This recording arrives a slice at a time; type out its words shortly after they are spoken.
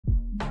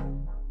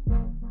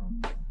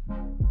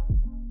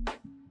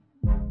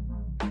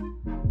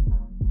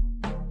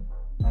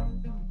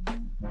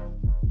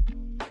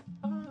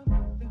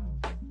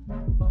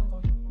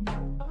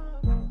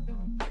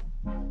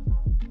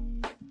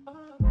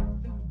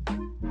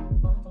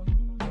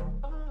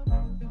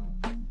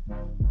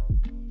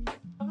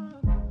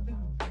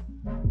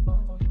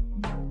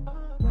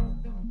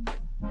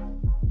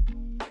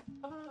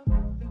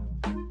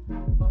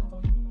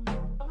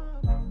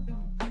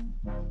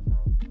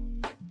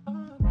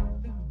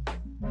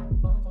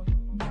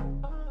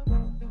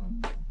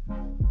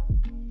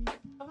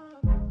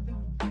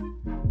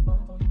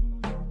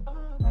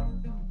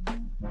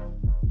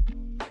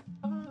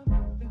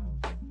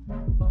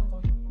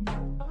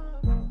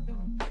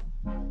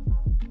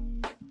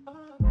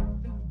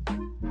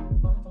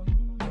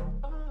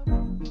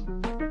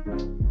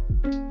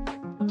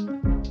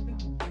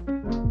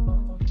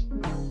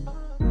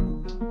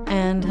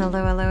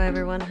Hello, hello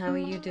everyone. How are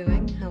you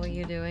doing? How are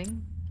you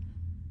doing?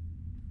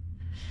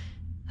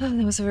 Oh,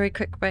 there was a very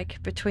quick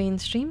break between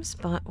streams,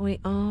 but we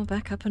are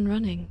back up and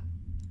running.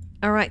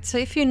 Alright, so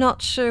if you're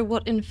not sure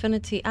what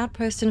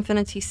Outpost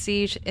Infinity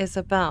Siege is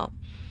about,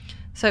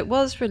 so it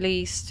was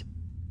released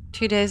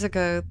 2 days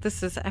ago.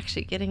 This is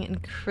actually getting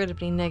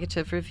incredibly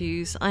negative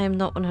reviews. I am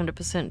not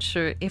 100%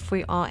 sure if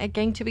we are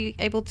going to be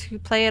able to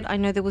play it. I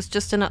know there was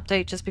just an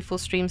update just before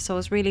stream, so I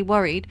was really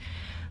worried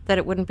that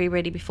it wouldn't be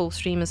ready before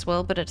stream as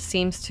well, but it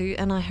seems to,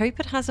 and I hope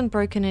it hasn't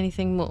broken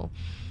anything more.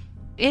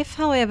 If,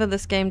 however,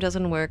 this game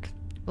doesn't work,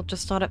 we'll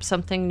just start up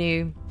something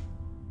new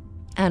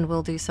and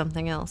we'll do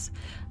something else.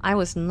 I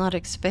was not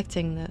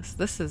expecting this.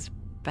 This is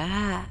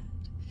bad.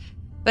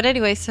 But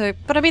anyway,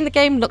 but I mean, the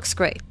game looks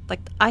great. Like,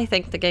 I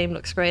think the game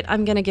looks great.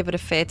 I'm going to give it a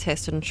fair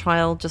test and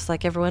trial, just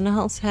like everyone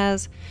else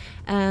has.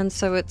 And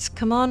so it's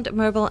command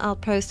Mobile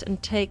Outpost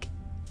and take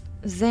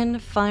XEN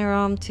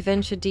Firearm to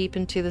venture deep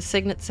into the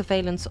Signet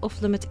surveillance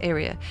off-limit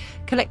area.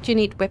 Collect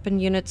unique weapon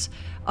units,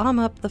 arm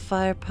up the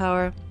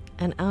firepower,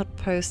 an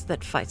outpost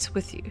that fights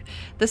with you.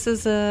 This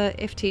is a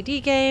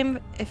FTD game,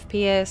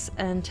 FPS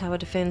and tower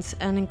defense,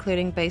 and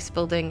including base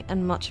building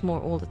and much more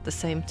all at the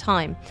same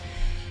time.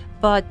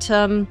 But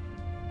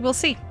we'll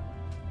see.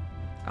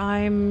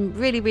 I'm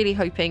really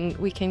hoping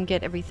we can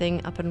get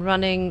everything up and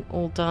running,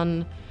 all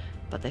done,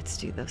 but let's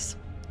do this.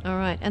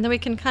 Alright, and then we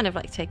can kind of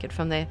like take it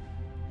from there.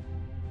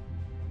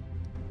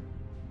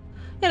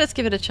 Yeah, let's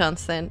give it a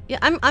chance then. Yeah,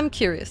 I'm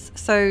curious.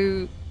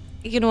 So,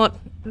 you know what?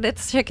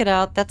 Let's check it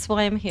out. That's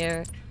why I'm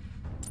here.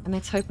 And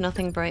let's hope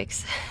nothing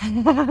breaks.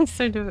 I'm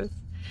so nervous.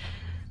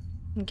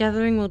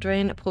 Gathering will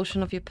drain a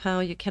portion of your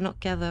power you cannot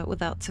gather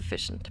without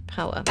sufficient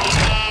power.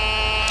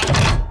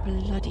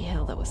 Bloody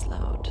hell, that was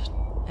loud.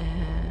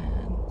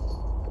 And...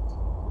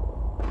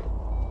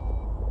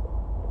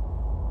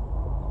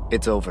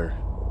 It's over.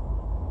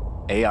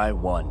 AI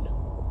won.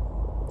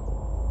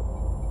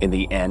 In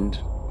the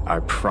end,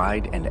 our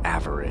pride and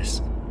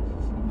avarice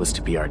was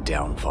to be our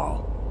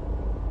downfall.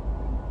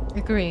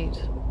 Agreed.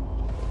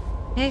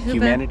 Hey, Huber.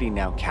 Humanity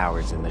now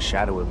cowers in the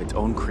shadow of its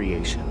own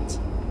creations.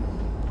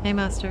 Hey,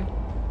 Master.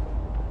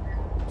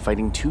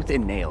 Fighting tooth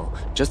and nail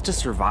just to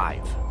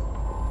survive.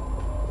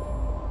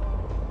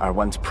 Our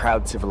once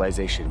proud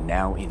civilization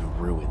now in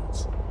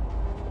ruins.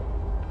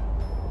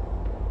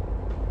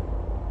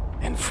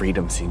 And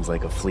freedom seems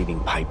like a fleeting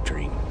pipe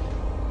dream.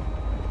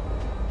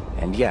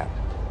 And yet,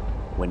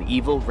 when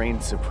evil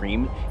reigns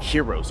supreme,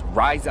 heroes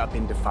rise up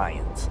in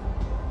defiance.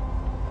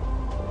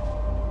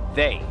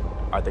 They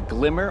are the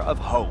glimmer of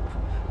hope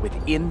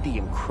within the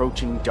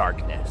encroaching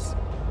darkness.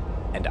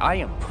 And I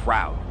am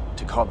proud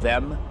to call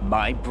them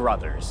my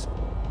brothers.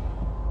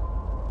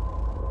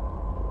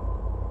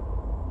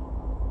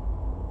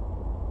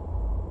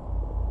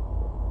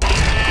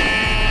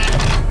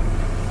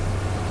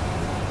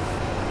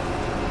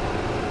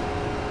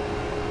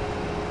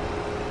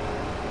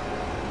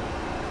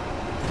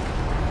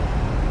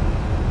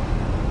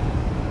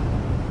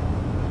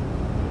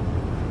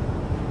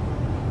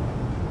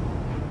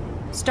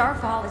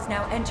 Starfall is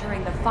now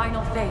entering the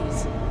final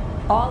phase.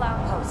 All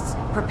outposts,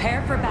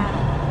 prepare for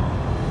battle.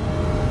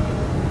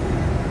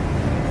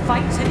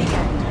 Fight to the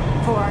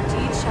end, for our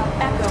deeds shall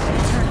echo in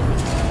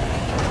eternity.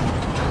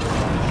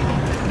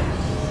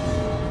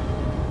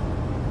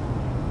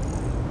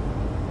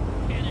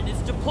 Cannon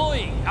is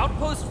deploying.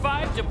 Outpost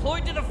 5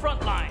 deployed to the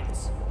front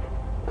lines.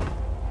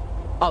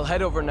 I'll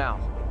head over now.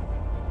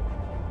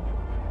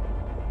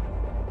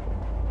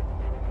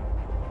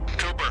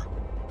 Cooper,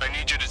 I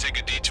need you to take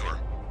a detour.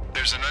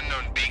 There's an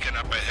unknown beacon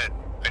up ahead.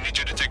 I need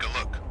you to take a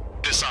look.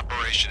 This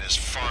operation is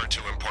far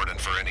too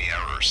important for any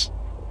errors.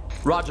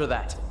 Roger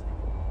that.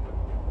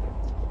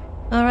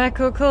 Alright,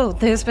 cool.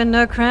 There's been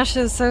no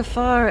crashes so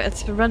far.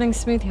 It's been running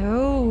smooth.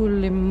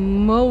 Holy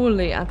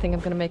moly. I think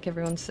I'm gonna make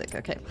everyone sick.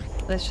 Okay.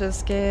 Let's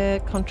just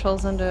get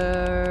controls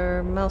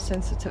under mouse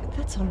sensitivity.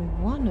 That's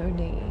on 1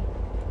 only.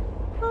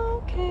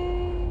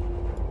 Okay.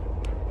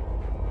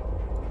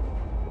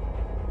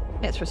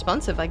 Yeah, it's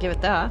responsive, I give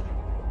it that.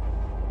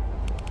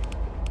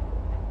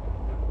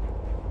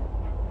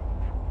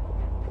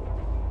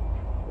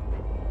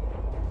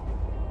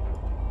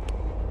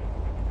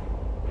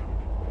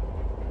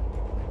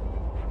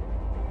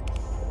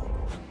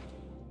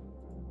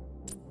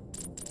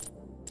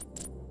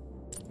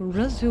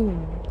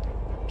 Resume.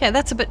 Okay,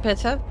 that's a bit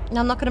better.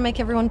 Now, I'm not going to make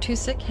everyone too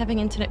sick. Having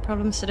internet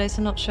problems today,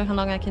 so not sure how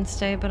long I can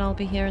stay, but I'll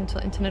be here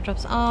until internet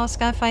drops. Oh,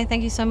 Skyfi,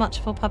 thank you so much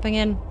for popping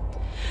in.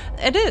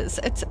 It is.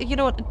 It's, you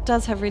know what, it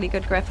does have really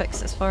good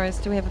graphics as far as,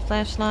 do we have a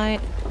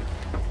flashlight?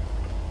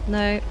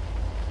 No.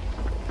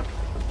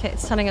 Okay,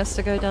 it's telling us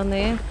to go down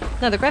there.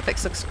 No, the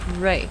graphics looks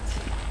great.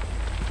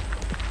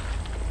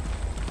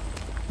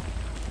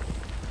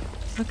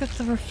 Look at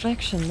the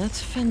reflection.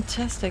 That's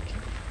fantastic.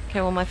 Okay,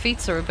 well, my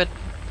feet are a bit...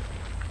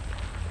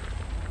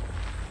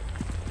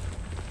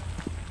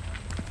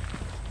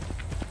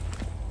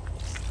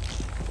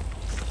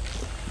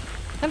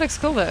 That looks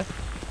cool though.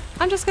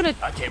 I'm just gonna...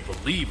 I can't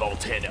believe all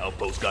 10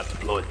 outposts got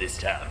deployed this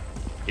time.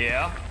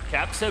 Yeah?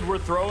 Cap said we're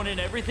throwing in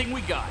everything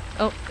we got.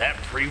 Oh. That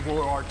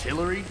pre-war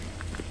artillery?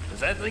 Does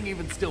that thing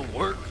even still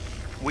work?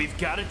 We've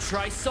got to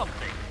try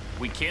something.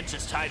 We can't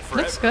just hide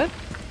forever. Looks good.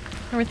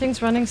 Everything's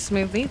running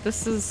smoothly.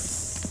 This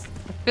is...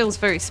 It feels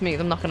very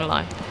smooth, I'm not gonna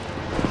lie.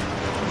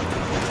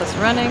 Just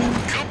running.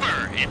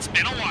 Cooper, it's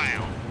been a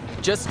while.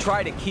 Just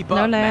try to keep No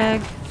up, lag.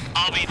 man.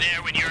 I'll be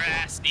there when your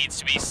ass needs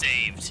to be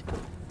saved.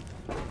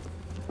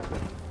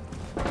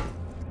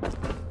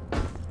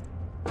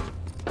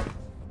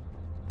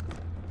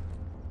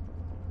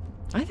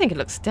 I think it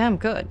looks damn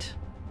good.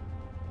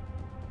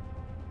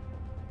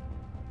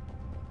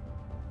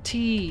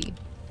 Tea.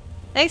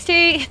 Thanks,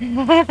 Tea!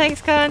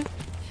 Thanks, Con.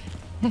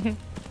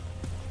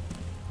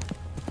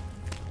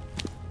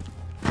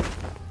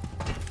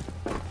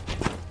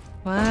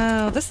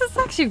 Wow, this is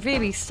actually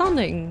really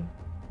stunning.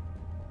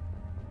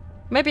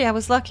 Maybe I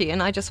was lucky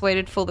and I just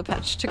waited for the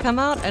patch to come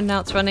out and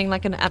now it's running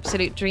like an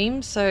absolute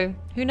dream, so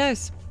who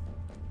knows?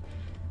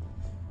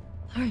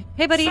 Alright,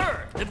 hey buddy!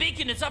 Sir, the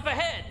beacon is up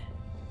ahead!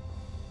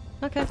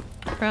 Okay,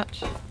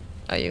 crouch.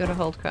 Oh, you gotta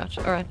hold crouch,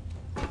 alright.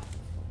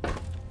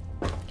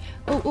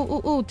 Oh, oh,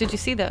 oh, oh, did you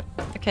see that?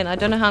 Okay, now I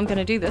don't know how I'm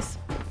gonna do this.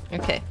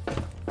 Okay.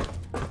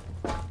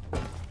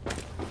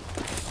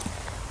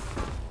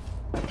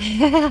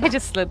 I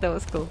just slid, that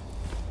was cool.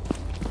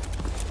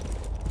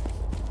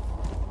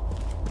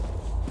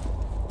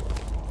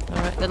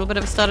 Alright, little bit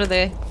of a stutter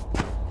there.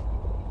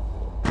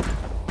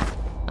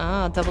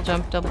 Ah, double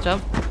jump, double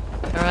jump.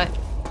 Alright.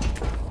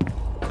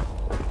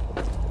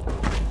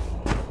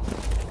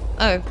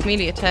 Oh,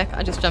 melee attack.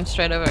 I just jumped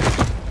straight over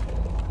it.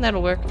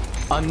 That'll work.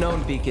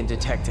 Unknown beacon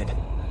detected.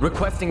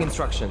 Requesting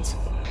instructions.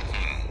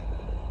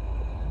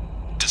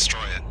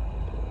 Destroy it.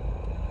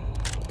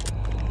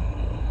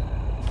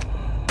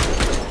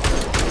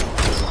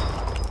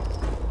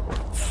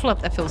 Flip,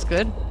 that feels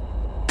good.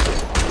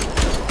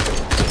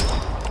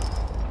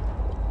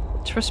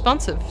 It's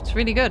responsive. It's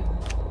really good.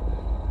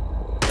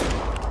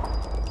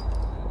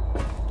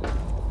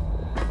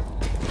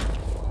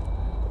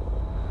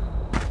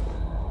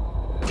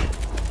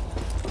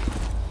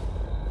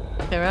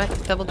 Okay,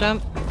 right. Double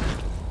jump.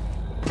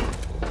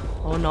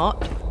 Or not.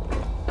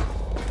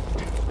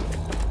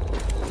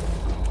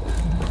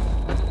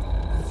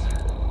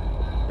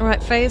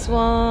 Alright, phase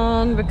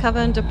 1. Recover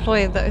and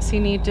deploy the OC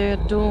near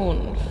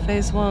dawn.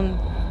 Phase 1.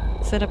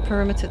 Set up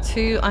perimeter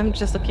 2. I'm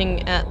just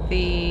looking at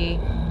the...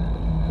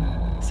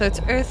 So it's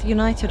Earth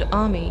United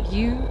Army.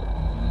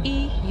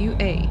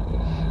 UEUA.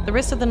 The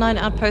rest of the 9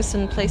 outposts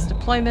in place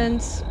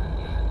deployments.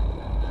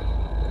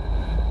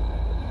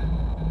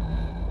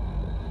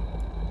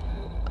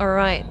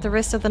 Alright, the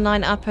rest of the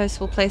 9 outposts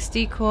will place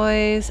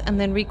decoys and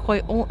then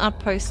recoil all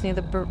outposts near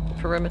the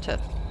perimeter.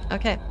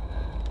 Okay.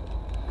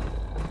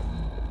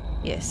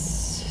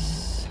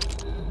 Yes.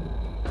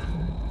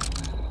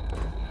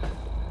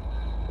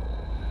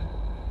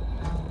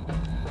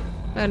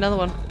 Oh, another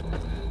one.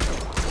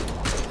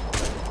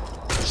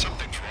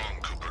 Something's wrong,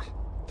 Cooper.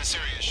 This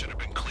area should have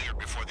been cleared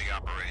before the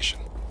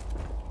operation.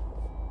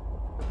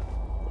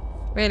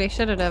 Really,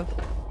 should it have?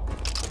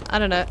 I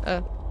don't know.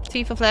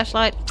 T for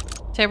flashlight.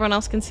 So everyone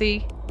else can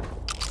see.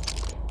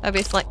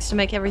 OBS likes to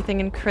make everything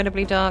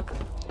incredibly dark.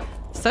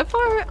 So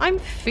far, I'm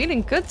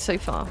feeling good so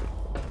far.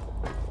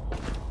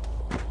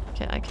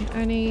 Okay, I can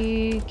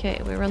only...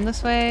 Okay, we run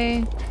this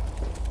way.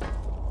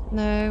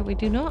 No, we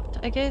do not,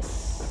 I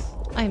guess.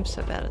 I am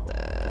so bad at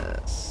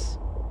this.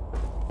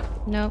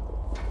 Nope.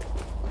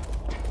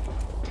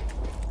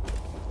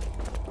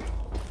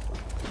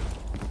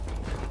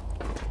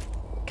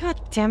 God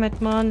damn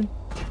it, man.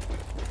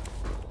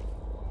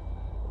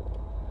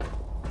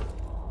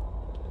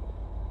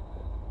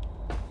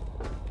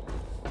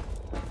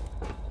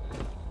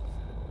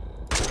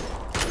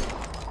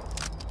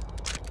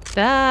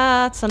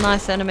 That's a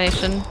nice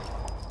animation.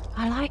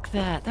 I like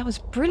that. That was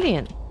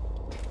brilliant.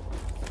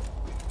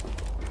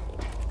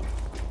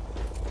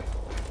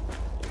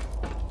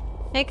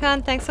 Hey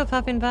Khan, thanks for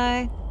popping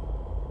by.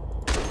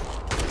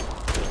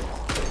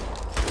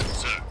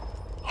 Sir,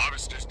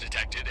 harvesters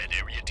detected at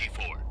Area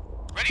D4.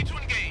 Ready to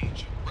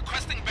engage.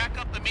 Requesting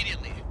backup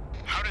immediately.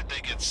 How did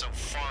they get so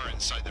far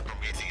inside the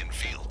Promethean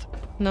field?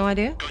 No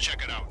idea. Go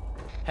check it out.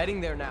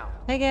 Heading there now.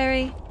 Hey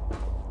Gary.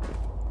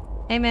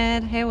 Hey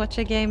Mad. Hey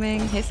Watcher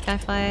Gaming. Hey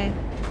Skyfly.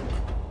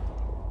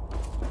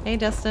 Hey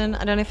Dustin.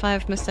 I don't know if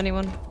I've missed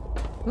anyone.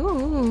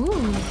 Ooh.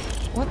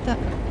 What the?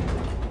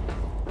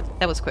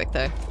 That was quick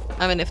though.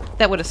 I mean, if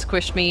that would have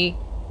squished me,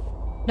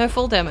 no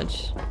fall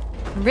damage.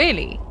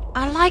 Really?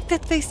 I like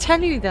that they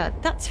tell you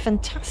that. That's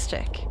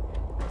fantastic.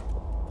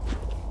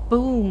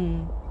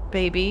 Boom,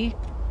 baby.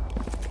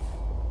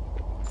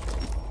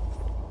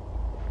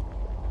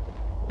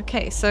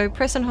 Okay, so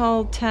press and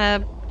hold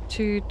tab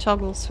to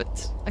toggle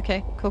switch.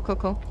 Okay, cool, cool,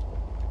 cool.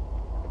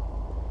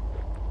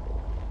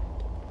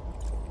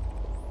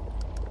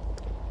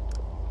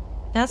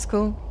 That's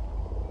cool.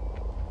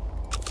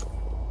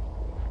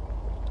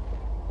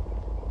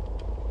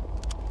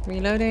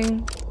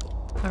 Reloading.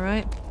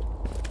 Alright.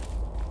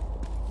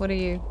 What are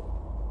you?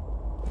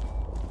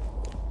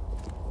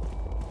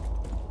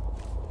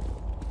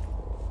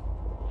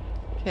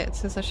 Okay, it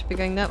says I should be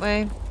going that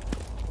way.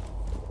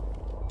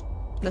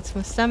 That's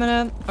my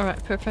stamina.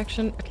 Alright,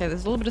 perfection. Okay,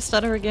 there's a little bit of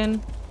stutter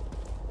again.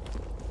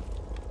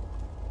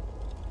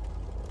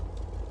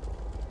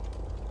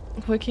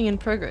 Working in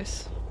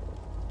progress.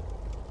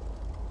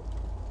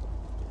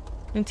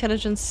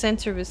 Intelligence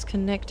center is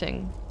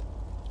connecting.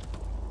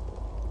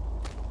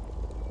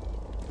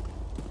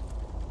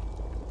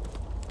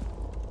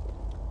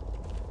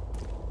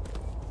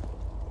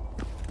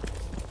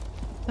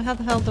 So how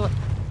the hell do I...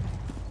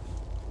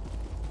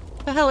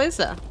 What the hell is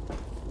that?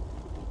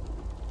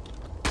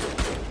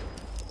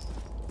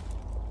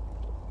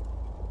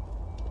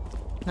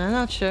 I'm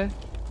not sure.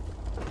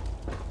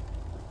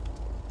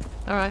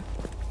 Alright.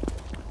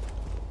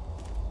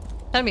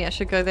 Tell me I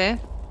should go there.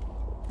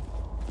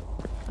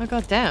 Oh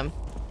god damn.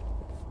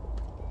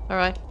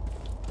 Alright.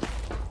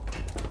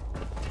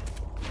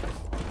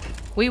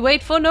 We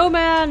wait for no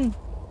man!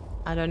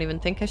 I don't even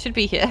think I should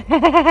be here.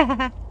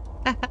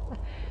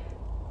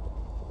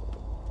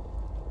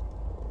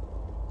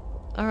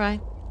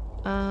 Alright.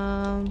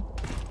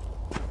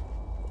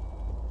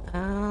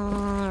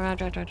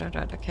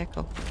 Right. Okay,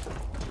 cool.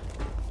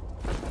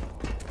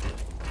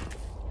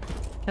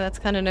 Okay, that's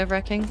kind of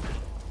nerve-wracking.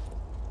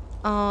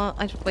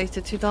 I just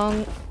waited too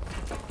long.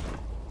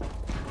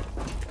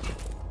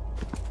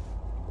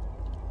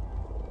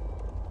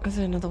 Is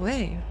there another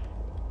way?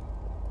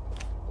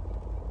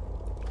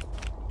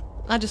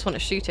 I just want to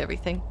shoot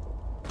everything.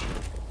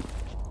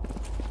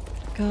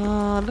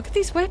 God, look at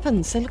these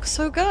weapons. They look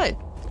so good.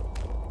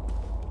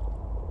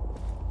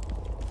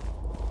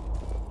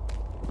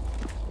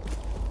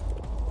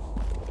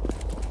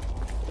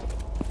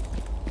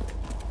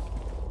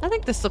 I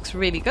think this looks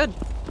really good.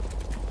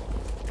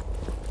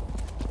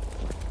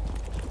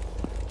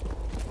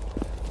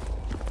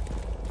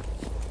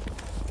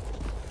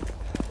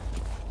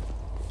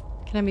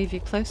 Can I move you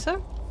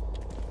closer?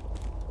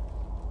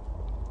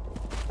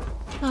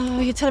 Oh,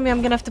 you're telling me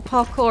I'm gonna have to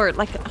parkour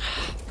like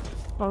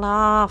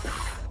laugh.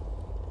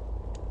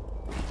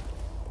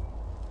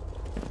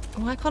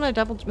 Why can't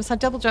I must I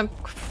double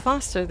jump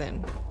faster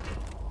then?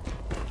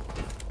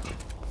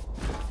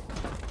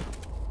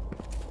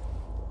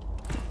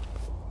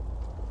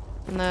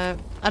 No,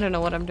 I don't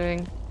know what I'm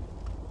doing.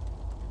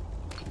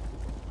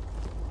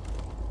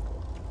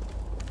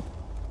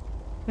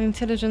 The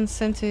intelligence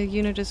center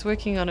unit is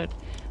working on it.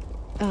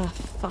 Oh,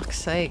 fuck's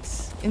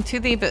sakes. Into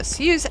the abyss.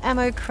 Use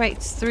ammo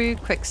crates through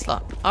quick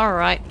slot.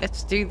 Alright,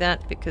 let's do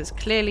that because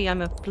clearly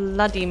I'm a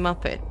bloody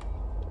muppet.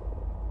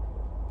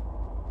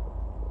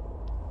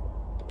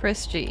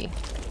 Press G.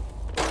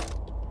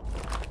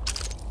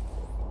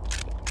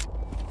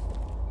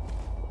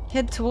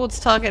 Head towards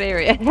target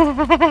area.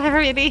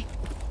 Really?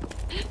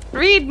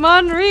 Read,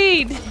 Mon,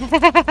 read!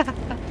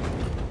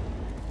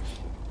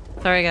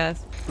 Sorry,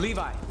 guys.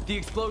 Levi, the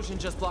explosion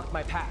just blocked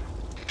my path.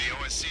 The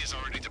OSC is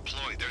already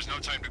deployed. There's no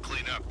time to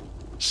clean up.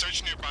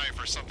 Search nearby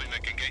for something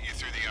that can get you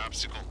through the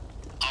obstacle.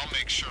 I'll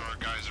make sure our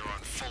guys are on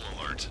full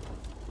alert.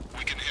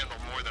 We can handle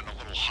more than a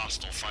little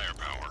hostile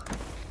firepower.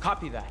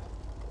 Copy that.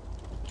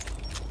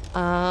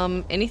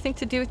 Anything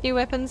to do with new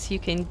weapons, you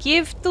can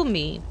give to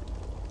me.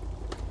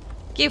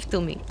 Give to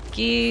me.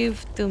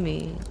 Give to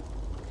me.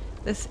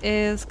 This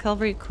is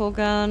Cavalry Core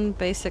Gun,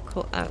 basic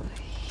core... Oh, I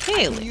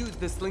can hell. use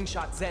the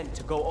slingshot Zen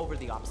to go over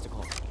the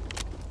obstacle.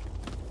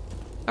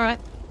 Alright,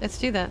 let's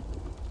do that.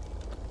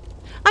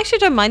 I actually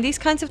don't mind these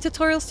kinds of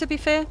tutorials, to be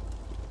fair.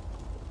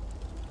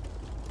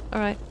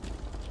 Alright.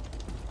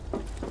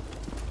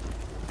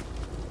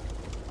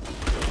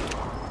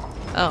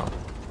 Oh.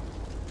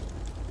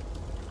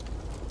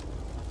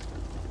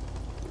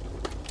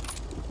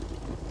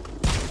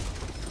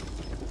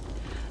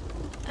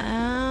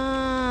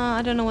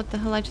 I don't know what the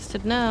hell I just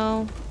did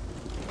now.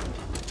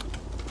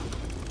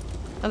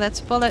 Oh, that's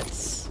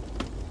bullets.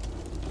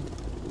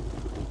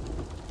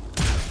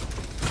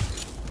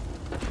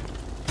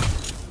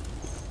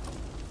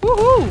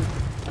 Woohoo!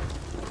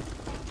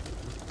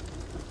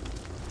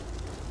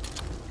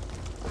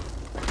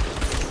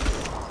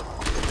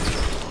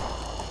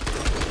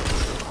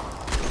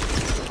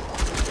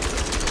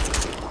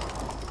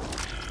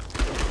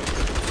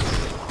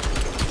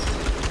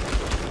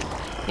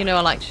 You know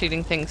I like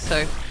shooting things,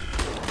 so...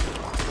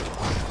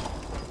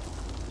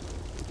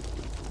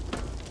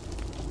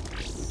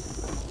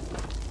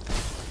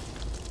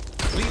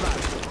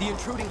 The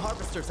intruding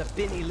harvesters have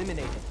been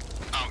eliminated.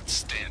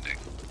 Outstanding.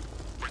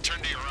 Return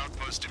to your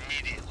outpost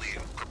immediately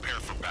and prepare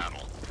for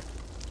battle.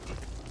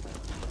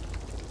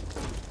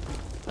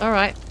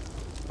 Alright.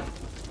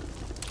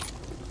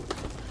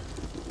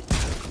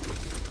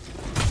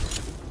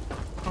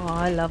 Oh,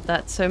 I love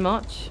that so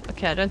much.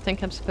 Okay, I don't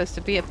think I'm supposed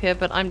to be up here,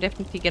 but I'm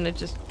definitely gonna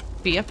just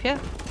be up here.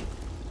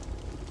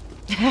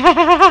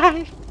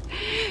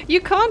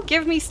 You can't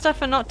give me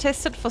stuff and not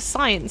test it for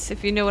science,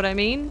 if you know what I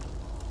mean.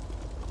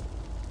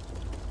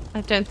 I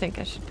don't think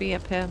I should be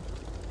up here.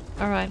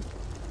 Alright.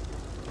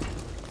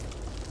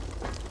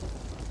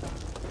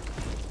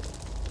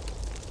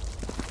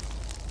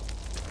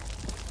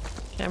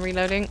 Okay, I'm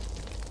reloading.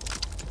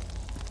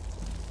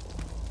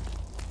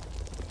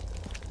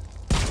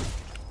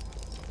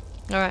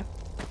 Alright.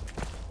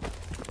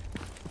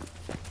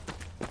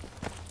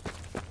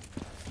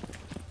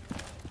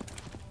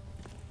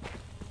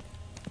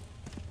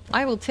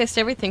 I will test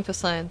everything for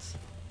science.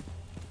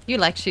 You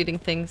like shooting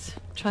things.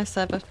 Try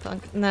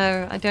Cyberpunk.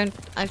 No, I don't.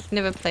 I've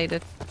never played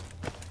it.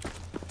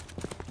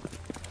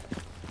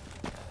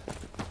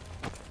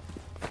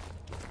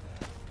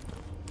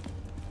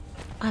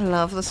 I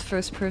love this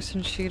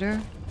first-person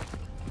shooter.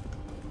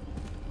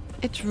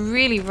 It's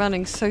really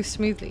running so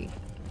smoothly.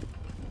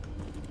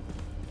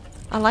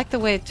 I like the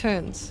way it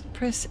turns.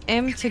 Press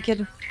M to get...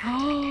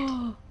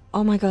 Oh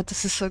my god,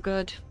 this is so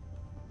good.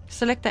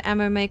 Select the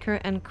ammo maker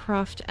and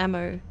craft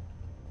ammo.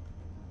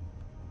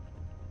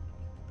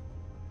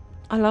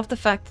 I love the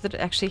fact that it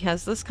actually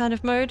has this kind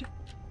of mode.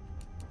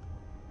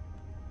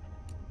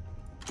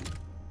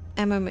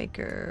 Ammo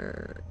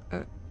maker...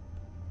 Oh.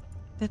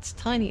 That's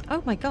tiny.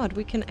 Oh my god,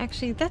 we can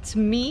actually... That's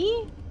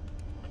me?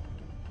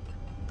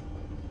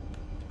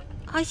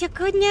 Oh your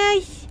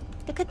goodness!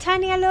 Look how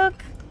tiny I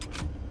look!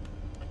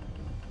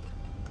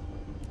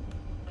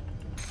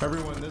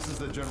 Everyone, this is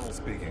the General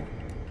speaking.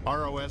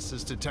 ROS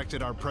has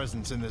detected our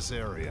presence in this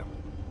area.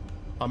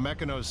 A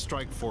Mechanos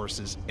strike force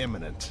is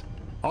imminent.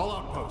 All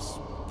outposts,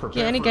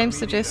 prepare Yeah, any for game immediate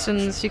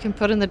suggestions action. you can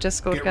put in the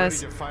Discord, Get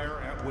guys. ready to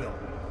fire at will.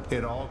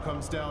 It all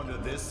comes down to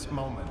this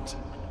moment.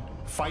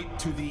 Fight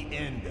to the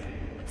end,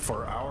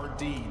 for our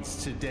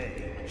deeds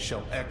today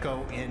shall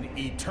echo in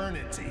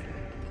eternity.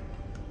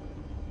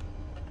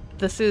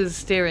 This is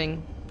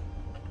steering.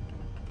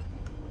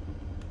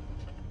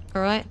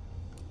 Alright.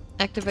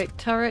 Activate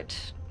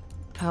turret.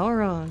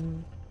 Power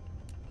on.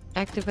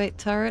 Activate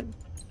turret.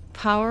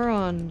 Power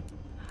on.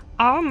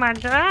 Oh my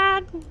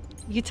god!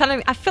 You're telling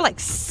me I feel like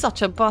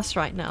such a boss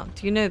right now.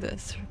 Do you know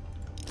this?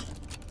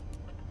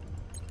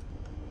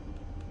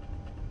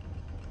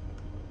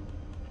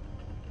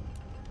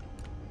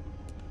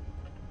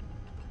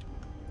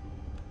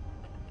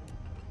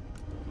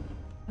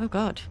 Oh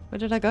god, where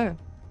did I go?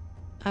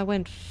 I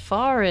went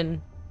far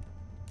in.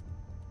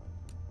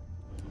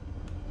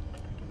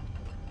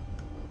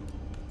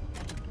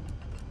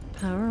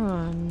 Power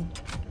on.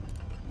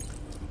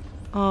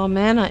 Oh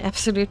man, I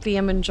absolutely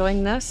am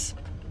enjoying this.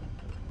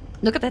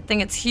 Look at that thing,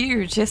 it's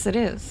huge. Yes, it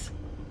is.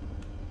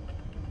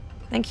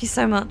 Thank you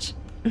so much.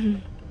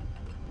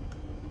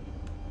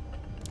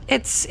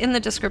 It's in the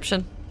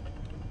description.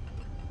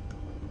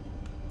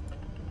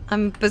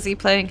 I'm busy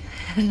playing.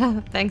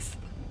 Thanks.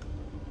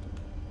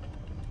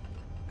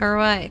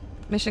 Alright.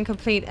 Mission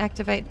complete.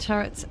 Activate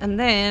turrets. And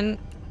then...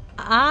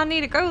 I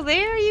need to go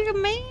there? You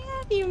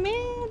mad? You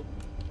mad?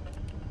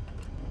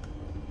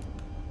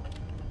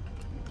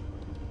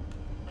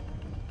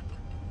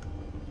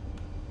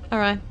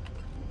 Alright.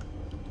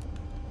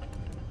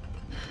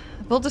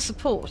 Build a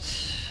support.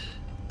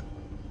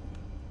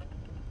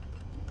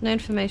 No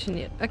information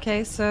yet.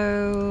 Okay,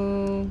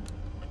 so...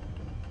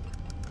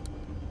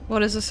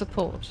 What is a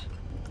support?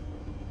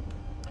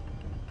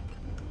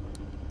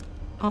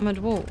 Armored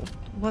wall.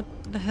 What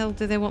the hell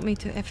do they want me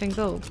to effing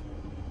build?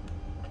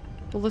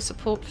 Build a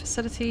support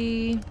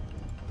facility.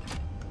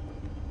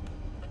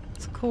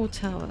 It's a core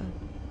tower.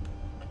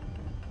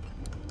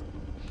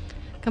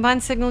 Combine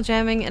signal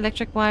jamming,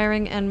 electric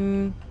wiring,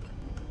 and...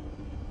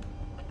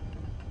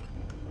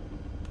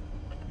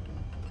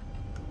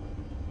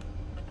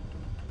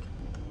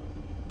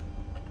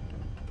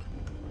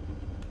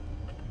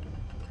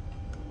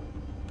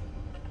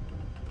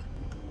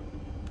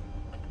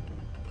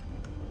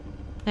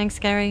 Thanks,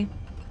 Gary.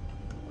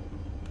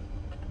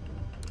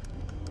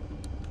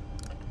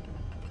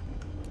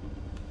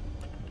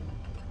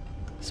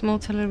 Small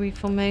artillery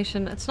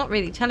formation. It's not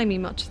really telling me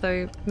much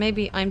though.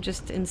 Maybe I'm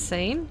just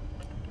insane.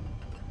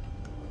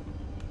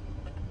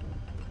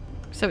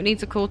 So it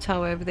needs a core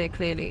tower over there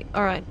clearly.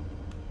 Alright.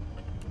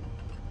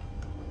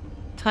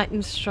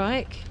 Titan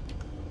strike.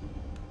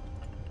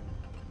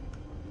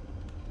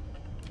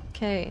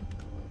 Okay.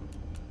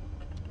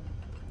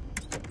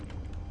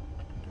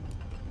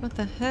 What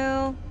the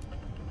hell?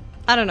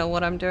 I don't know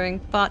what I'm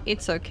doing, but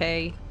it's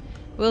okay.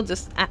 We'll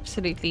just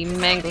absolutely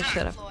mangle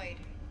shit up.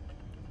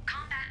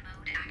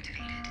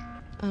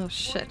 Oh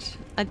shit.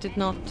 I did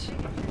not...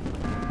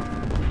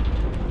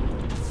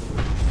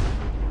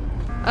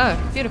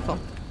 Oh, beautiful.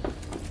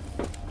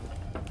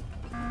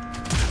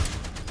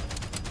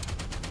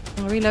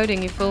 Oh,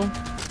 reloading, you fool.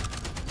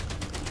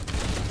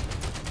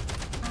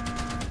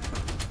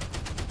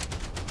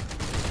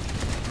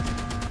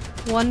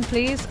 One,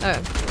 please.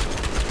 Oh.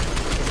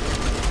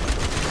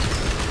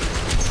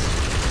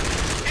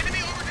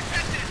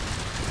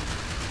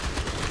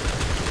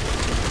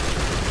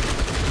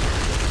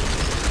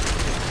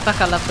 Fuck,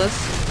 I love this.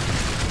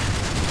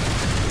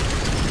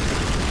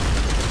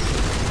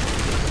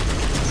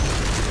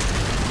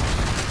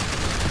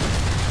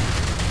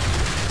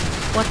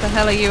 What the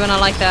hell are you? And I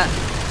like that.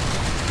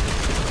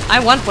 I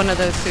want one of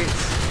those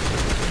suits.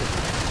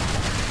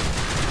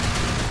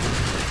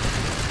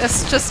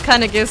 This just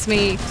kind of gives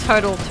me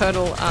total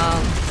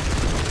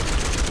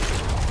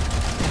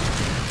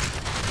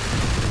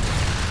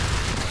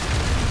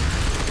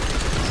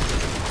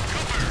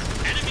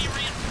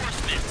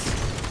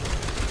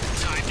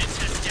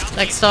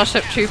Like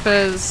Starship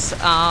Troopers,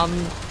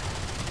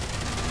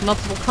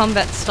 multiple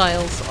combat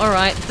styles.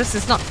 Alright, this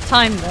is not the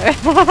time though.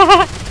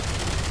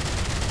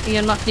 You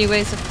unlock new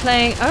ways of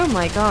playing. Oh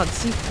my god,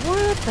 see,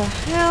 what the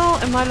hell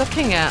am I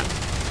looking at?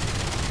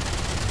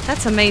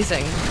 That's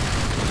amazing.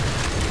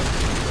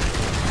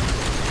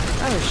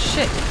 Oh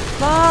shit.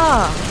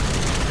 Ah!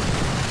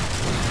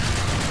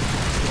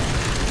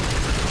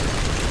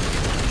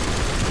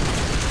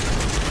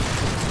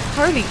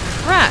 Holy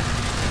crap!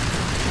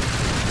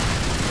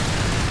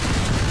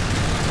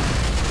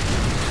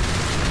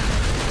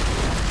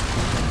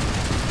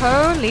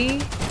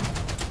 Holy...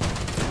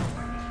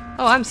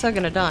 Oh, I'm so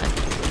gonna die.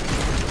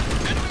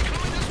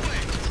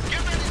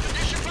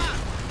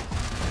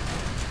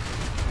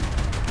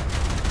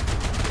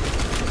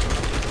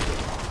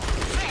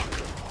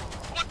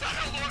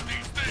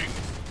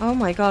 Oh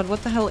my god,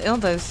 what the hell are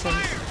those things?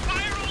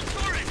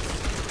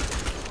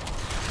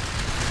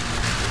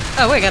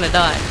 Oh, we're gonna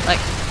die. Like,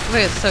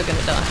 we're so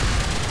gonna die.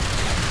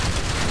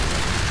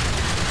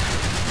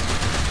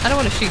 I don't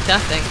want to shoot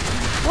that thing.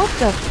 What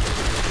the...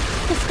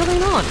 What's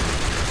going on?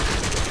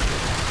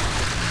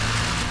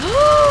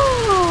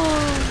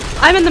 Oh!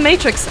 I'm in the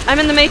Matrix! I'm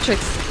in the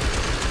Matrix!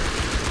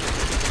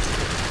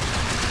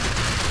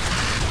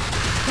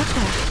 What the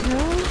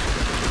hell?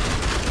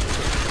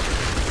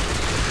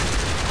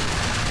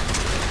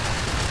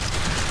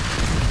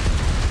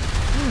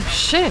 Oh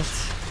shit!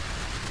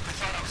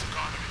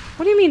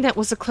 What do you mean that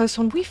was a close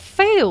one? We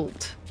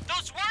failed!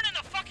 Those weren't in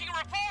the fucking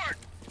report!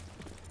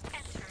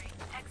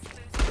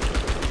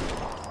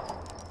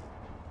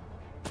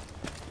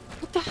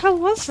 What the hell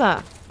was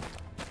that?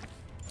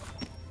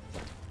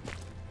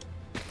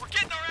 We're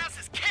getting our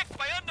asses kicked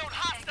by unknown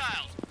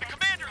hostiles! The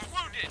commander's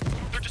wounded!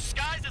 They're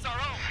disguised as our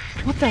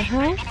own! What the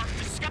hell?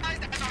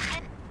 Disguised as our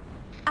own!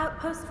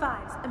 Outpost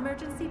 5's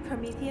emergency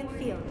Promethean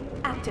field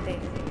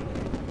activated.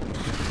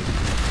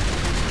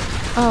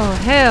 Oh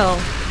hell!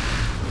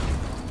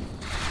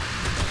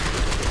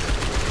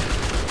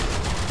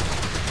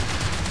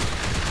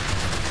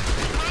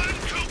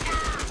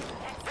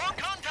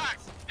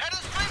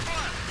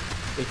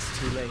 It's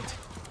too late.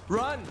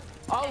 Run!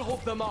 I'll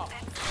hold them off.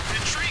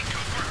 Retreat,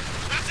 Cooper!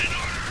 That's in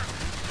order!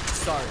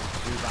 Sorry,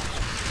 Levi.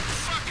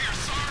 Fuck, you're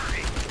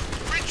sorry!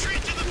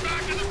 Retreat to the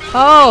back of the building!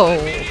 Oh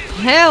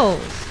hell!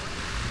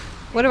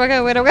 Where do I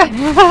go? Where do I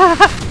go?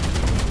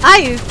 Are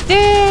you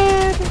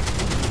dead?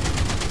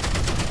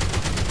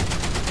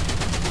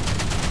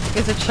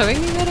 Is it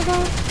showing me where to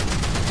go?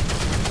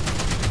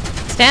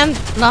 Stand,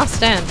 last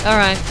stand.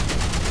 Alright.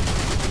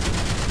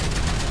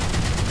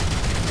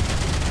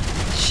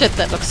 Shit,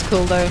 that looks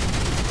cool though.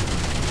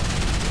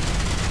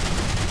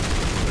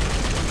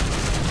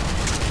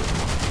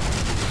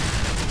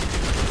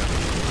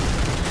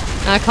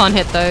 I can't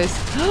hit those.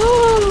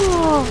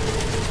 Oh!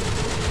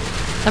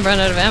 I've run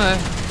out of ammo.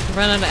 I've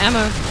run out of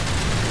ammo.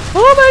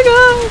 Oh my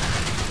god!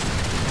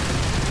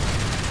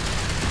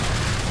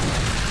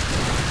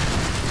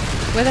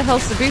 Where the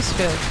hell's the boost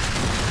field?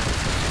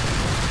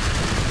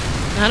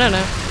 I don't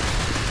know.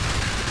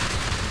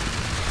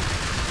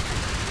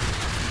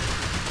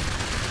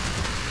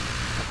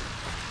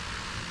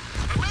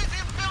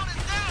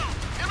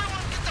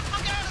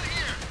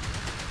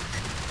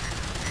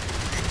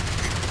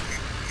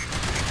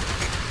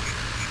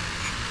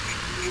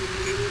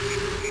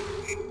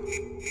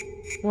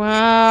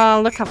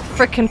 Wow, look how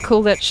freaking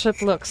cool that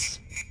ship looks.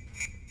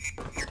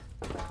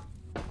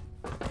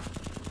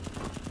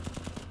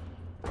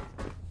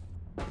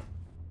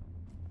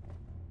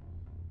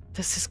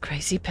 This is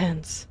crazy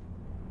pants.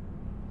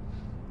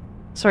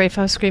 Sorry if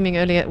I was screaming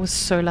earlier, it was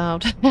so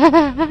loud.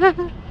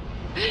 I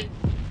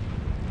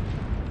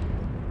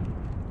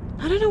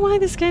don't know why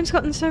this game's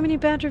gotten so many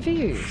bad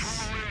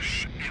reviews.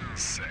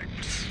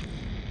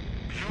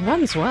 It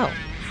runs well.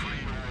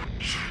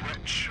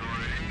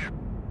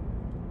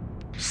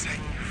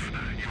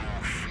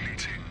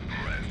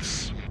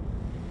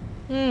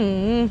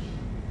 Hmm.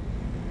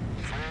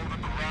 For the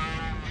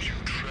ground you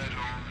tread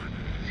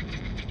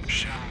on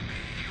shall be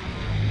your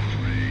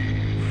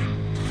grave.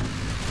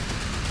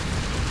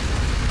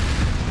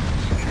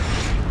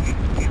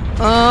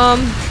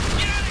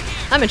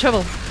 I'm in trouble.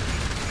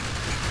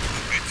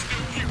 It's no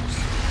use.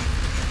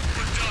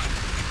 We're done.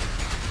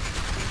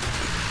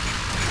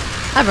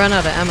 I've run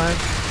out of ammo.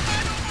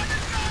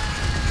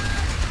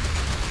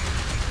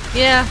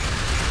 Yeah.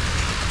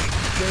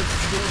 There's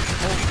still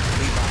hope,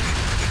 Levi.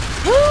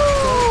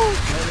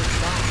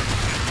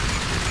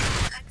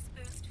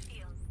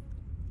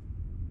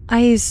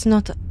 I is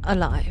not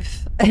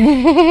alive.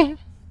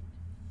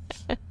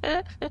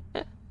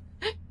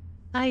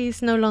 I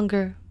is no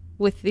longer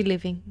with the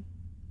living.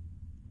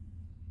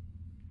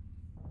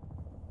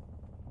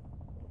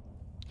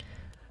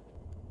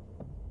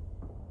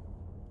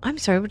 I'm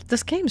sorry, but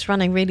this game's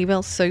running really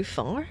well so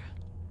far.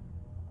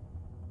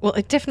 Well,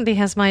 it definitely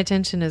has my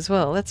attention as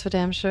well, that's for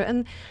damn sure.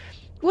 And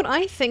what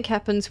I think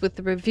happens with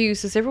the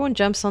reviews is everyone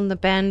jumps on the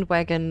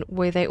bandwagon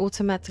where they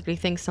automatically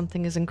think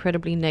something is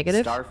incredibly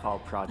negative,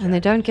 and they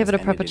don't give it a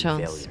proper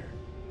chance.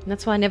 And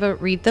that's why I never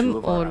read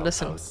them or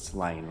listen.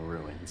 Lie in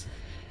ruins.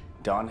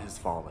 Dawn has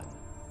fallen.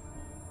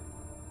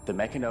 The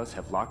Mechanos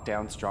have locked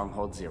down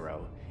Stronghold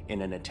Zero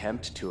in an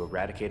attempt to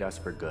eradicate us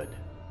for good.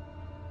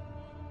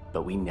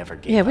 But we never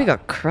gave up. Yeah, we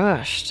got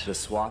crushed. The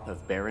swath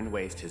of barren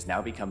waste has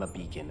now become a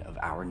beacon of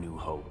our new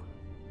hope.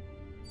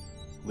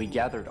 We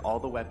gathered all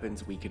the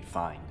weapons we could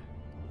find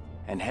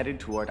and headed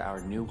toward our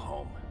new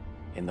home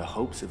in the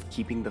hopes of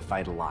keeping the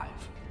fight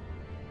alive.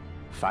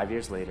 5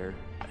 years later,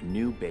 a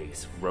new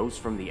base rose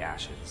from the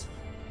ashes,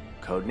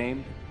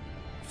 codenamed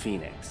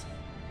Phoenix.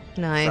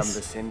 Nice.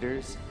 From the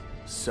cinders,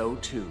 so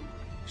too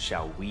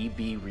shall we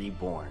be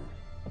reborn.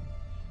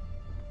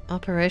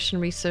 Operation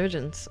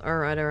Resurgence.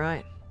 Alright,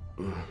 alright.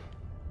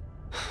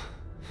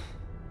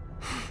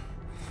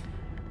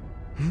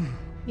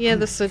 Yeah,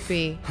 this would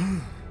be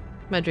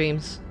my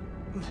dreams.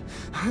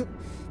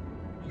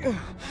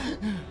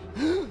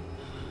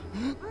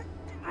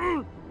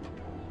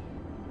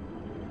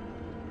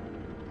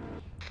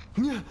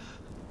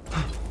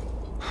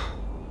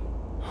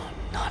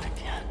 Not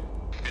again.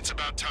 It's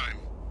about time.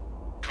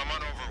 Come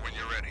on over when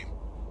you're ready.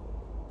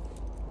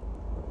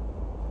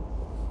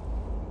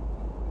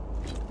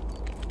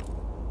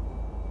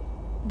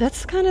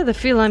 That's kind of the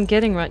feel I'm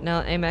getting right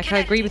now, AMAC. I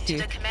agree with you.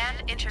 To the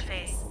command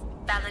interface.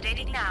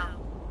 Validating now.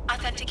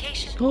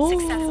 Authentication Oh.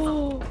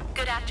 successful.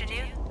 Good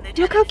afternoon, Lieutenant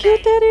Look how cute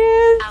Faye. that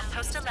is!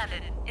 Outpost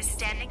 11 is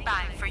standing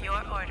by for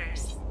your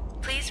orders.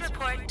 Please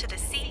report to the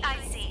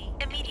CIC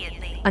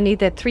immediately. I need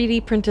that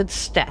 3D printed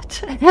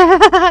stat.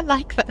 I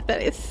like that.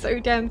 That is so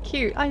damn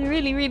cute. I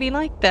really, really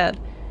like that.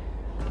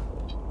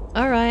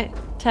 Alright.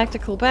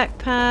 Tactical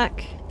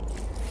backpack.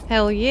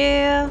 Hell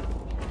yeah.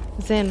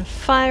 XEN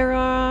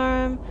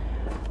Firearm.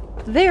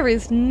 There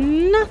is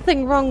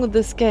nothing wrong with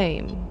this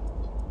game.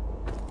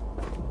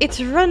 It's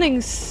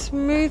running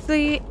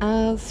smoothly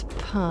as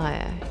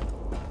pie.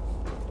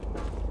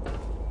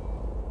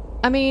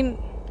 I mean,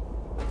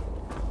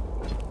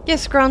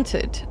 yes,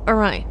 granted,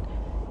 alright.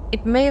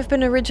 It may have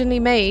been originally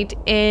made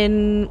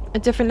in a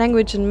different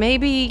language and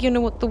maybe, you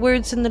know what, the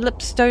words and the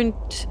lips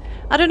don't...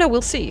 I don't know,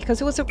 we'll see,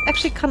 because it was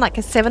actually kind of like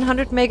a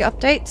 700 meg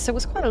update, so it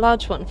was quite a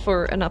large one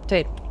for an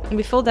update. And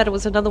before that it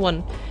was another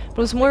one, but it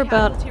was more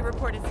about... Casualty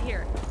report is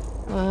here.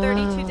 Wow.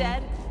 32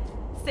 dead,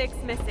 6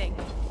 missing.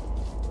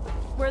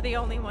 We're the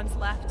only ones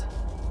left.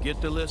 Get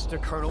the list to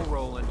Colonel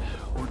Roland.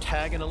 We're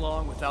tagging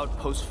along with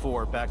Outpost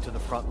 4 back to the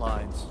front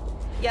lines.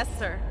 Yes,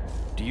 sir.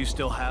 Do you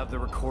still have the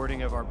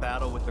recording of our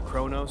battle with the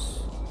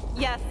Kronos?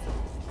 Yes.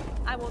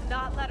 I will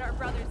not let our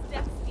brother's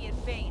deaths be in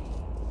vain.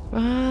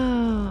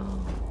 Wow.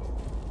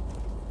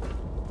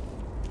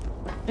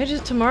 It is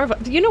tomorrow,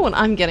 but you know what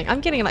I'm getting? I'm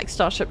getting like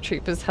Starship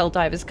Troopers,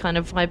 Helldivers kind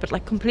of vibe, but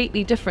like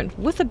completely different,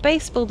 with a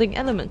base building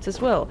element as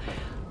well.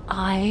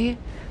 I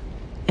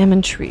am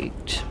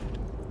intrigued.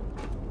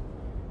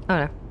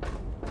 Oh no.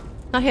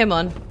 Not him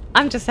on.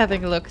 I'm just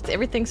having a look.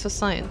 Everything's for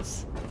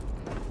science.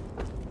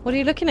 What are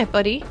you looking at,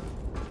 buddy?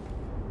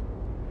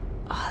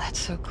 Oh, that's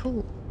so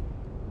cool.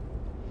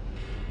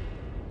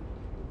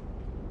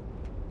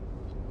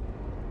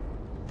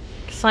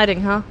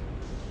 Exciting, huh?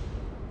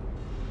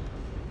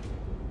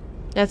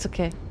 That's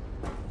okay.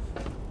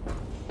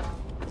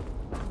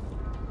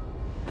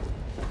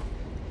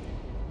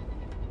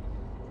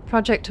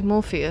 Project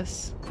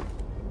Morpheus.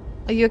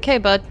 Are you okay,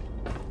 bud?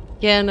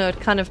 Yeah, no, it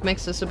kind of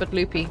makes us a bit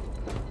loopy.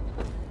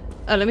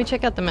 Oh, let me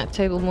check out the map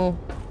table more.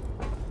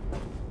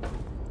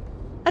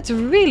 That's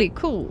really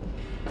cool.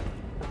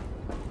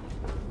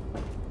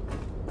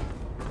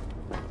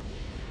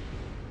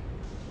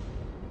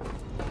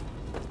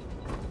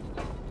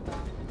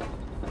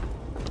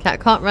 Okay, I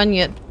can't run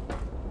yet.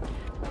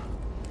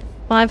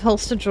 5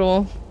 holster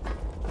draw.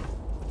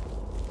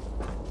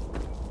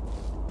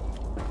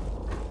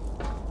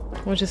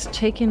 We're just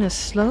taking a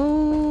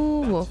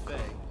slow walk.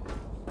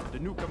 The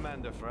new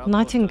commander for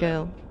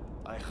Nightingale.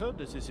 I heard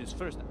this is his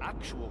first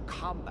actual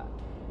combat.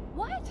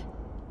 What?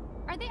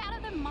 Are they out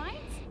of their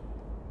minds?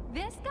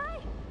 This guy?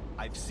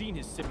 I've seen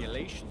his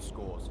simulation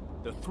scores.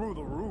 They're through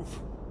the roof.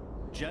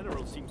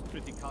 General seems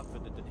pretty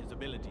confident in his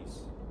abilities.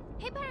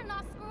 He better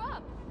not screw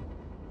up.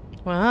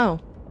 Wow.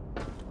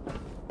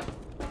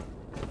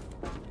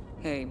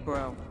 Hey,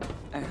 bro.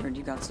 I heard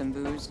you got some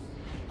booze.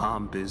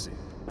 I'm busy.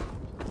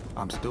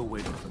 I'm still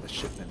waiting for the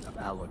shipment of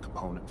alloy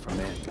component from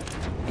Andy.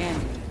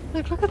 Andy.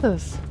 Look at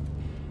this.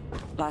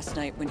 Last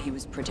night when he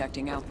was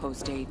protecting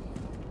Outpost 8,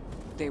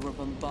 they were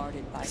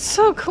bombarded by...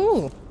 So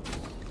cool.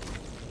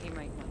 He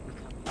might not be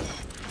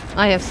coming.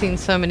 I have seen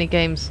so many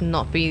games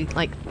not be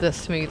like this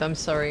smooth, I'm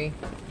sorry.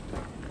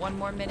 1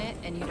 more minute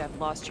and you'd have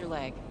lost your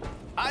leg.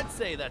 I'd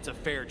say that's a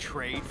fair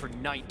trade for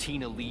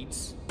 19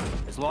 elites.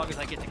 As long as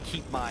I get to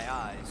keep my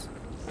eyes.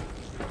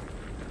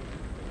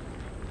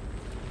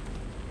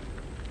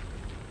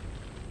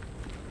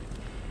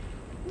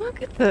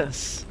 Look at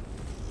this.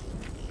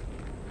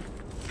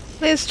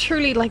 There's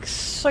truly like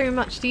so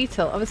much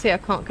detail. Obviously I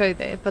can't go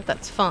there, but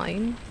that's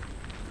fine.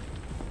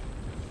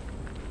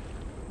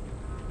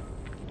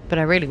 But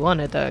I really want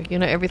it though. You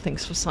know,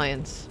 everything's for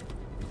science.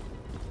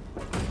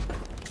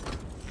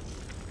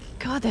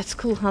 God, that's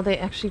cool how they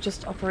actually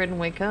just operate and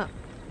wake up.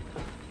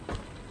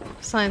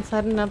 science. I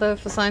had another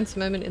for science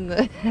moment in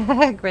the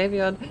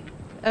graveyard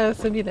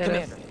simulator.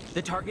 Commander,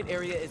 the target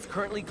area is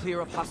currently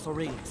clear of hostile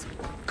radius.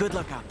 Good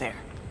luck out there.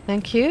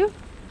 Thank you.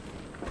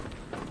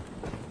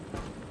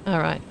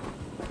 Alright.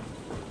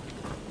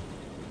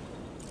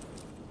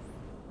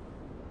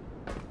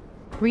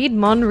 Read,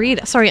 Mon,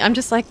 read. Sorry, I'm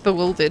just like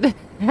bewildered.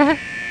 Oh,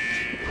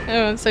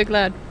 I'm so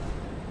glad.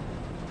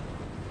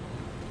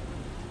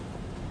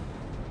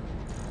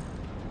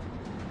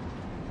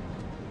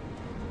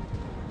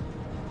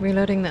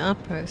 Reloading the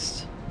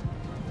outpost.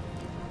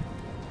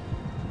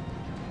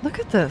 Look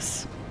at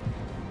this.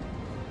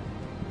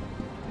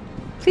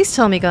 Please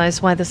tell me, guys,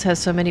 why this has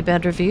so many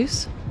bad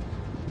reviews.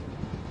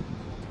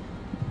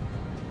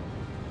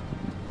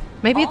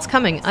 Maybe it's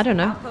coming. I don't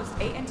know. Outposts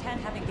 8 and 10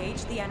 have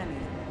engaged the enemy.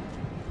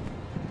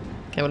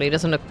 Okay, well, he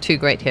doesn't look too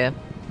great here.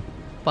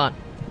 But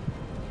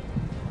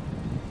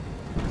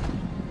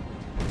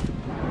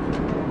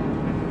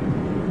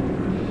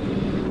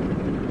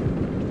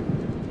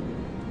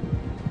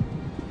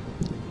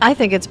I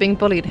think it's being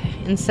bullied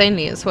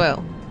insanely as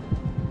well.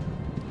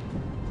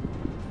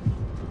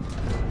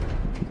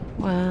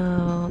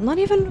 Wow, not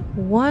even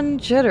one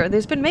jitter.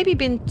 There's been maybe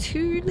been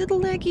 2 little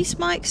laggy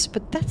spikes,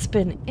 but that's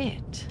been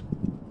it.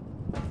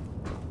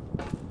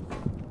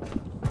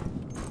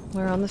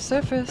 We're on the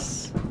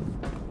surface.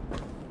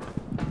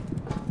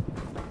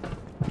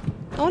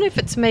 I wonder if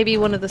it's maybe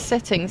one of the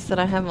settings that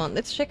I have on.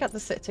 Let's check out the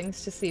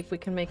settings to see if we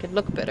can make it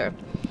look better.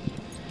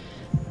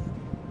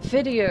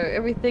 Video,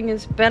 everything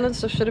is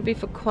balanced, or should it be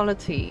for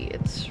quality?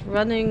 It's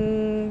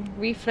running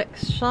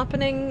reflex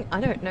sharpening. I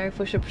don't know if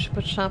we should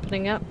put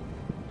sharpening up.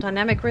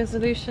 Dynamic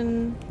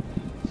resolution.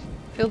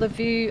 Field of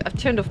view. I've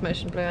turned off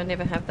motion blur. I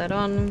never have that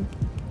on.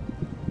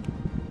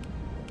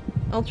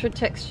 Ultra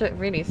texture.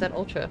 Really, is that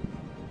ultra?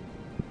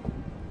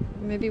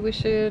 Maybe we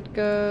should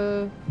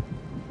go...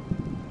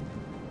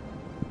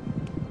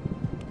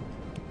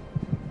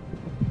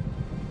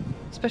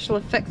 Special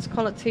effects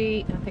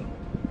quality. I think...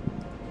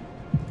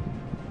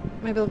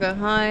 Maybe we'll go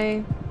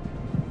high.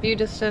 View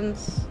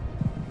distance.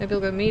 Maybe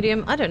we'll go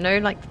medium. I don't know,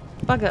 like,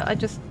 bugger, I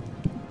just...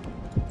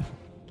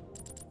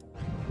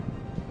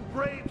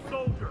 Brave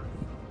soldiers!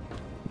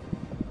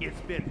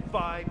 It's been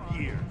 5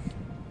 years.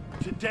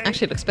 Today,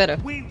 actually looks better.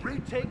 We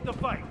retake the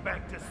fight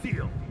back to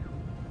SEAL.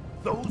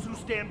 Those who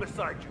stand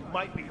beside you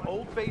might be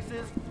old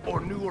faces or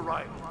new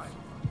arrivals.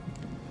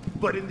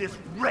 But in this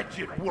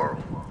wretched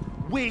world,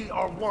 we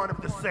are one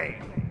of the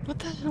same. What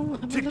the hell am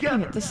I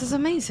looking at? This is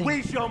amazing.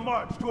 We shall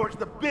march towards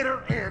the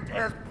bitter end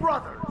as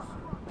brothers.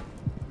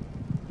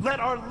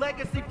 Let our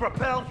legacy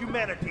propel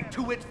humanity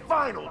to its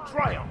final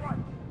triumph.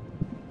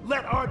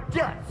 Let our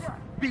deaths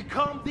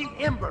become the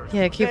embers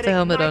yeah, keep that the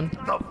helmet on.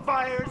 the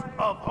fires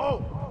of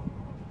hope.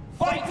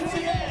 Fight to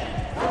the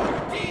end!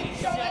 Our deeds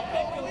shall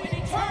echo in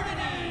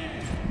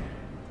eternity!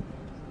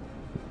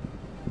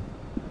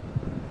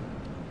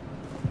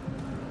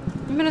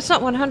 I mean, it's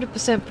not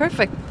 100%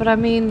 perfect, but I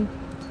mean...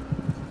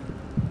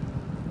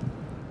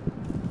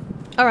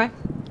 Alright,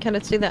 okay,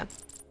 let's do that.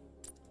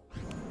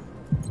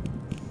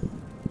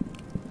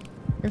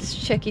 Let's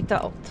check it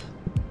out.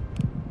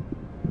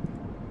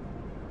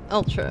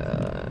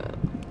 Ultra.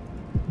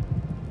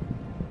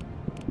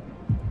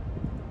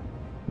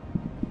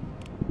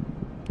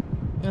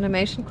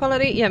 Animation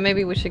quality? Yeah,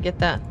 maybe we should get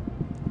that.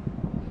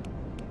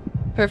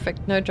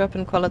 Perfect, no drop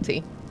in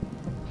quality.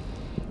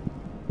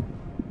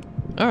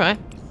 Alright.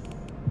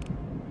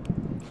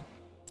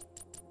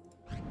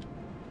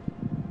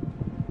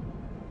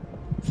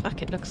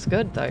 Fuck, it looks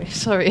good though,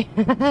 sorry.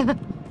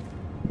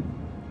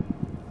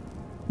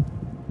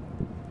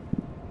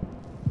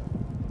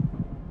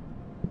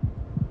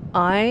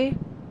 I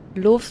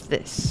love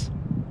this.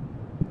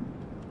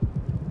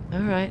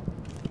 Alright.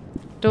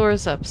 Door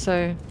is up,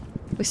 so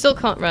we still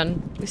can't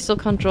run. We still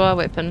can't draw our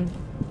weapon.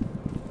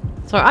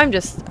 So I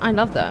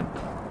love that.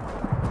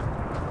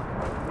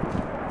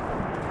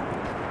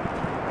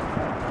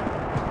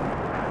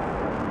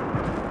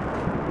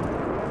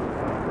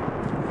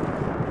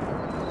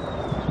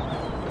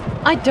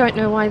 I don't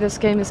know why this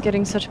game is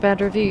getting such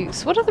bad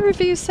reviews. What are the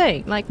reviews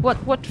saying? Like,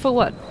 what for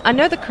what? I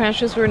know the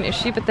crashes were an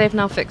issue, but they've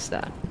now fixed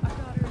that. Our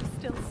daughter is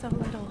still so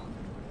little.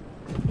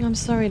 I'm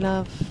sorry,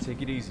 love.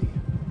 Take it easy.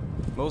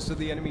 Most of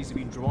the enemies have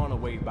been drawn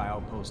away by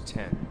Outpost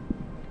 10.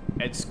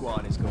 Ed's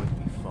squad is going to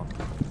be fun.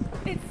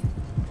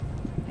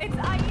 It's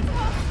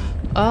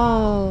Aito.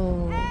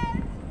 Oh.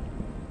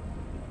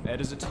 Ed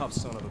is a tough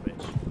son of a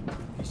bitch.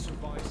 He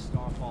survived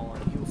Starfall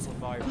and he'll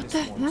survive What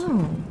this the one hell?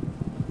 too.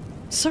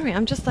 Sorry,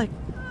 I'm just like...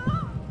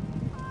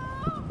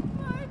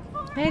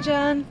 Hey,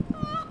 John.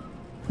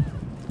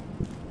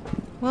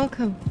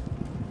 Welcome.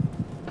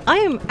 I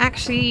am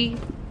actually...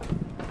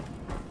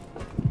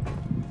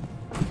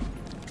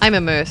 I'm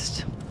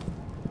immersed.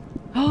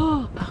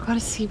 Oh, I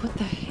gotta see what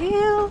the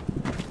hell.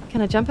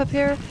 Can I jump up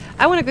here?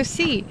 I want to go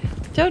see.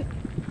 Don't...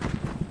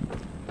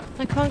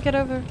 I can't get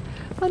over.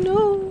 Oh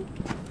no.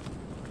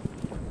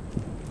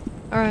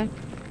 Alright.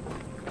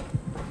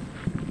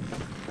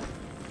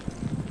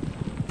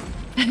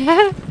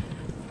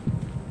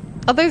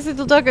 Are those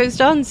little doggos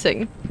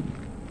dancing?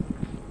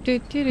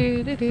 Okay,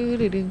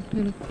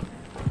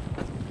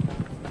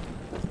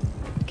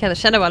 the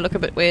shadow I look a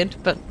bit weird,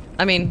 but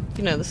I mean,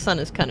 you know, the sun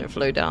is kind of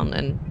low down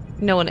and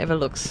no one ever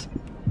looks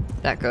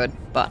that good,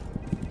 but...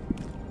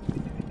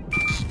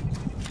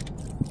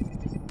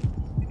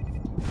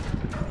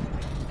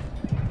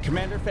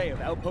 Commander Faye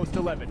of Outpost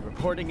 11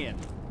 reporting in.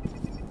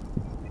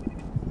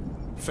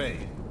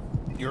 Faye,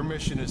 your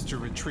mission is to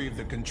retrieve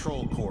the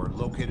control core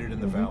located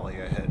in the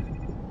valley ahead.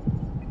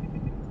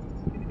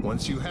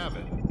 Once you have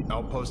it,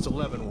 Outpost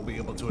 11 will be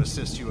able to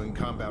assist you in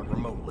combat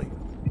remotely.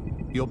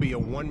 You'll be a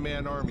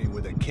one-man army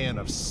with a can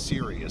of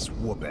serious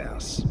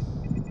whoop-ass.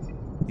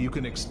 You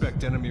can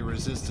expect enemy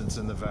resistance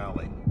in the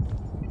valley.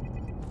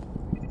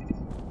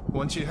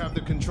 Once you have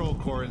the control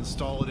core,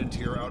 install it into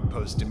your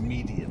outpost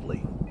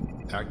immediately.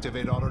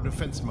 Activate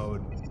auto-defense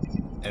mode,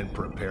 and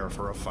prepare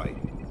for a fight.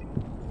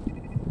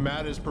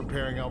 Matt is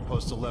preparing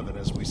Outpost 11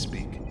 as we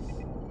speak.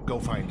 Go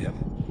find him.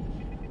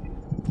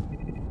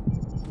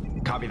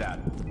 Copy that.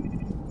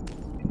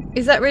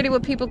 Is that really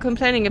what people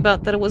complaining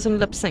about, that it wasn't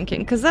lip syncing?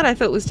 Because that I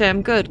thought was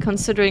damn good,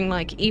 considering,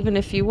 like, even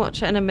if you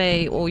watch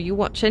anime or you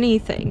watch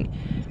anything,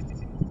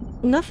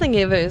 nothing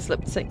ever is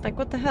lip synced. Like,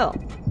 what the hell?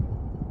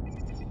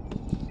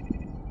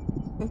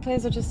 And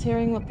players are just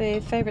hearing what their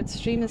favorite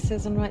streamer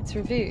says and writes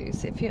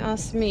reviews. If you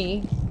ask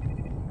me,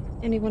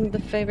 any one of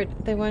the favorite,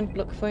 they won't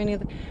look for any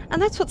other.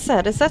 And that's what's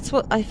sad, is that's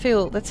what I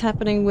feel that's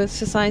happening with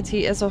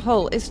society as a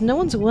whole, is no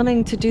one's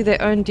willing to do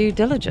their own due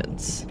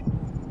diligence.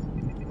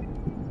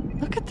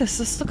 Look at this,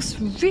 this looks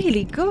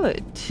really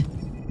good.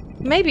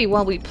 Maybe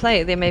while we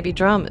play there may be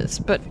dramas,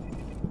 but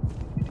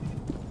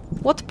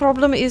what the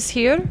problem is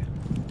here?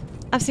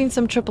 I've seen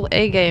some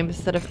AAA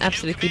games that have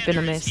absolutely been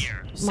a mess.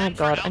 My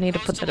god, I need to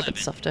put that a bit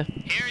softer.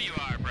 Here you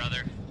are,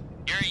 brother.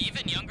 You're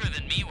even younger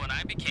than me when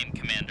I became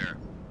commander.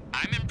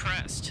 I'm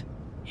impressed.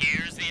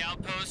 Here's the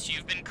outpost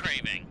you've been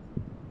craving.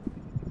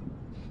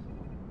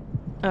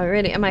 Oh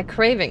really? Am I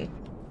craving?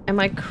 Am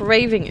I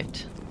craving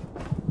it?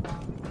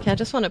 Okay, I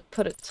just want to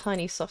put it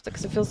tiny softer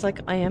because it feels like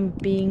I am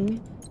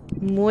being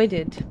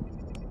moided.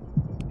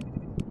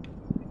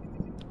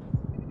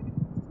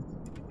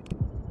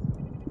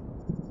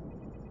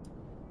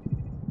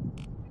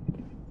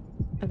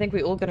 I think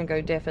we're all gonna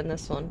go deaf in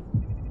this one.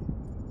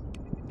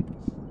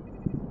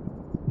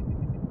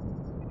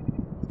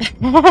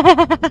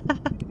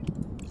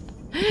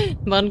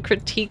 Mon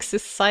critiques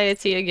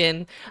society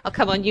again. Oh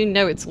come on, you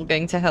know it's all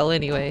going to hell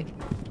anyway.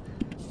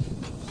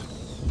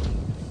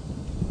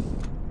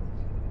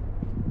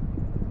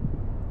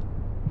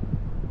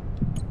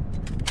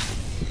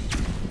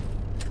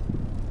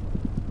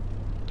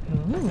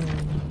 Ooh.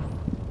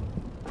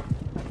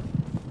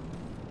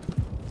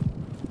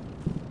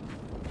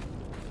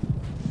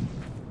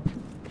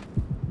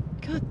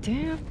 God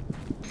damn.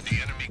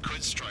 The enemy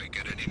could strike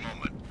at any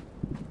moment.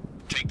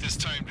 Take this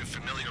time to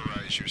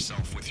familiarize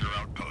yourself with your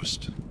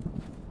outpost.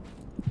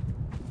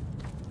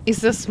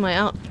 Is this my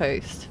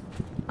outpost?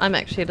 I'm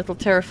actually a little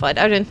terrified.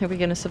 I don't think we're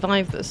going to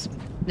survive this.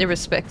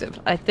 Irrespective.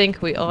 I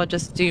think we are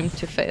just doomed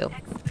to fail.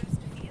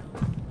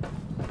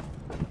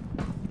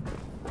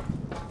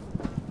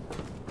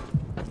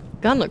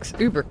 Gun looks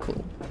uber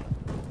cool.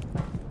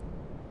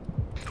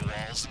 The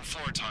walls and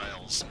floor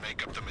tiles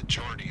make up the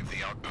majority of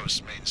the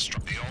outpost's main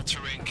structure. The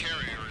all-terrain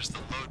carrier is the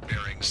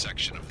load-bearing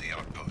section of the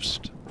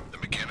outpost. The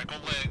mechanical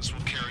legs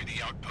will carry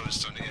the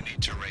outpost on any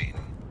terrain.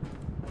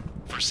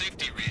 For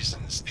safety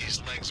reasons,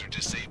 these legs are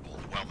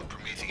disabled while the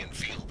Promethean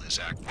field is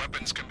active.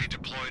 Weapons can be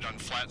deployed on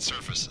flat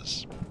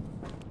surfaces.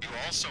 You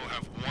also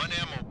have one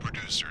ammo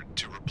producer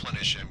to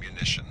replenish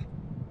ammunition.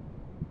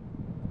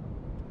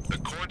 The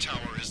core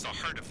tower is the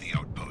heart of the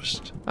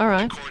outpost.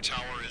 Alright. The core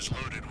tower is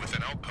loaded with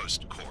an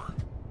outpost core.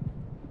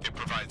 It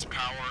provides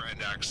power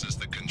and acts as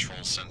the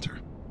control center.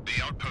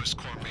 The outpost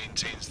core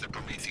maintains the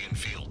Promethean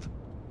field.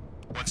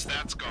 Once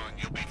that's gone,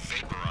 you'll be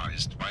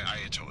vaporized by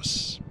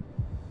Iatos.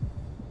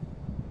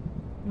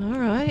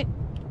 Alright.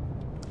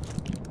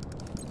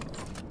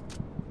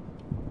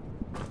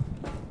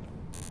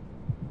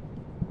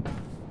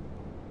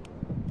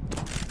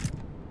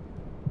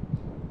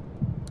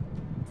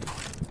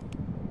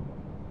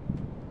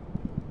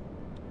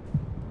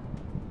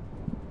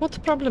 What the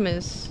problem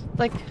is?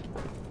 Like...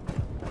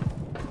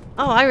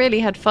 Oh, I really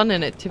had fun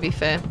in it, to be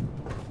fair.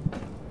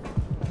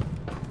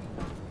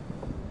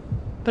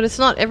 But it's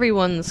not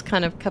everyone's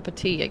kind of cup of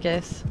tea, I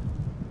guess.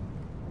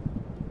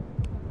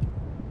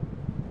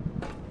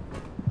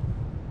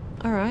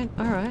 Alright,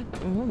 alright.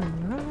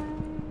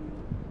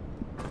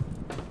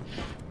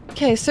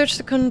 Okay, search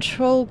the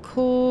control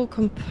core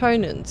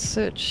components.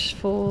 Search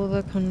for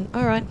the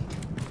alright.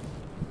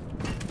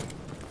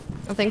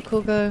 I think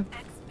we'll go...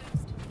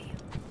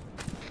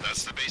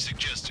 That's the basic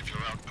gist of your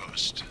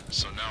outpost.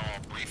 So now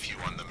I'll brief you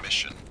on the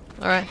mission.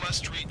 Alright. You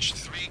must reach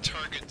 3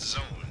 target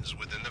zones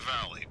within the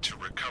valley to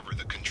recover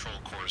the control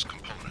core's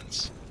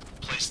components.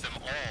 Place them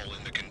all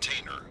in the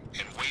container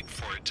and wait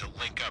for it to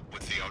link up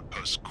with the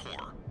outpost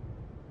core.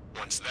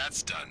 Once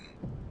that's done,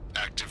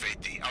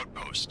 activate the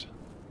outpost.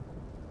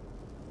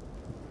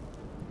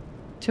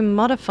 To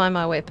modify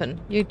my weapon.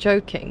 You're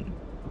joking.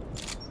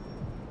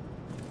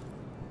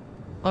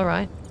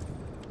 Alright.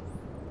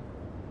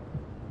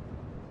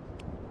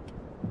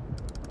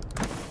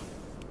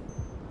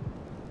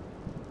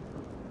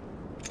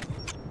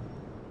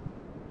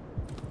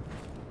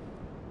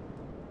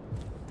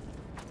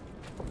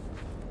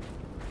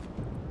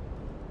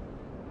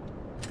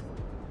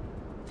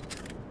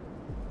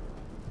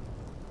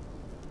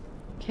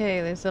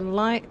 Okay, there's a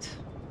light.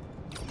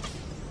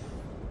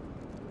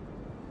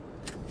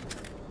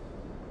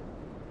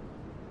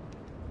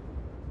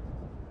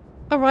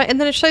 Alright,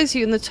 and then it shows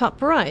you in the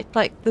top right,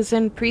 like the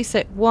Zen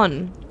preset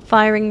 1.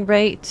 Firing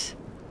rate,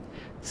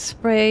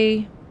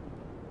 spray,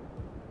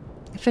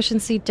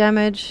 efficiency,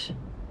 damage.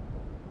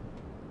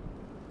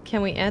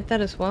 Can we add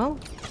that as well?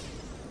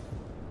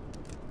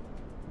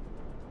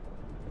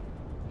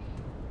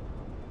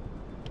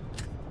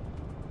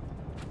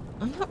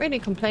 I'm not really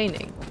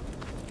complaining.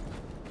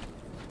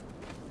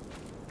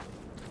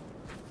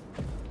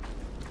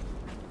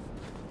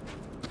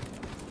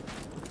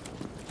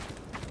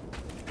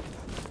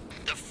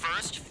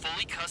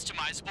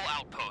 Customizable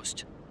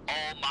outpost.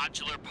 All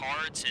modular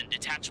parts and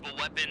detachable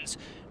weapons.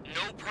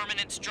 No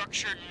permanent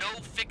structure, no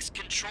fixed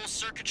control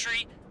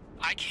circuitry.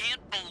 I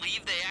can't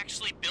believe they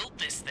actually built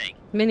this thing.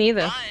 Me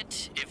neither.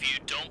 But if you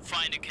don't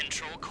find a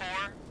control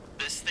core,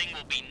 this thing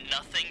will be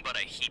nothing but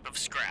a heap of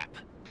scrap.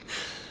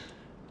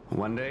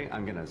 One day,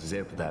 I'm gonna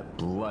zip that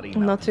bloody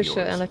I'm mouth not too of sure,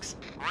 yours. Alex.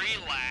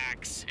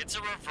 Relax. It's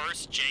a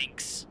reverse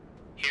jinx.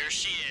 Here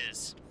she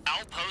is.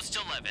 Outpost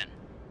 11.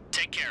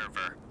 Take care of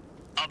her.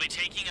 I'll be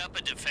taking up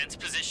a defense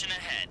position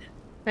ahead.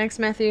 Thanks,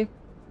 Matthew.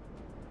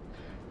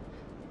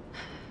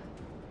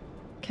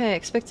 Okay,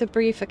 expect a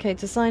brief. Okay,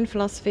 design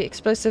philosophy,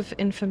 explosive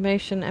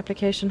information,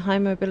 application, high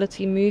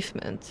mobility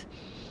movement.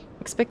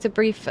 Expect a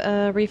brief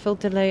refill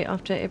delay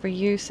after every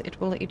use. It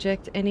will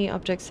eject any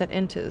objects that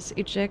enters.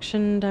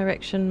 Ejection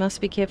direction must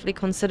be carefully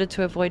considered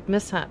to avoid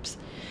mishaps.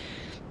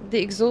 The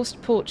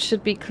exhaust port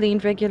should be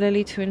cleaned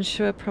regularly to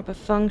ensure proper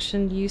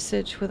function.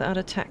 Usage without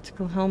a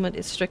tactical helmet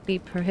is strictly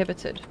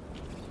prohibited.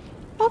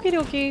 Okie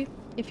dokie,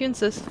 if you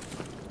insist.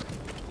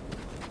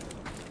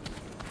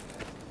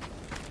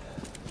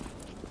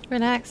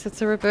 Relax,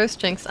 it's a reverse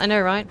jinx. I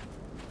know, right?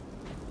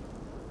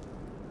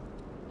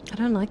 I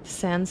don't like the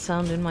sand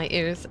sound in my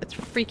ears. It's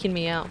freaking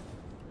me out.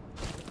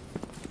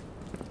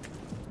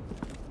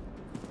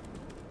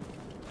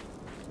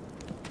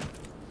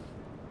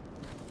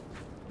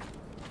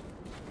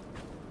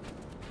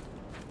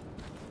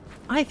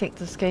 I think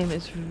this game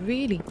is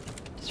really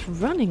just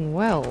running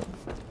well.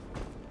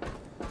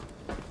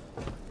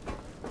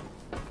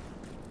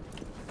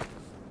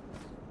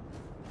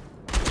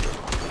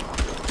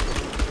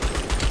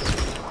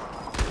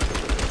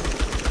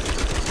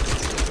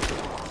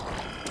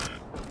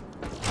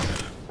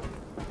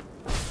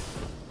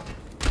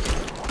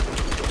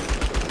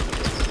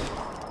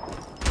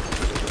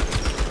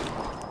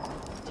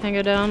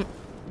 Tango down.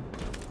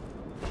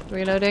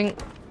 Reloading.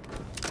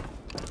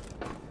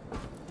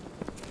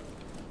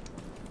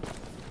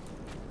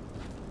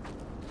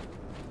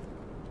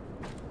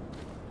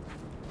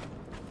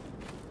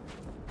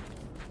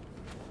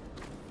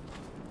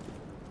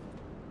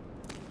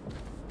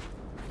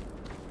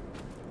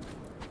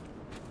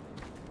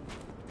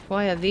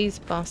 Why are these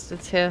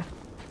bastards here?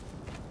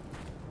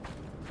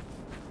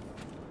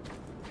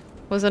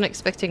 Wasn't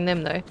expecting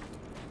them though.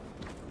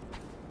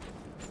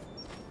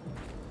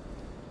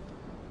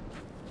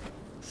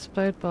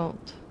 Explode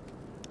bolt.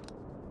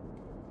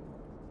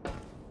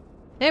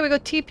 Hey, we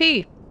got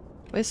TP!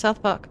 Where's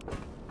South Park?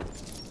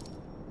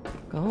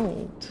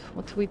 Gold.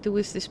 What do we do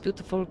with this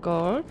beautiful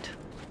gold?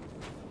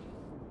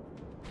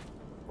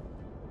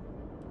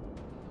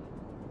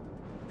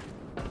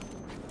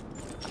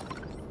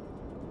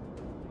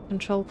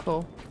 Control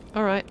core.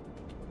 Alright.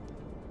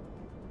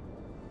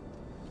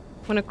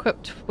 When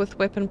equipped with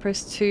weapon,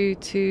 press 2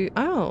 to...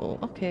 Oh,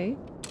 okay.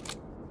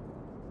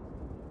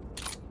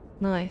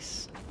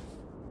 Nice.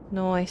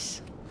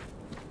 Nice.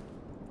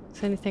 Is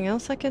there anything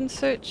else I can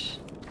search?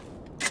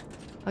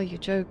 Oh, you're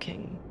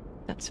joking.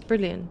 That's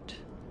brilliant.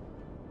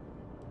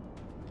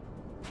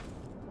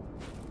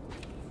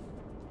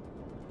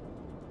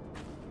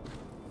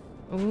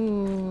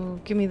 Ooh,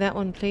 give me that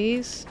one,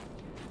 please.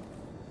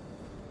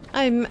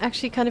 I'm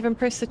actually kind of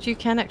impressed that you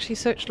can actually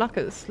search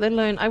lockers, let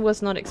alone I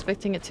was not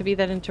expecting it to be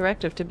that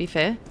interactive, to be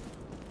fair.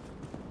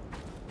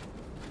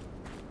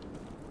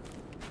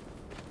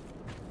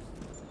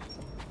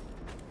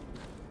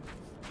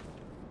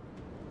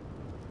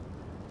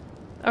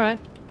 Alright.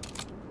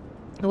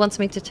 It wants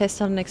me to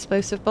test out an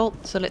explosive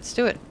bolt, so let's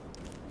do it.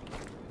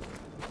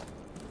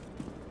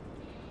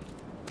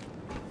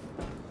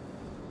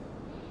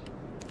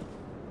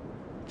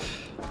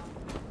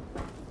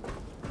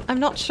 I'm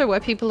not sure why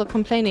people are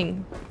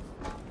complaining.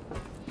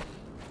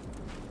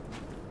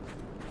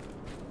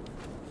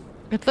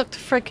 It looked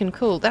freaking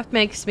cool. That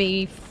makes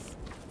me...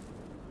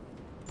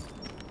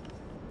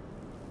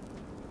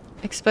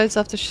 explodes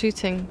after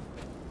shooting.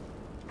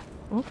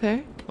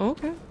 Okay,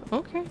 okay,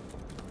 okay.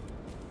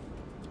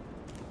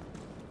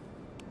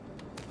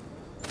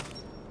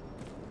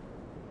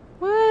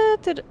 What?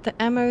 What did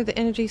the ammo, the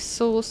energy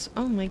source?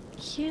 Oh my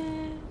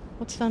god.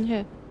 What's down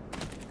here?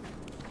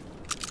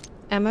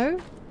 Ammo?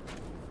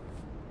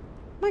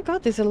 My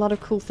god, there's a lot of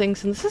cool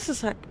things, and this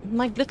is like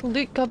my little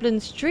loot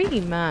goblin's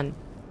dream, man.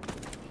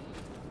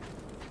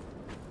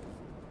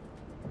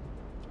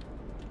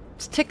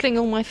 It's tickling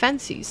all my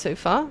fancies so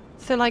far.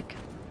 So like,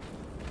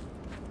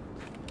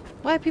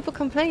 why are people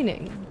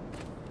complaining?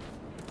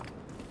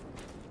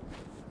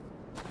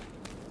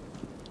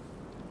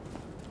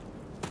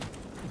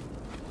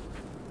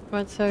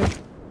 Right, so...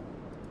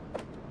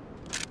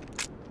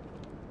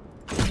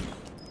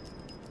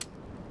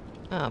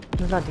 Oh,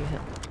 bloody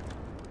hell.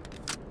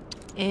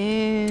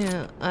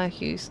 Yeah, I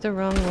used the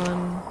wrong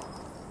one.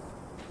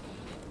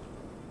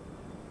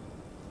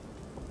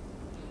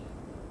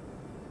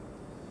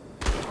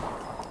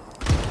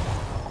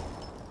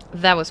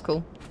 That was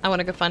cool. I want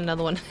to go find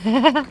another one.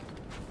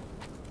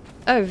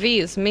 Oh, V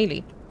is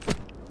melee.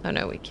 Oh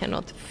no, we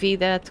cannot V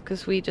that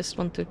because we just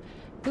want to...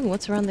 Ooh,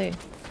 what's around there?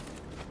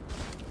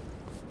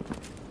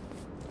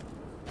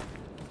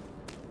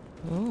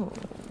 Oh.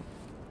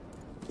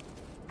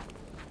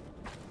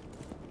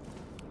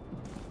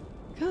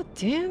 God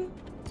damn.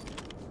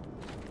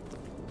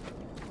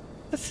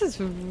 This is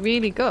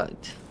really good.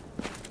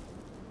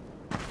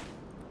 I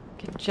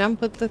can jump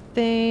with the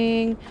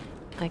thing.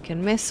 I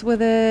can mess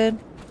with it.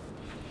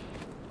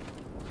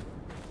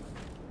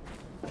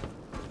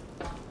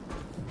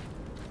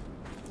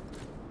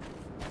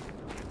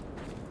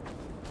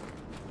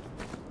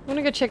 I want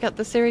to go check out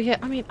this area here.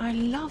 I mean, I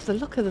love the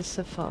look of this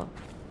so far.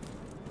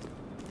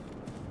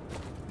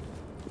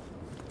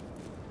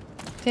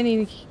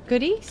 Any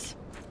goodies?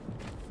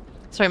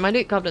 Sorry, my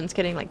loot goblin's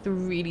getting like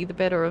the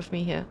better of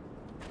me here.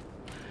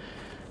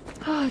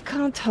 Oh, I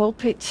can't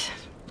help it.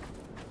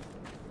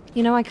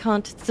 You know I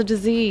can't. It's a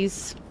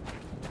disease.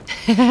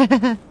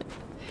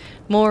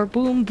 More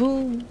boom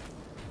boom.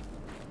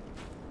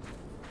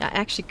 I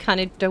actually kind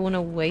of don't want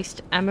to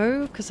waste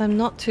ammo because I'm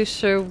not too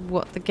sure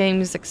what the game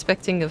is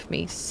expecting of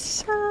me.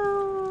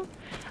 So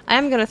I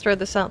am going to throw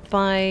this out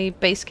by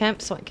base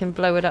camp so I can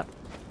blow it up.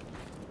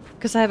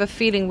 Because I have a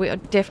feeling we are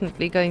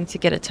definitely going to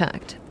get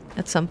attacked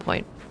at some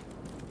point.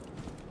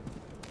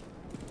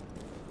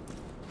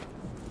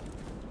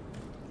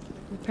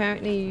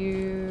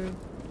 Apparently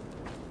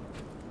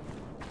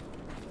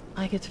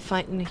I get to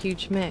fight in a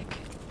huge mech.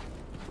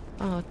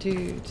 Oh,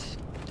 dude.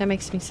 That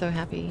makes me so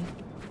happy.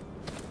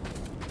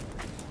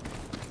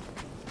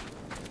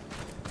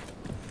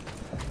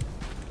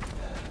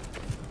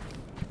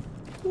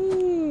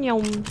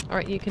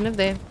 Alright, you can live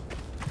there.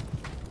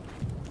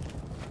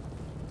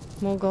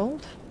 More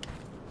gold?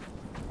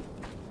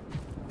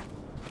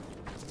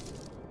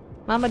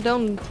 Mama,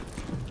 don't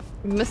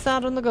miss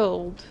out on the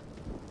gold.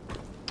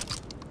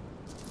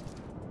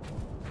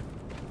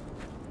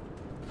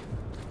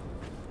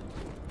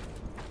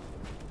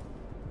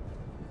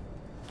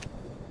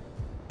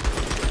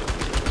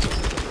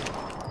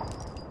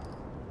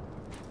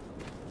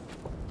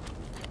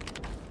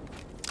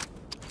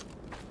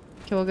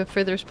 Okay, we'll go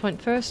furthest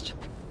point first.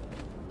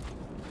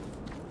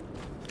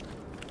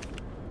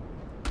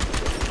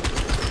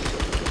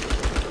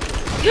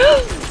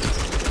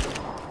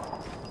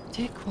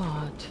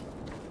 Dickwad.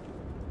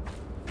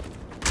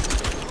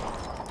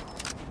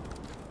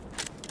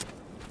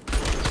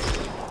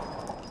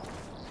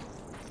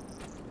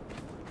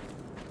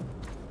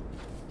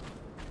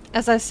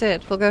 As I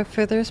said, we'll go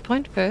furthest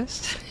point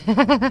first.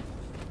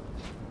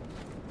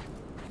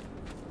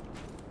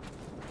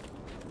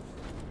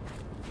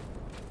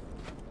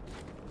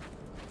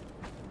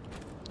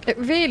 It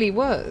really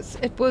was.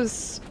 It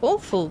was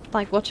awful,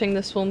 like watching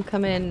the swarm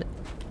come in.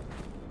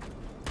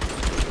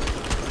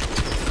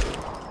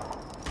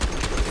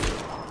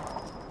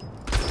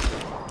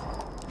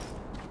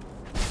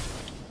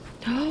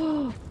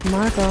 Oh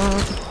my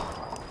god.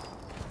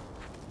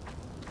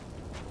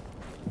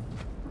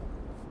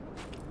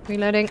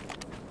 Reloading.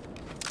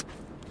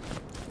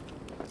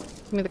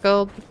 Give me the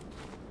gold.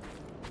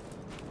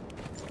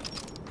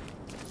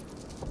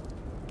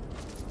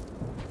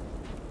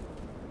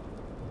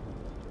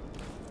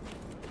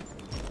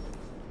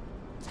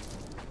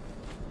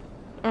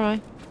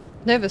 Alright.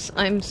 Nervous.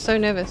 I'm so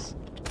nervous.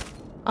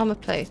 Armor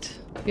plate.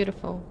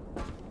 Beautiful.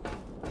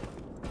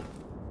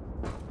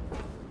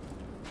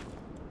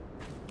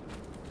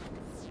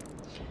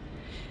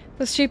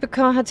 The stupid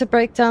car had to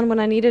break down when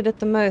I needed it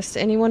the most.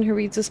 Anyone who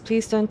reads this,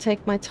 please don't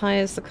take my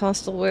tires. The car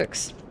still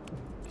works.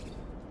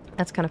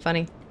 That's kind of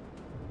funny.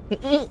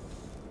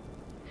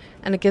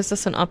 And it gives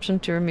us an option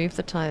to remove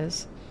the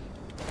tires.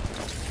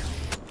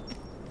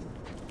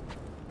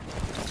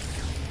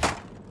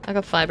 I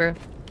got fiber.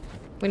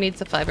 We need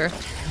the fiber.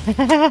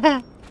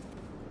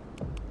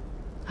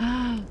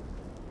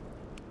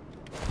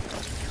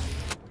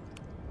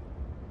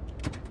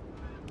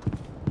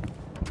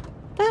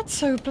 That's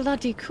so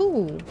bloody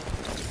cool.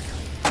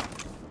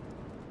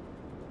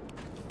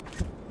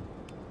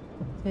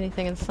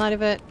 Anything inside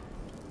of it?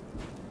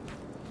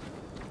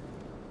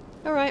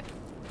 Alright.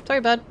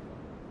 Sorry, bud.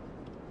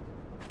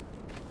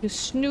 You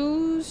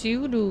snooze,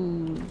 you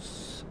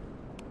lose.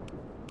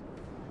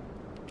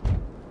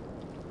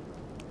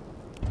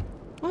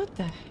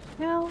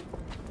 the hell?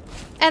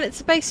 And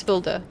it's a base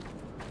builder.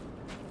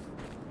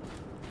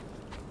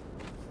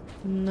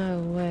 No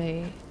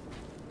way.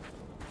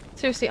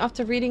 Seriously,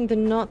 after reading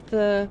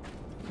the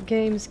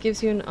games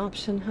gives you an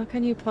option, how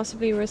can you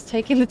possibly risk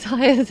taking the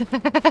tires?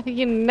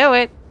 You know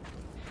it.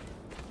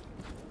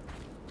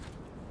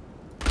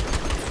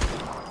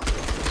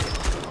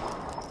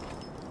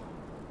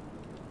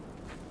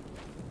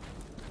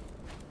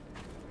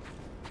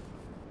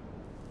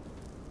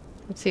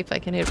 Let's see if I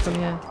can hit from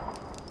here.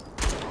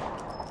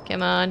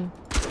 Come on.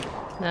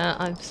 No,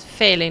 I'm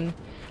failing.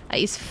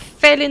 He's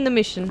failing the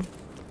mission.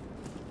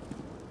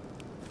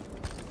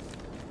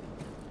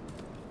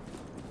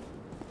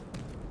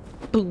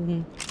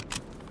 Boom.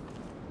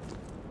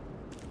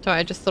 Sorry,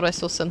 I just thought I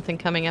saw something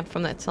coming up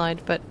from that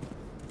side, but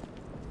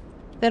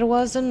there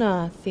was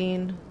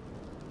nothing.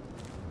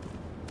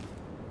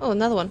 Oh,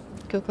 another one.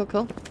 Cool, cool,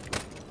 cool.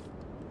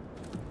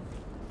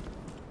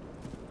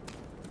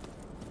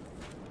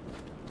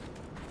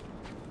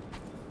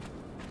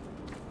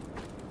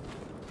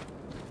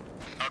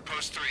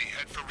 Outpost 3,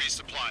 head for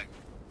resupply.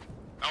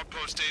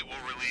 Outpost 8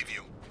 will relieve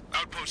you.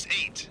 Outpost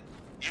 8,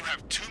 you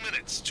have 2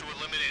 minutes to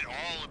eliminate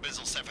all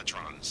abyssal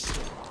cephatrons.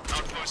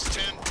 Outpost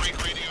 10, break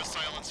radio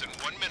silence in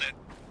 1 minute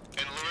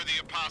and lure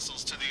the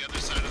apostles to the other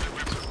side of the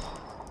river.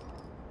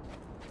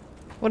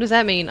 What does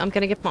that mean? I'm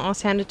gonna get my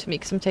ass handed to me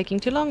because I'm taking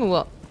too long or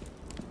what?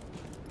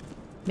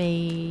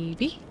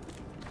 Maybe?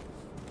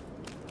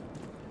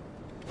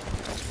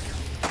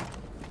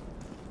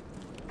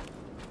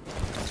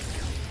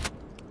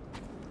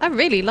 I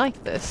really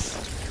like this.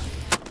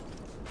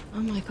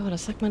 Oh my god,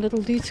 it's like my little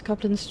Loot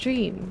Goblin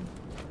stream.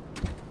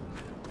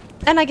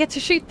 And I get to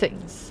shoot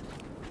things.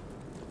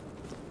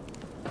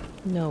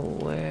 No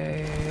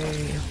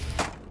way.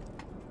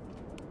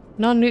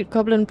 Non-Loot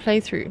Goblin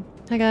playthrough.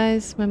 Hi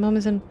guys, my mom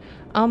is in...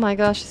 Oh my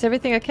gosh, is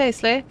everything okay,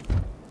 Slay?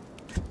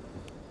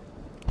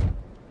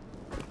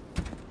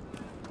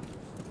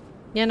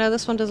 Yeah, no,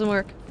 this one doesn't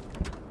work.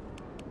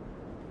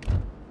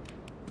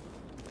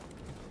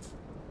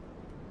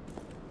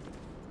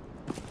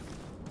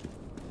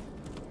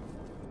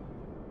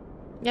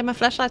 Yeah, my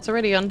flashlight's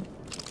already on.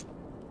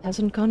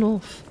 Hasn't gone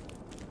off.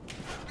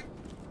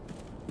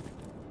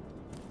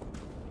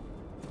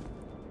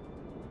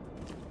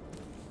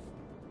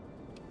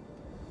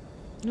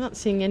 I'm not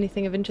seeing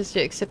anything of interest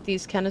yet except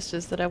these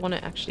canisters that I want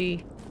to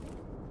actually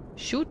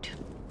shoot.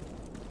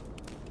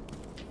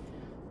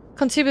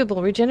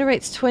 Consumable.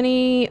 Regenerates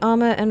 20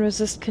 armor and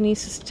resist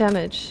kinesis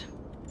damage.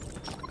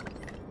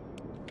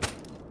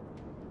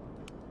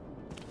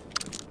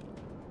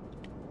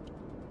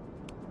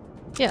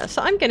 Yeah,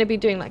 so I'm going to be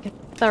doing like a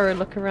thorough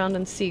look around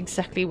and see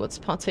exactly what's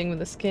potting with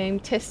this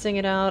game. Testing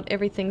it out.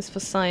 Everything's for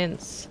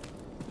science.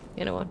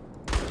 You know what?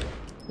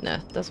 No,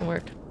 it doesn't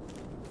work.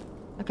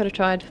 I could have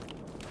tried.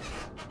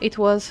 It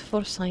was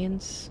for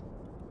science.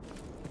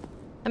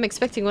 I'm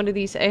expecting one of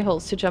these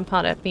a-holes to jump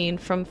out at me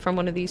from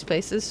one of these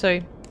places, so...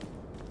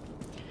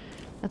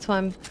 That's why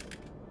I'm...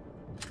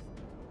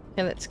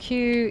 Okay, that's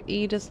Q.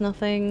 E does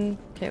nothing.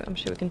 Okay, I'm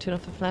sure we can turn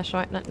off the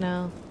flashlight right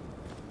now.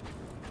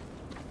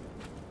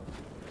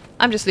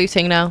 I'm just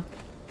looting now.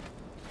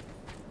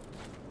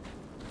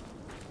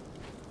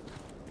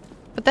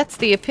 But that's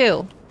the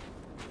appeal,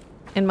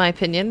 in my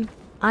opinion.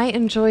 I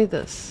enjoy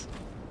this.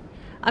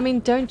 I mean,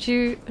 don't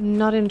you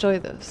not enjoy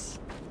this?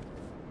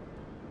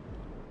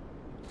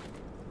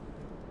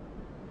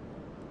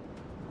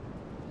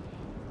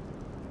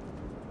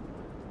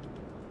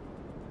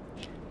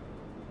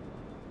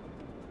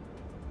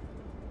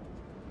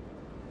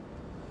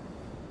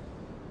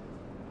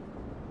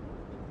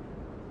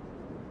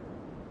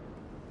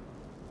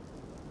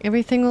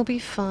 Everything will be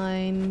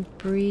fine.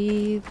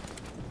 Breathe.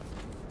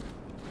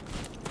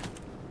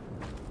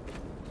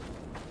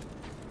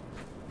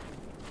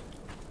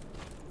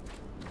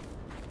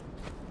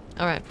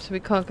 Alright, so we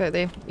can't go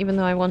there, even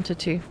though I wanted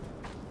to.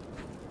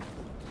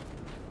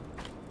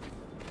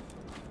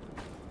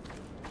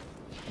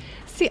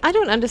 See, I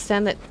don't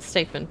understand that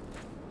statement.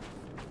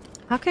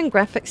 How can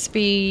graphics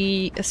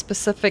be a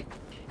specific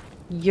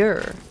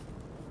year?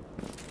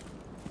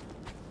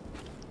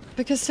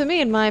 Because to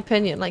me, in my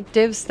opinion, like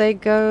devs, they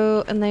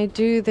go and they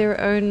do their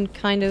own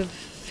kind of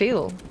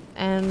feel.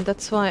 And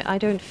that's why I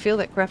don't feel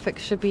that graphics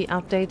should be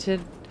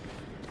outdated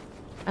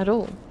at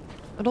all.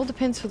 It all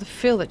depends for the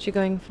feel that you're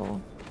going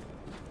for.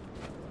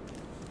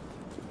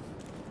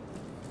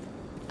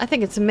 I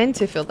think it's meant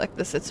to feel like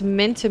this. It's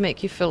meant to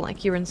make you feel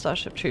like you're in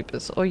Starship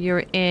Troopers or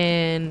you're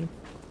in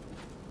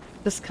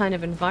this kind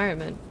of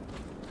environment.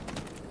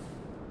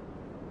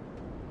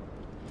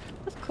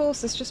 Of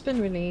course, it's just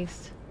been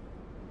released.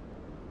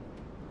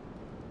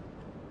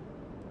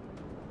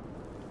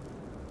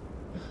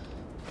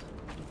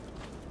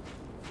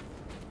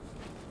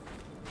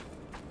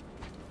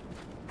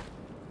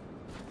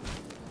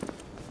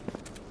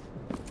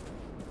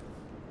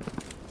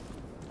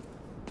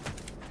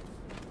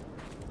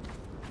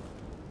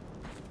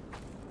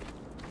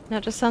 Now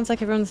it just sounds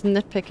like everyone's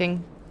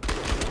nitpicking.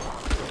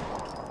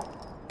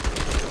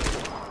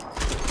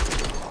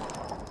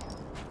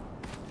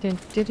 Dun,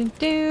 dun, dun,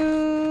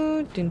 dun.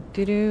 Dun,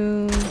 dun,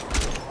 dun.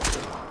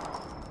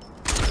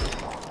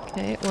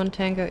 Okay, one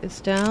tango is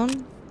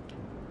down.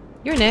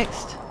 You're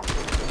next.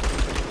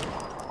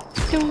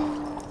 Dun.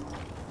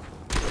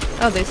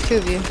 Oh, there's two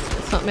of you.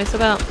 Let's not mess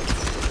about.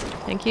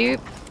 Thank you.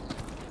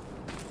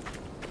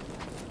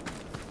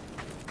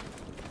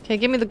 Okay,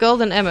 give me the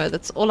golden ammo.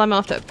 That's all I'm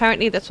after.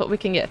 Apparently, that's what we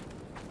can get.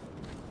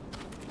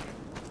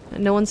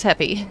 And no one's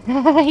happy.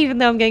 Even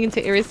though I'm going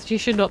into areas that you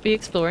should not be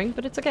exploring,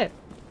 but it's okay.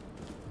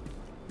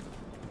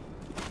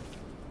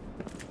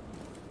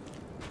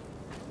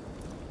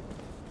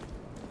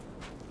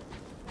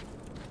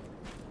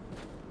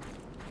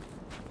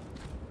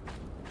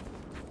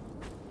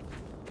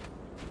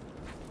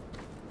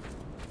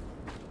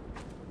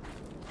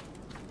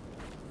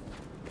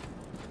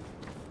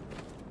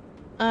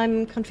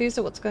 I'm confused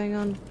at what's going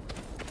on.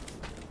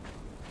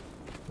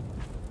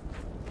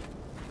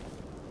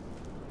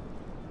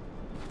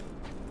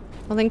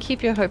 Well then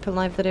keep your hope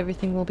alive that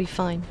everything will be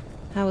fine.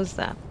 How is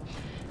that?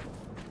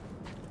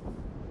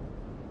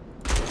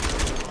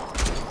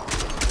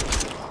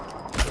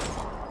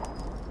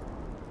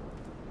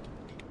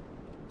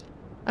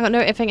 I got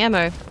no effing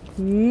ammo.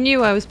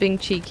 Knew I was being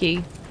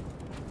cheeky.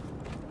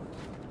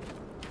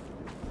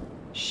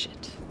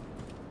 Shit.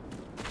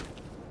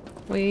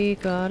 We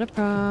got a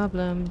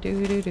problem.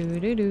 Do do do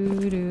do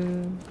do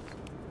do.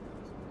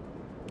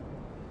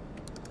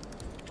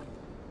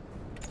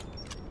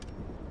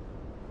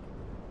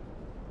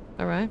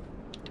 Alright.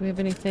 Do we have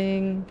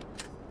anything?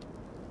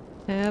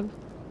 Tab?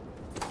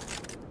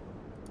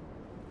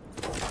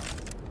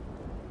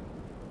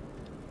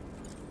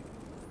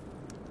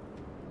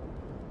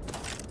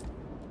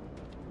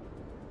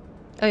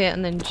 Oh yeah,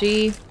 and then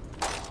G.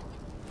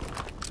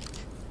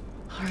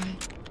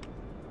 Alright.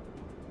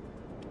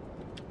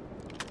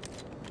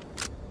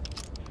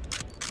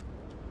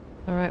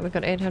 Alright, we've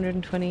got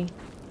 820.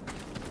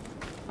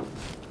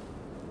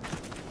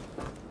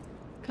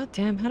 God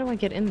damn, how do I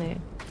get in there?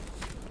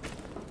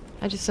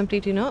 I just simply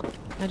do not.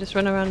 I just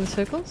run around in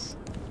circles.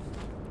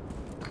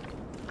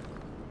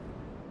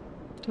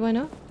 Do I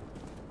know?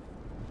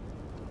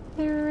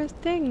 There are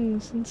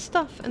things and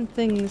stuff and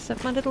things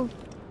that my little...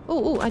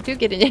 Oh, I do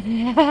get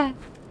in.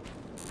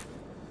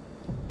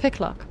 Pick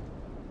lock.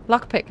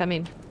 Lock pick, I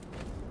mean.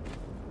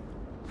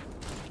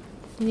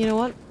 And you know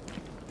what?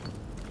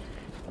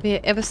 Have you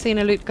ever seen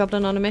a loot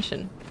goblin on a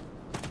mission?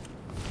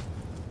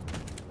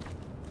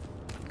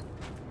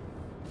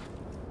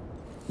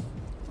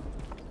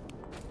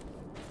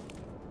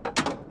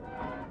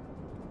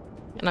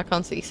 And I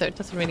can't see, so it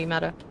doesn't really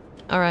matter.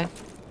 Alright.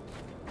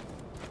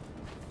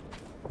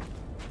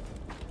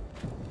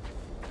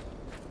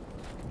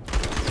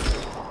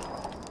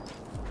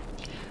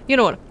 You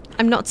know what?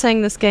 I'm not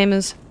saying this game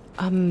is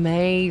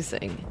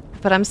amazing,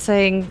 but I'm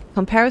saying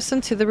comparison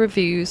to the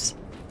reviews,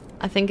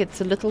 I think it's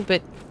a little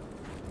bit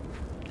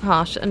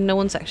harsh and no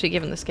one's actually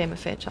given this game a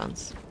fair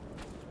chance.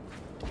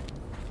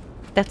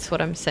 That's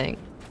what I'm saying.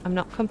 I'm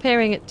not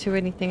comparing it to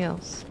anything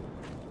else.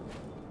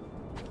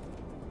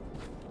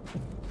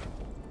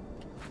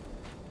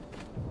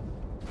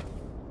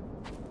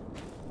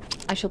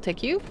 I shall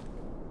take you.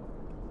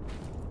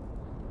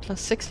 Plus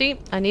 60.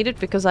 I need it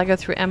because I go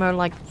through ammo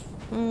like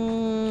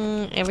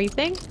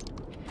everything.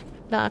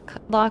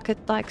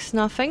 Like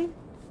snuffing.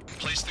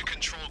 Place the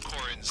control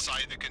core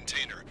inside the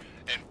container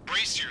and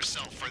brace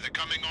yourself for the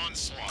coming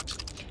onslaught.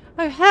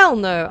 Oh hell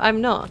no, I'm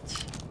not.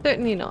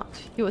 Certainly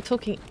not. You are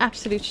talking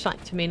absolute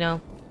shite to me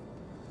now.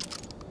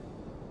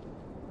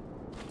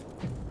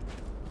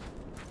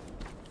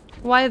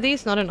 Why are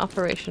these not in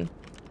operation?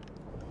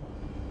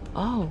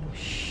 Oh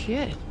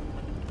shit.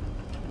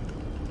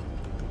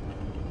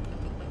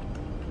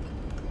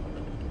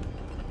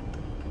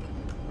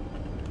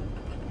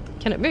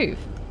 Can it move?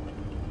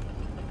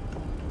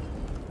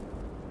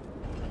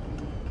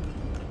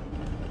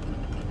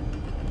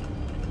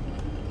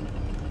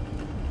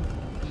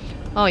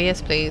 Oh,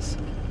 yes, please.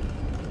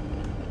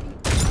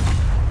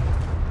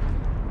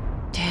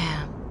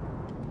 Damn.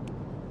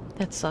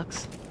 That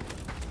sucks.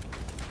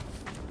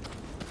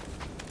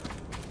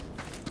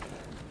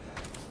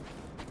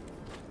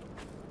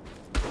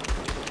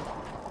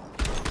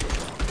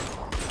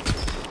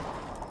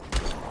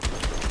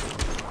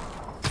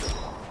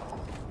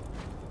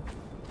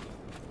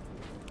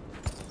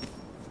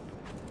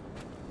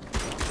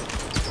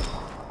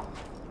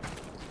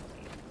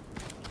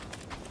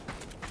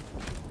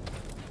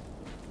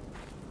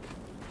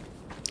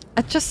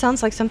 It just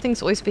sounds like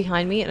something's always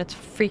behind me and it's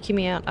freaking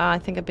me out. Ah, I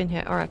think I've been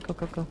here. Alright, cool,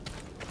 cool, cool.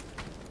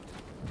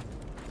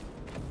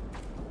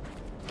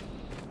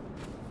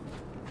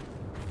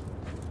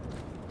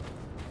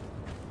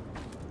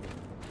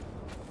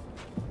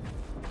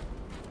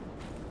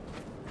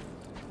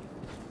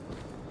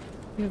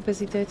 You have a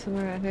busy day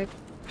tomorrow, I hope.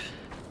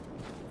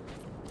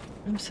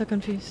 I'm so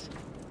confused.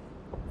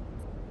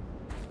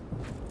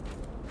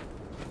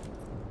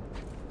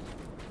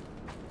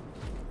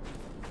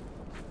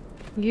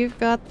 You've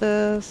got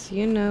this.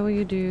 You know what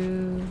you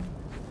do.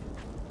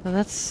 Well,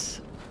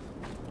 that's...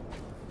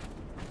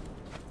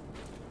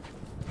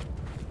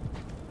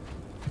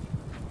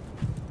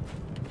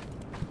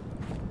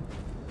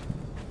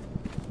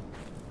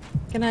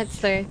 Good night,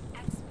 Slayer.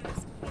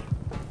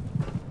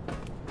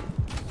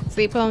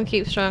 Sleep well and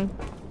keep strong.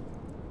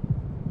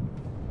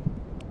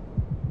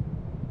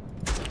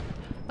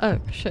 Oh,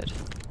 shit.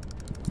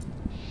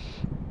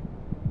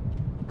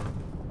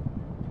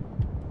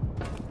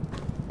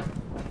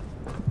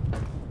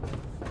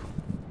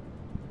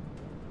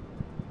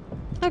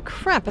 Oh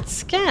crap, it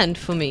scanned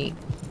for me.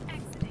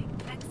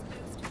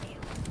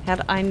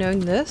 Had I known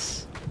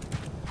this?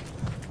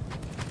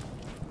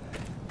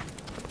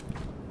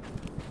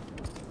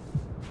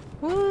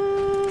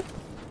 What?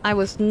 I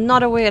was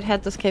not aware it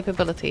had this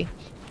capability.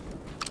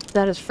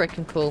 That is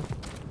freaking cool.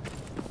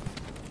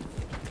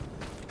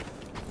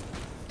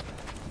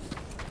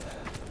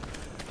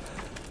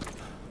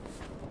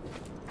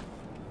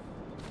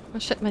 Oh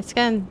shit, my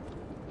scan.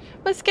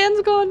 My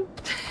scan's gone!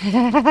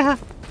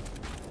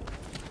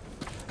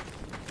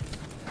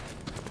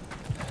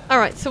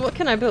 Alright, so what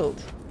can I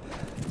build?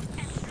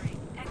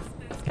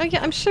 Oh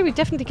yeah, I'm sure we're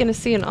definitely going to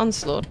see an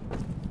onslaught.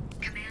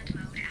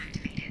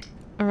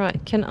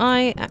 Alright, can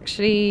I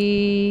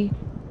actually...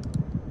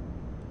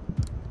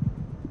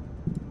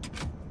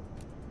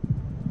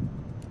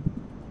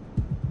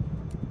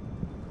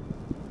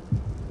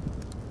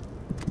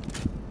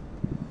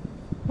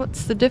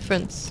 What's the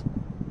difference?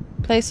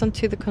 Place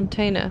onto the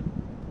container.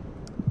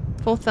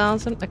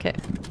 4,000? Okay.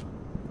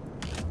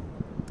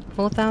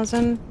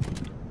 4,000?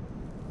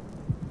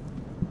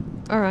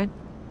 Alright.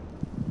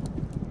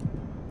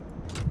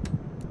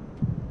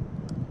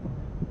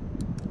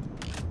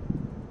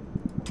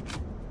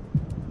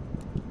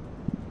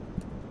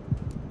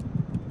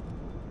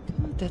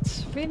 God,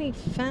 that's really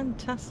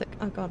fantastic.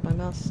 Oh god, my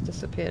mouse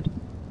disappeared.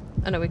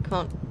 Oh no, we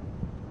can't.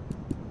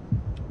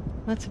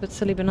 That's a bit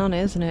silly banana,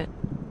 isn't it?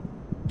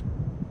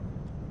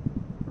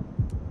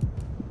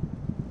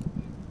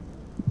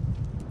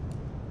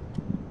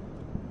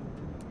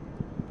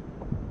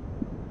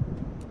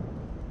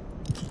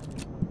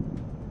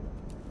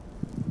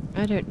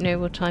 I don't know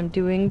what I'm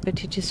doing,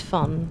 but it is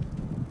fun.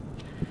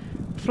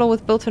 Floor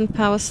with built-in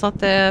power slot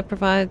there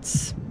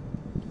provides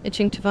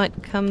itching to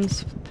light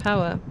comes with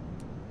power.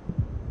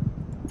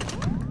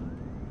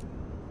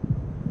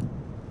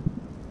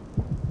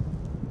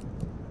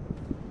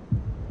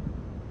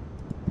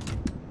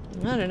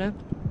 I don't know.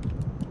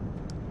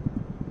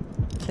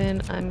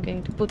 Then I'm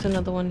going to put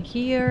another one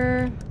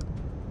here.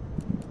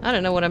 I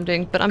don't know what I'm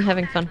doing, but I'm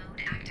having fun.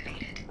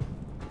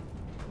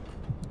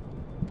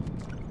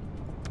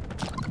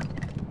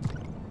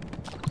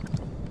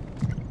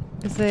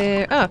 Is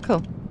there... Oh,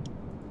 cool.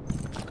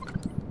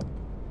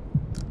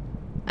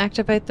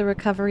 Activate the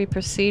recovery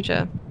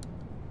procedure.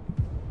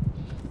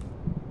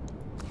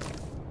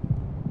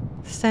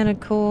 Standard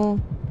call.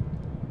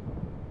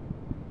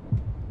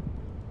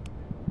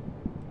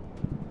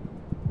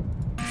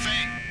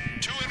 Faye,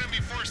 2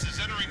 enemy forces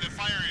entering the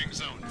firing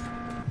zone.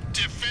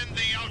 Defend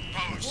the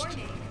outpost.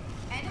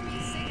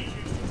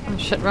 Oh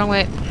shit, wrong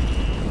way.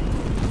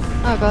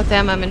 Oh god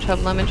damn, I'm in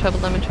trouble, I'm in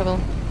trouble, I'm in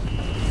trouble.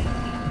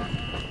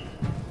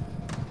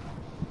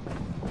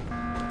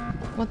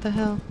 What the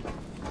hell?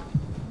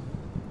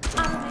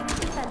 Automated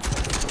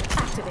defenses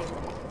activated.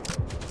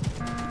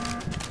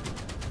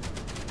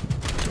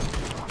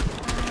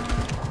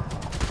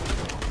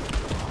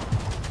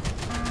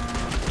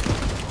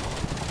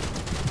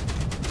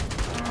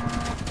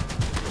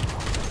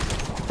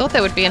 Thought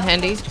that would be in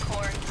handy.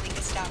 Core leak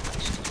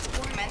established.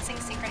 Commencing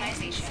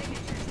synchronization.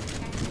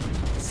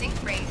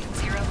 Sync rate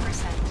 0%.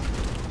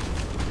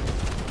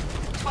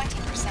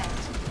 20%.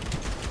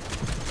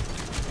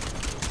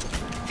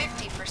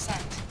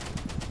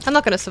 50%. I'm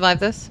not gonna survive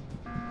this.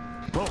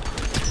 Whoa,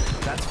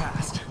 that's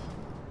fast.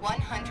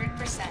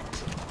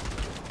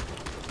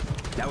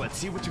 100%. Now let's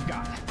see what you've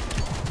got.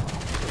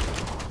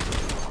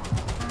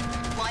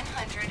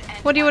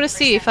 100%. What do you want to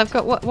see? If I've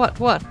got what? What?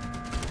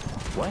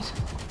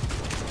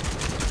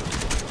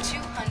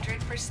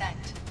 200%.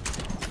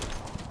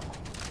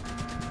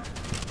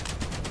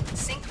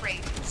 Sync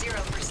rate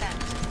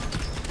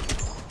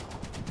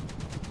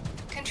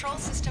 0%. Control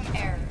system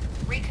error.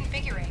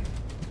 Reconfiguring.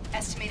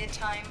 Estimated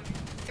time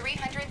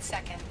 300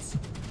 seconds.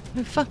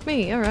 Oh, fuck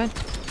me, alright.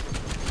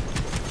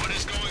 What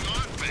is going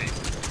on, Faye?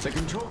 The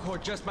control core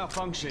just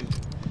malfunctioned.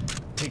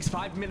 Takes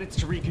 5 minutes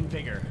to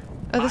reconfigure.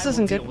 Oh, this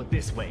isn't good. Deal with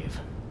this wave.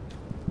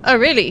 Oh,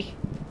 really?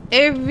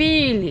 Oh,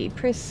 really?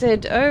 Press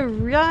it. Oh,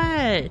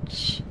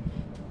 right.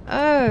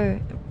 Oh,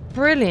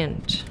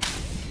 brilliant.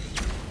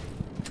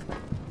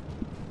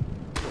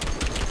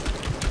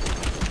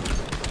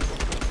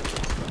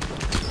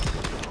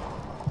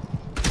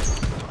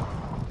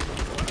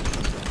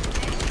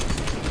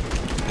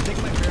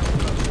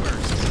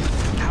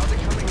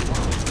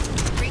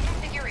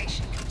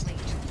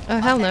 Oh,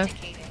 hell no. It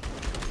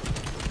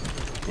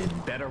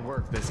better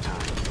work this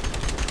time.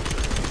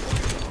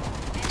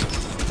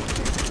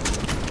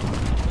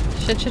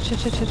 Shit.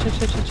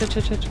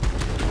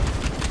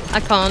 I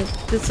can't.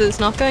 This is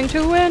not going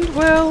to end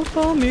well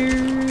for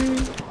me.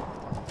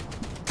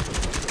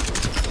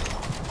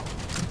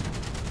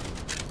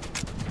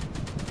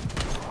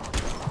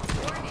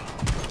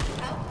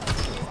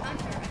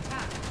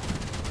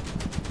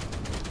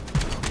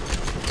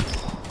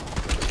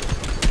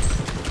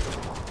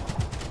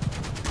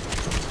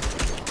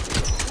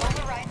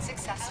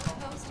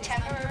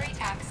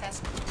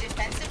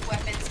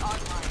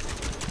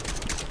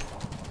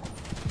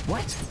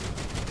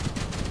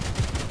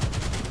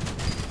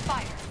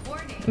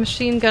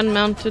 Machine gun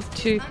mounted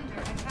to...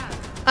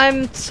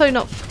 I'm so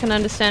not fucking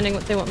understanding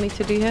what they want me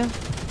to do here.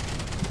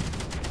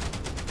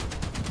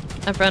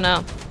 I've run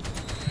out.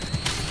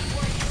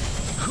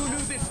 Who knew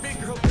this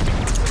big girl could be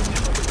so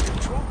nimble with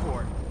control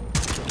cord?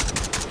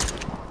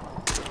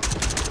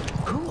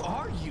 Who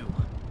are you?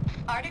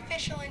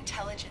 Artificial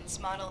Intelligence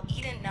Model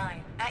Eden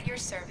 9 at your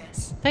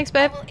service. Thanks,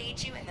 babe. I will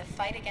aid you in the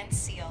fight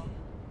against SEAL.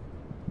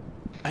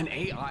 An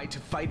AI to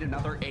fight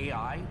another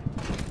AI?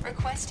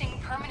 Requesting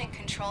permanent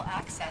control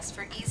access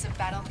for ease of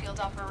battlefield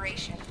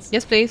operations.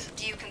 Yes, please.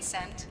 Do you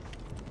consent?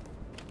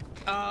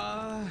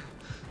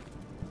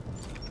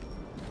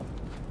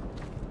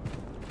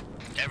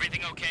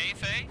 Everything okay,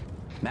 Faye?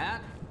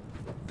 Matt?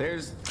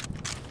 There's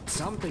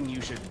something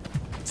you should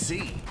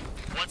see.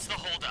 What's the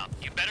holdup?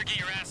 You better get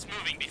your ass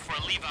moving before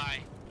Levi...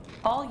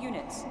 All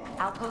units,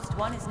 Outpost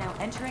 1 is now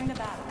entering the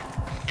battle.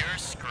 You're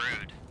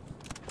screwed.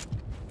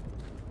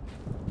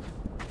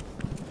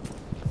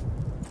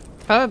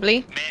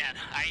 Probably. Man,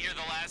 I hear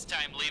the last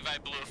time Levi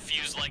blew a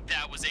fuse like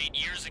that was 8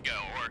 years ago,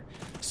 or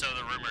so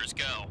the rumors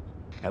go.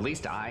 At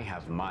least I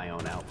have my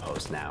own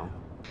outpost now.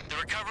 The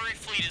recovery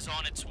fleet is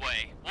on its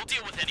way. We'll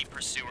deal with any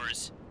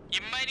pursuers. You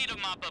might need to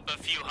mop up a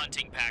few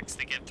hunting packs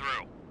to get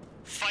through.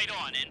 Fight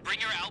on and bring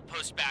your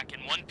outpost back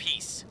in one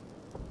piece.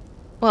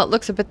 Well, it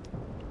looks a bit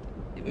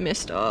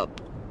messed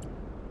up.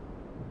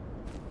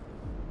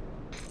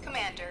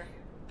 Commander,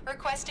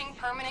 requesting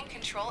permanent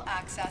control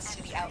access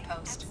to the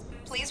outpost.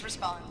 Please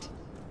respond.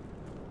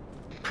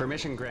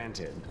 Permission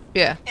granted.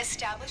 Yeah.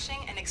 Establishing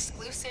an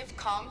exclusive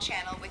comm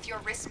channel with your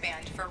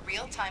wristband for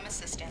real-time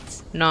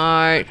assistance.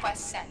 No.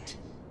 Request sent.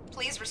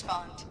 Please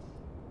respond.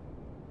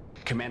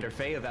 Commander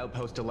Faye of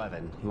Outpost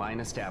 11.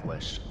 Line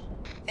established.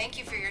 Thank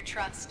you for your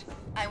trust.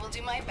 I will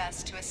do my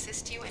best to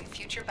assist you in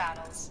future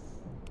battles.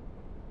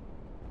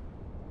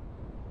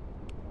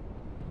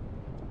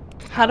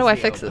 How do I How's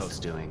the fix this?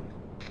 outpost doing?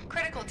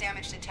 Critical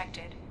damage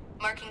detected,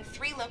 marking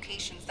 3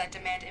 locations that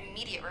demand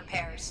immediate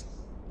repairs.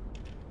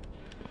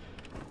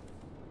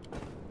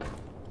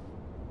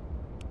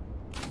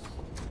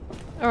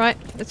 Alright,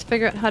 let's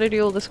figure out how to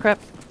do all this crap.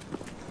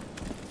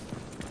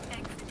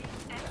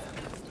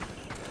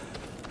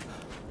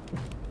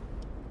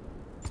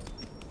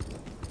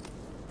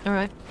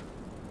 Alright.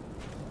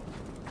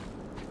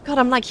 God,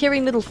 I'm like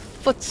hearing little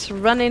foots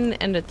running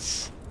and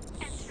it's...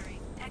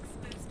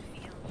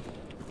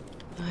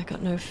 I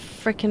got no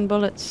frickin'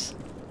 bullets.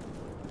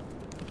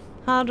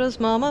 How does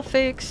Mama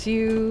fix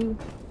you?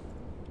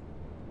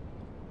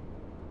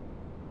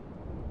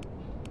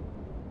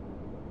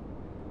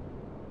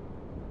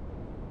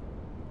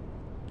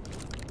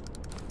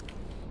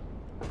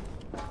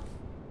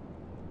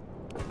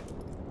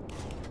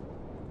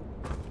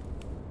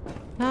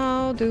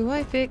 How do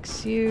I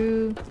fix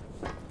you?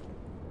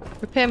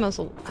 Repair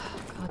muzzle. Oh,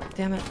 God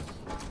damn it.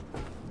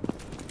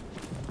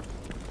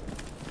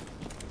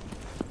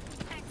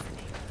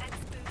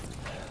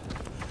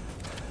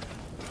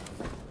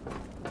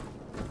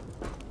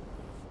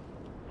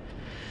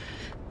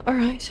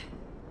 Alright.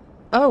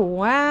 Oh,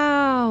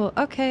 wow.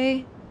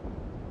 Okay.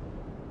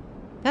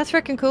 That's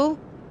freaking cool.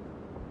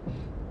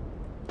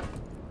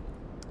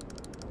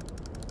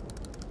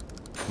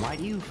 Why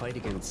do you fight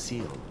against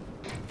SEAL?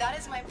 That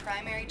is my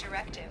primary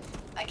directive.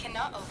 I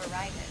cannot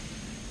override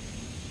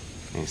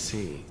it. I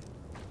see.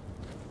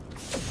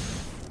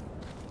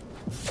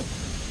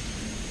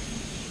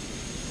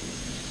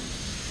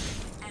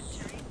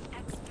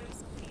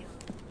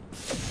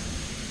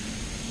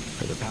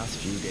 For the past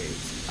few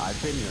days,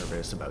 I've been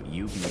nervous about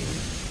you being...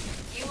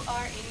 You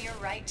are in your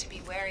right to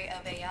be wary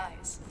of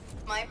AIs.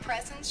 My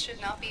presence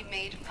should not be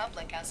made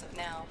public as of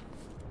now.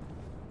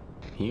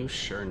 You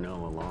sure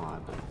know a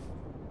lot.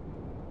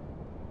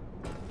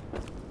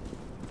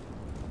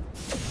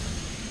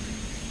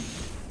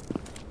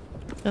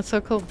 That's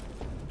so cool.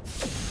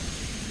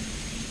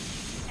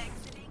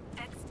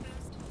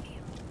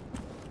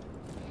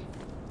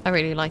 I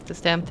really like this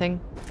damn thing.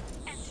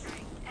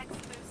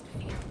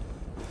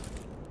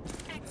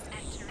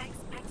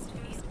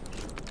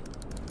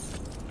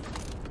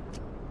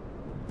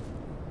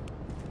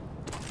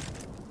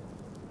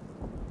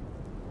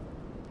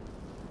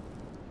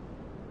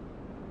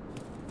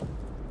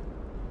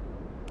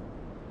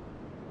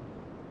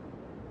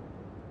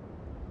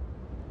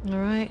 All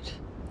right.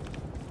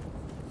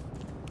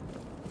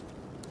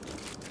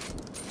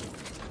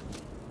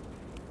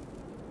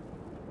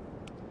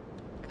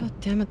 God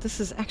damn it,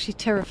 this is actually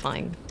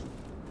terrifying.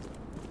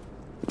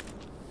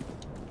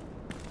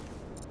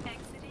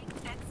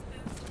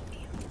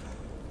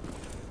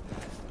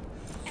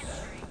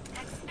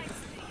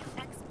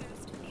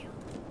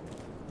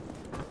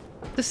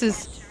 This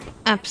is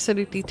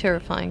absolutely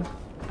terrifying.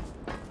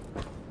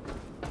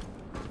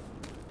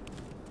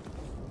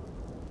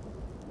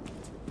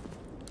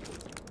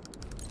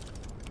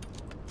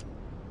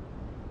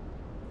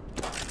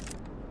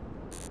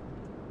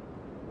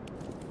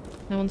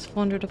 That one's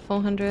 400 to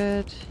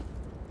 400.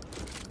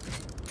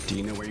 Do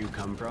you know where you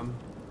come from?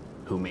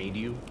 Who made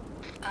you?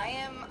 I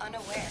am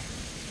unaware.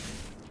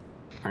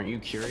 Aren't you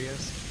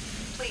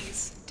curious?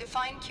 Please,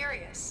 define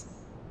curious.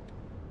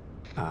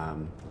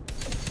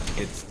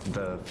 It's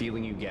the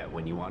feeling you get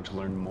when you want to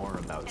learn more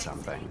about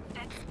something.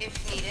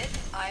 If needed,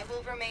 I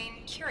will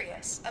remain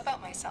curious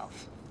about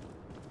myself.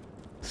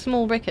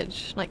 Small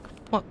wreckage, like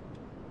what?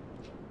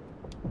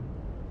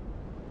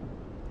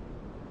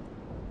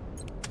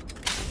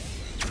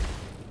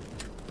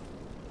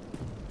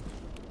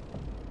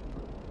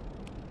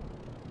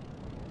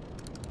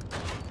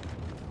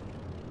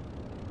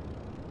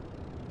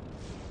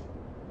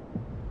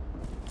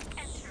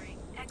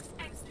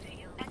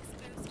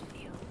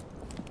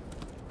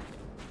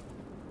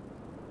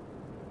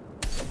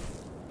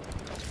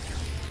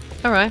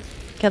 Alright,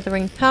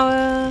 gathering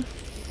power.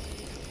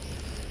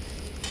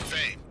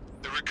 Faye,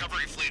 the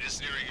recovery fleet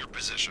is nearing your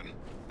position.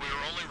 We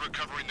are only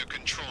recovering the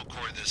control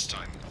core this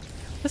time.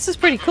 This is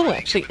pretty cool,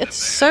 actually. It's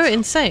so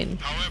insane.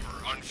 However,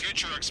 on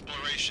future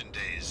exploration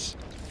days,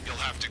 you'll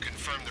have to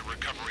confirm the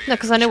recovery. No,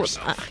 because I know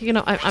what you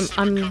know. I'm.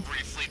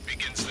 Recovery fleet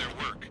begins their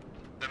work.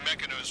 The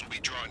mechanos will be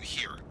drawn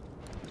here.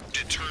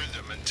 Deter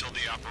them until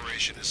the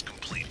operation is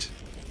complete.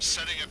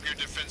 Setting up your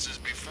defenses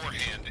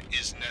beforehand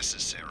is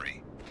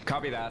necessary.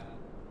 Copy that.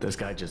 This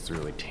guy just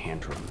threw a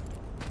tantrum,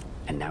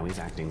 and now he's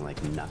acting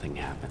like nothing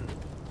happened.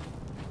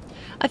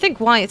 I think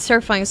why it's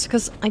terrifying is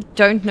because I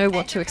don't know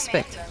what to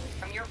expect.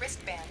 From your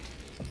wristband.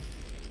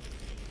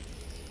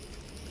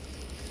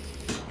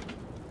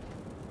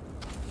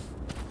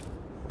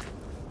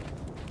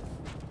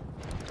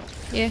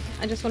 Yeah,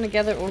 I just want to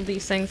gather all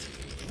these things.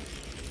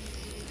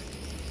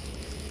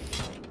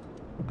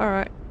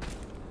 Alright.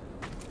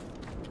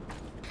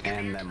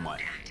 And then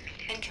what?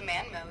 In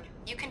command mode,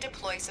 you can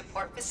deploy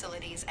support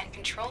facilities and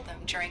control them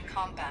during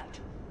combat.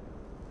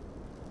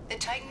 The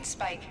Titan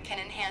Spike can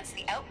enhance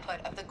the output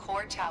of the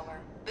core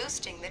tower,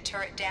 boosting the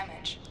turret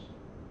damage.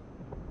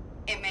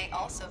 It may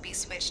also be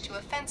switched to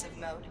offensive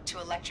mode to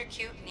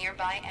electrocute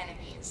nearby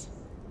enemies.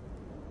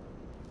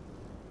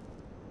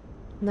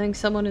 Knowing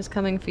someone is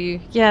coming for you.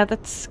 Yeah,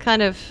 that's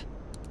kind of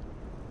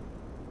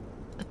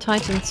a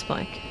Titan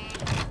Spike.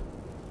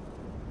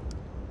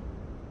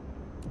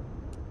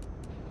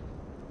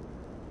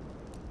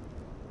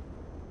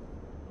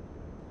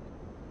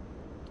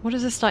 What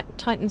does this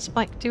Titan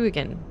Spike do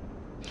again?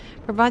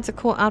 Provides a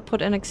core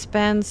output and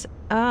expands.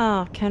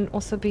 Ah, can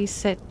also be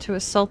set to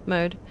assault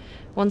mode.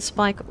 One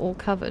spike all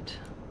covered.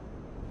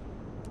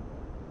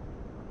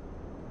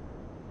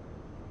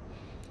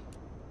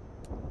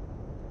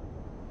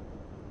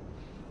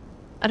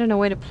 I don't know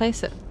where to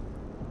place it.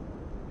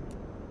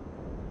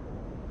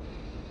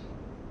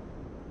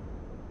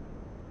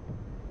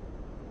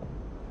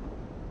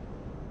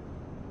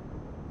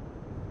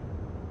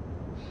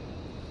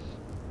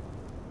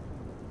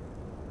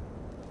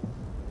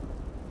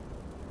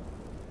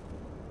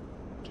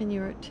 Can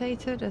you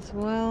rotate it as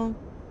well?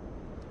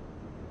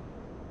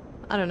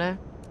 I don't know.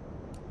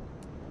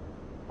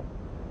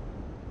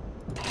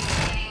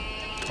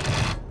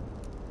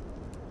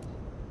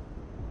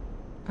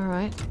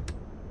 Alright.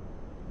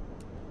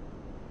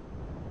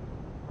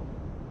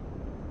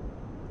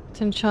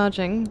 It's in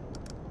charging.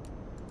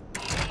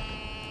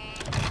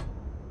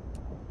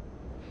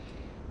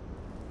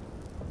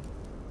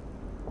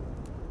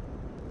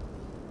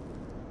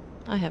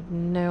 I have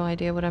no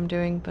idea what I'm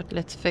doing, but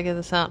let's figure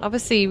this out.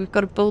 Obviously, we've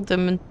got to build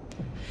them, and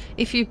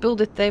if you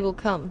build it, they will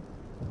come.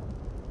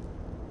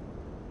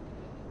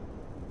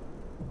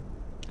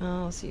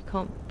 Oh, so you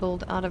can't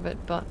build out of it,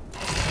 but...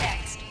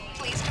 Next,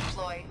 please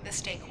deploy the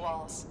stake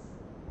walls.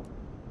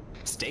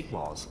 Stake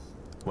walls?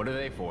 What are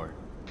they for?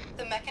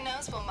 The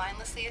mechanos will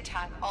mindlessly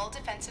attack all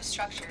defensive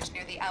structures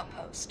near the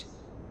outpost.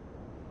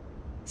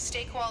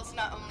 Stake walls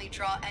not only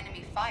draw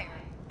enemy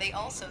fire, they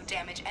also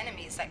damage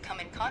enemies that come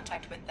in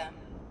contact with them.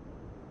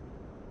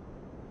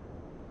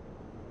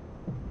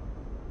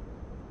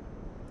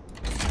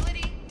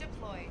 Facility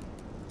deployed.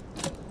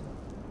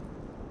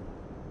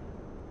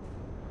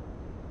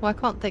 Why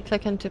can't they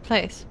click into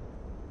place?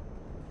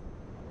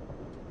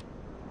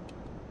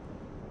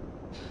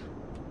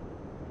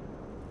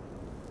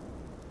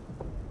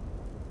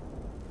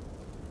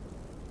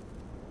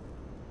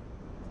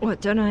 What,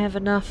 don't I have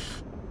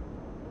enough?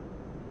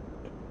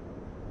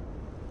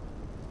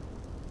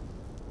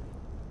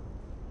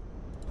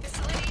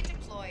 Facility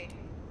deployed.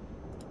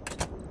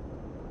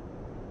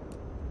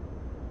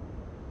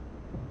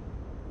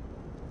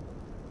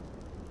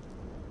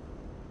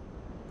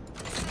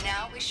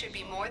 Now we should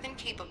be more than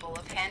capable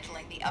of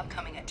handling the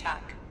upcoming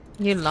attack.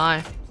 You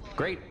lie.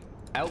 Great.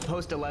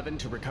 Outpost 11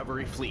 to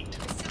recovery fleet.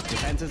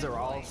 Defenses are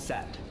all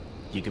set.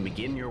 You can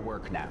begin your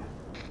work now.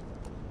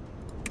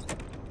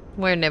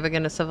 We're never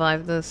gonna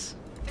survive this.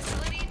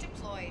 Facility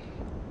deployed.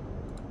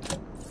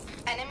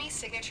 Enemy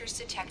signatures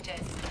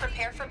detected.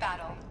 Prepare for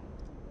battle.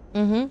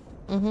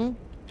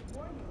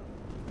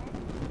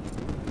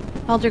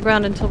 Hold your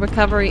ground until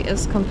recovery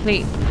is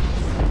complete.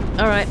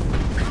 Alright.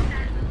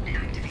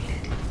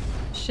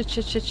 Shit.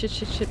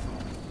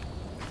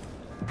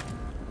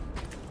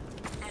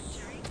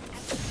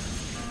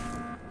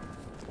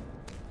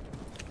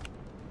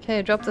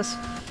 Okay, drop this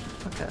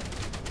fucker.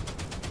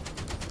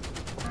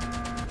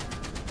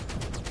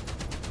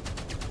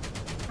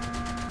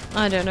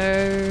 I don't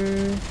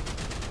know.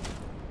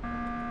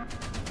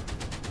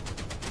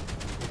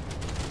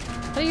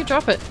 How do you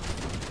drop it?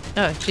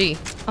 Oh, gee.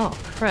 Oh,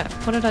 crap.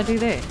 What did I do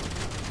there?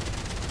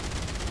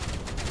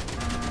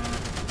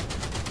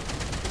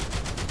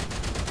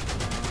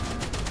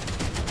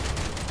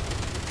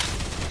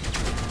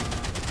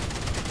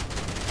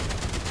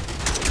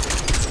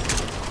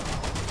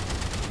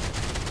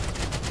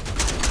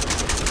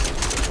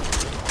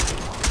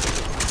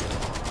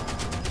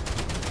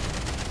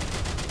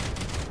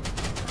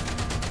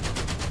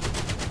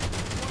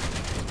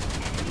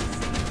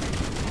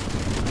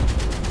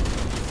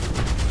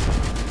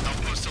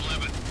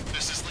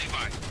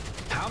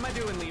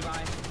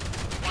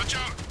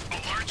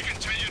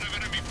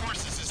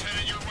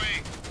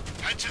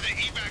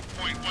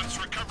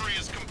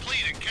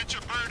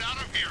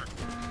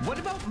 What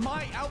about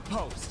my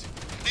outpost?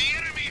 The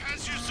enemy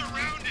has you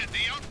surrounded.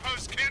 The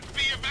outpost can't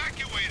be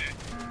evacuated.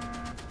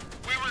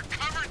 We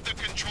recovered the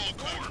control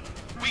core.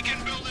 We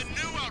can build a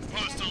new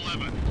outpost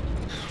 11.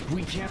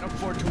 We can't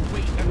afford to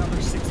wait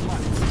another 6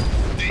 months.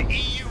 The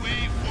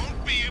EUA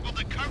won't be able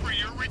to cover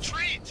your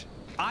retreat.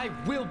 I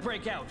will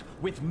break out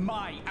with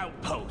my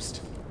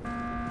outpost.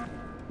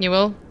 You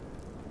will?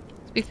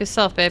 Speak for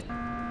yourself, babe.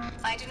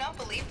 I do not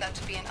believe that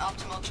to be an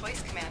optimal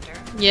choice, Commander.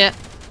 Yeah.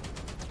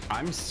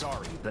 I'm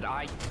sorry, but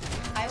I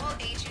will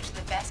aid you to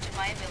the best of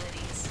my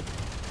abilities.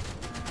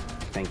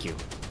 Thank you.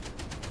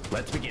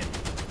 Let's begin.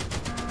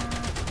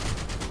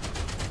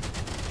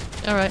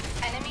 Alright.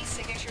 Enemy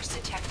signatures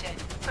detected.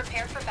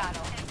 Prepare for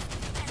battle.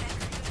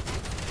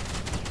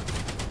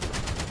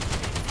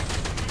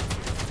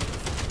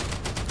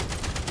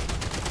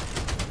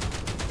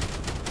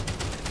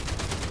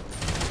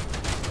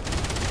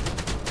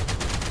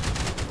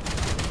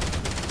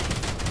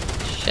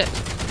 Shit.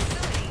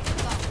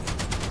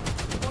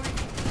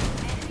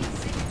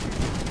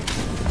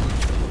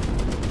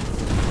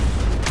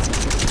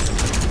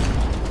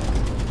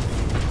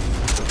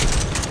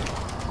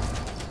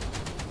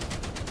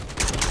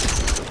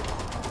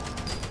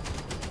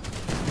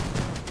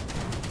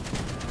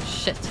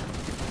 Shit.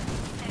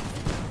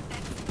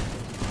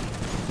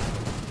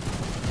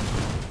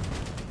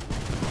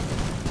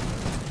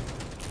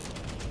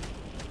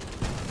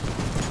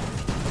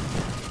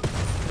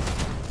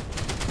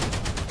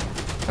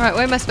 Alright,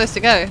 where am I supposed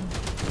to go?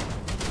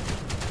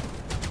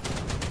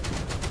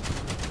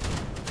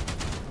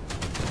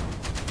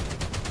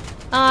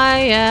 I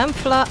am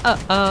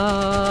fluffed.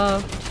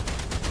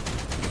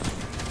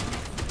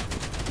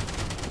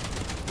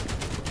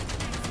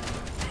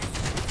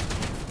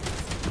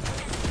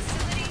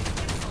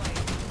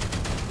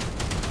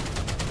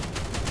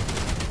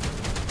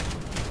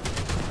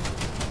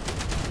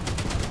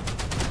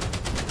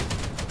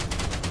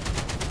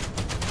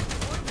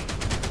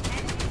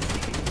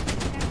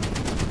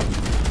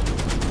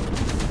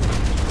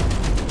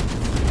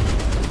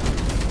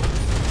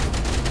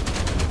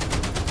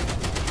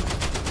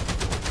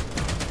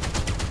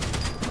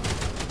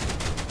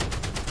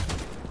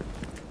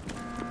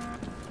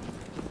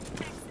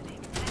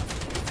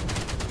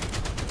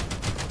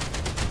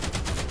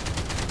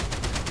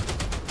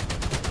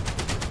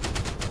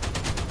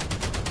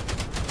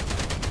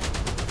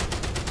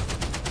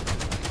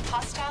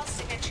 Hostile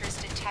signatures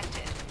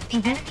detected. The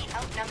enemy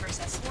outnumbers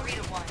us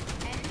 3-1.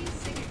 Enemy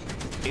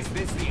signatures. Is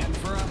this the end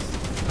for us?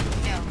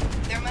 No,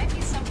 there might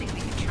be something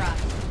we can try.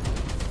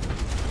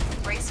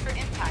 Brace for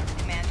impact,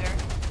 Commander.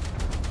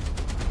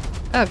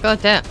 Oh,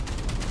 goddamn.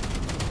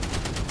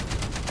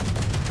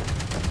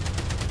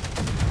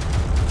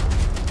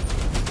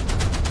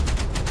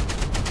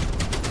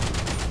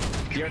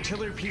 The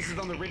artillery pieces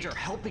on the ridge are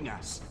helping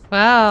us.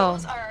 Wow.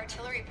 Those are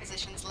artillery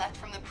positions left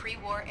from the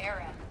pre-war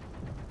era.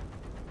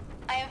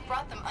 I have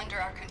brought them under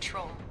our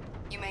control.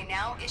 You may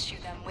now issue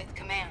them with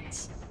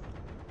commands.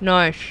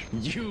 Nice.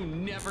 You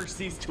never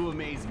cease to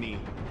amaze me.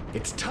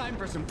 It's time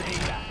for some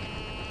payback.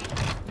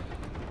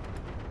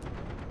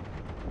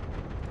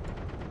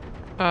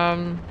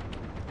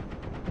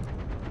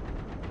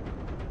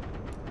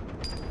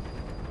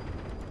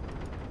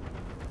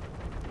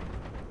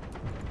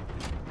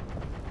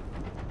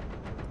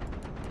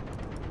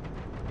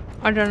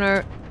 I don't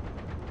know.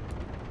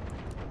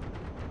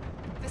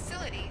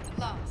 Facility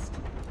lost.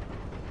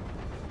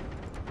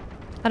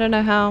 I don't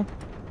know how.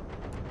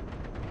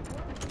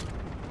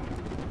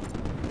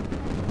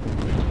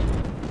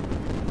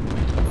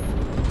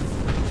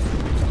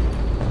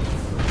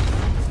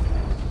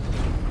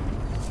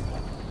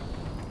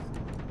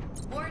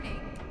 Warning.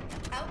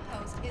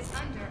 Outpost is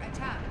under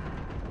attack.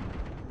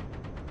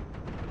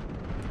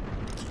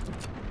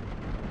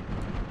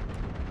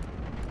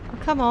 Oh,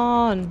 come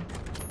on.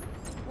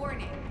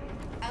 Warning.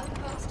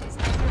 Outpost is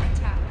under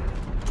attack.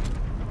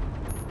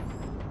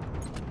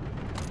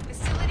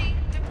 Facility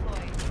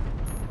deployed.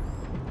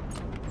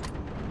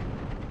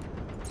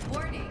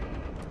 Warning.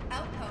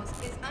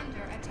 Outpost is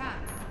under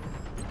attack.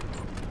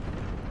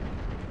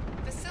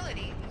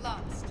 Facility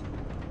lost.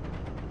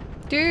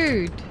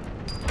 Dude.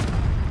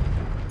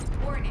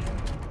 Warning.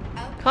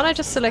 Can't I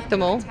just select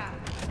them all?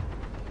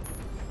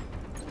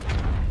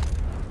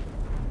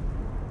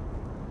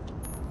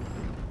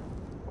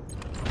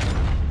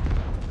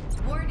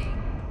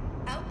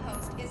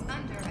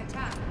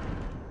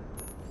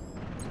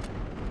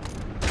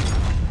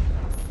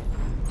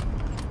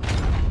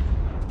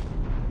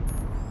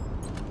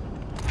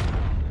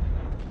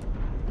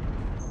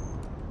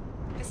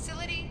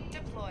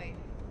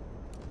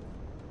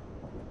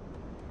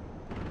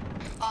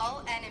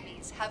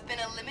 enemies have been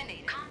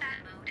eliminated. Combat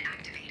mode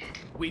activated.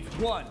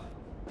 We've won.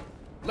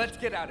 Let's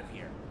get out of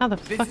here. How the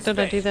fuck did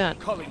I do that?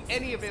 Calling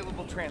any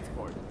available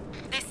transport.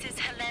 This is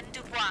Helene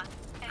Dubois.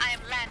 I am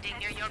landing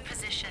near your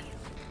position.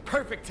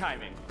 Perfect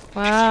timing.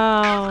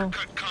 Wow. If you ever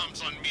cut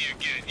comms on me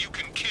again, you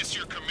can kiss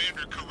your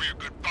commander career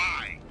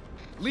goodbye.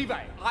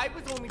 Levi, I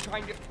was only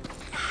trying to...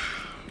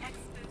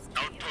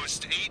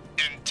 Outpost 8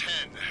 and 10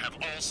 have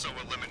also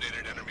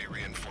eliminated enemy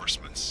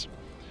reinforcements.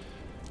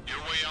 Your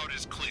way out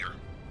is clear.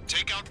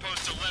 Take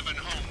Outpost 11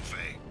 home,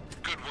 Faye.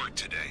 Good work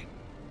today.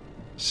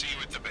 See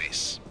you at the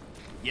base.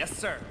 Yes,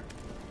 sir.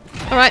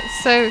 Alright,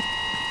 so...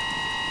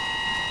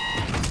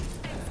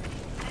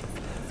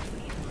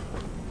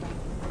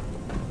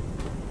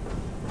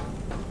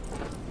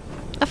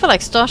 I feel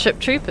like Starship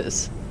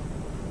Troopers.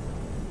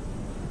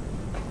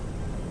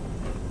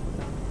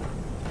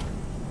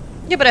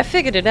 Yeah, but I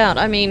figured it out.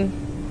 I mean...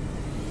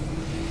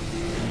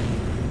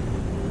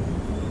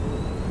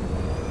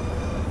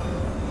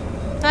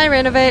 Hi,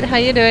 Renovate. How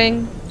you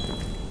doing?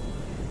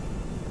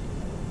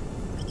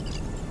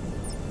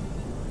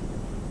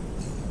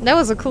 That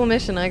was a cool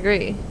mission, I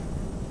agree.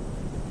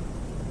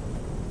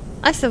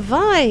 I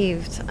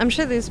survived! I'm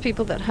sure there's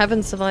people that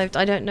haven't survived.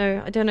 I don't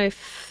know. I don't know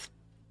if...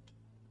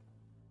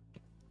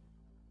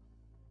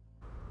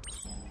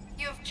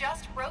 You have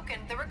just broken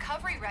the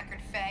recovery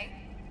record, Faye.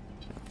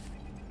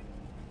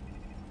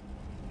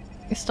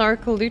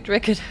 Historical loot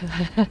record.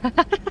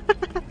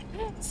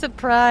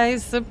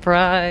 Surprise,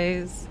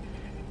 surprise.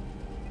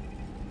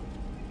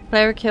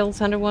 Player kills,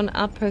 101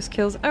 outpost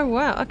kills. Oh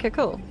wow, okay,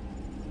 cool.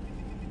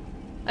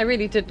 I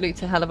really did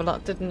loot a hell of a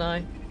lot, didn't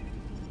I?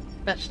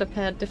 Bachelor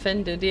pad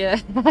defended, yeah.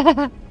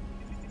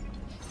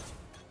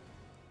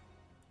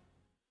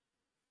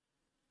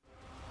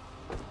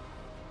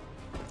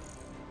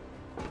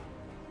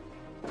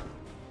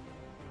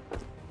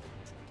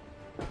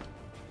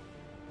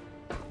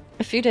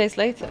 A few days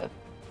later.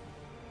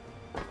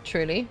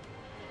 Truly.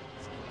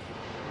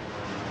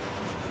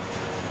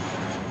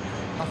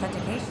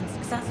 Authentication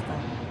successful.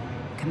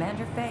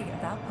 Commander Faye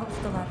of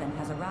Outpost 11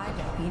 has arrived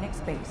at Phoenix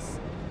Base.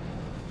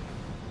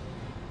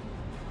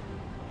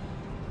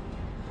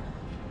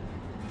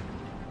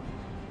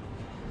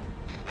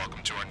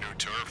 Welcome to our new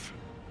turf.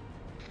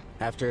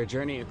 After a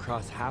journey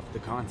across half the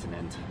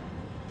continent,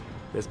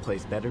 this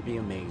place better be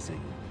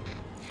amazing.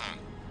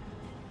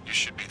 You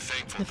should be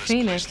thankful The this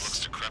Phoenix. place looks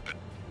decrepit.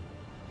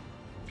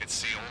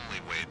 It's the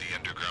only way the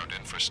underground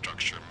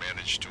infrastructure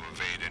managed to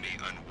evade any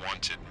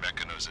unwanted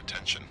Mechanos'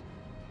 attention.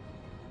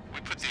 We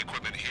put the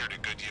equipment here to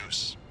good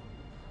use.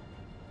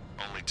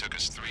 Only took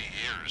us 3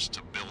 years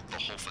to build the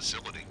whole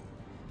facility.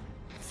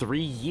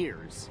 3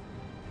 years?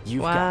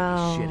 You've Wow.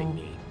 got to be shitting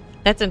me.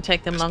 That didn't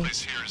take them long.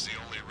 This place here is the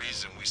only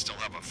reason we still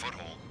have a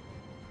foothold.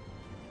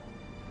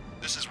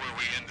 This is where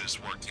we end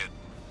this work, kid.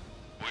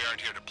 We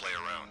aren't here to play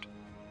around.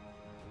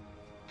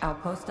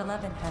 Outpost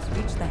 11 has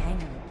reached the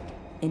hangar,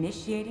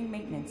 initiating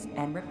maintenance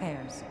and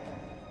repairs.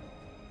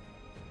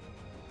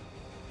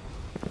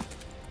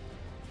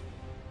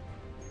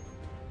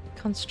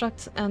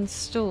 Constructs and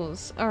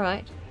stores.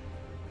 Alright.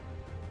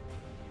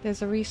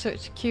 There's a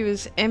research queue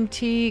is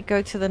empty.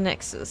 Go to the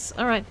Nexus.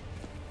 Alright.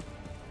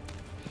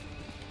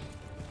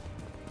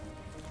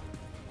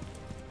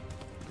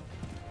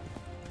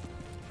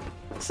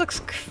 This looks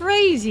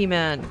crazy,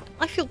 man.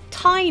 I feel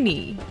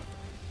tiny.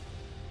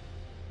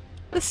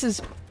 This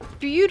is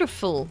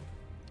beautiful.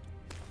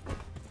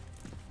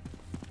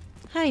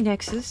 Hi,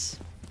 Nexus.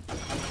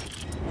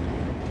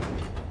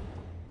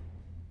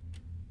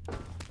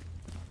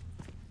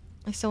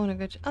 I still want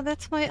to go. Oh,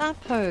 that's my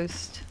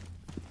outpost.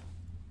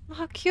 Oh,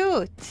 how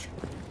cute.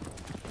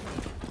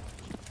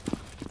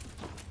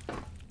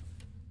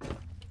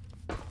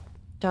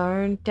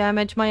 Don't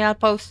damage my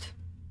outpost.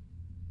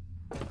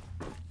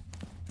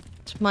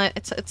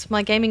 It's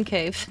my gaming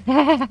cave.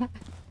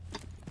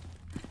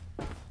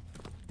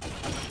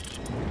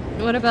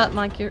 What about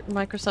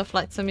Microsoft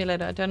Flight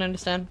Simulator? I don't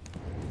understand.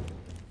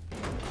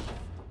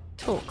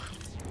 Talk.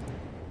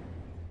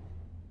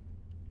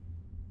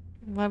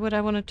 Why would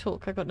I want to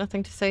talk? I got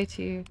nothing to say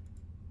to you.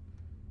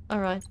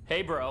 Alright.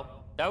 Hey bro,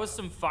 that was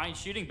some fine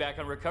shooting back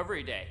on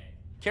recovery day.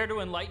 Care to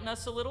enlighten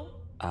us a little?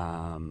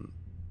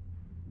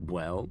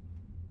 Well?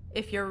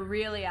 If you're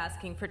really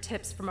asking for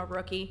tips from a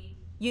rookie,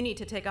 you need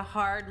to take a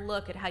hard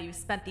look at how you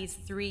spent these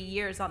 3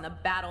 years on the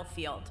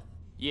battlefield.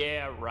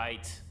 Yeah,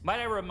 right.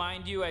 Might I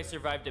remind you I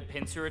survived a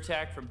pincer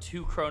attack from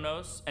 2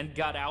 Chronos and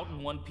got out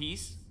in one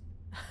piece?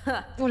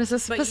 What is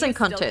this, but pissing you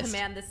contest? still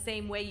command the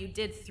same way you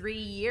did 3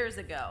 years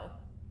ago.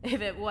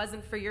 If it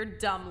wasn't for your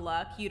dumb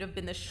luck, you'd have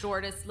been the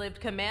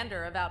shortest-lived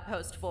commander of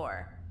Outpost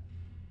 4.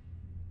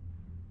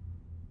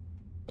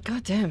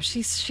 God damn,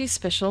 she's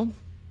special.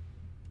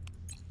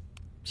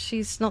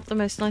 She's not the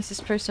most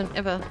nicest person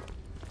ever.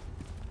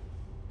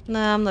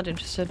 Nah, I'm not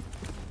interested.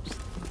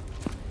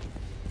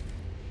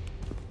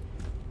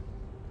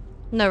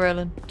 No,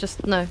 Roland.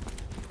 Just no.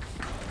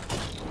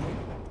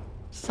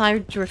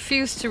 I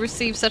refuse to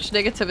receive such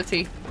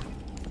negativity.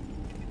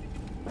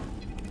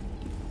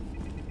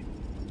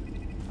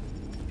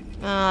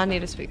 I need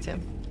to speak to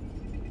him.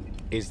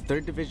 Is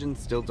 3rd Division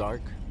still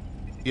dark?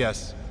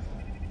 Yes.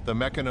 The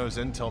Mechanos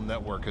Intel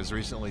network has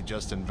recently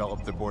just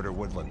enveloped the border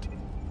woodland.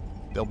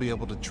 They'll be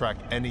able to track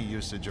any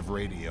usage of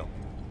radio.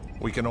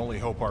 We can only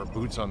hope our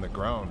boots on the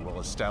ground will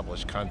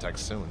establish contact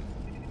soon.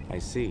 I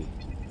see.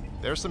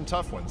 There's some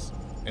tough ones,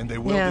 and they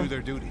will do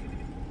their duty.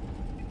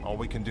 All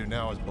we can do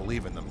now is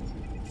believe in them.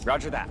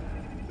 Roger that.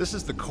 This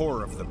is the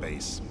core of the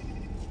base.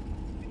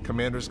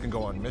 Commanders can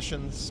go on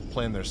missions,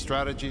 plan their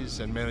strategies,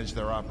 and manage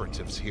their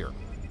operatives here.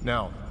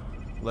 Now,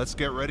 let's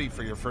get ready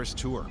for your first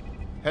tour.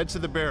 Head to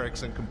the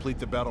barracks and complete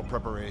the battle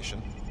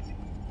preparation.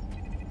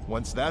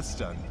 Once that's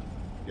done,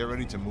 get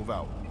ready to move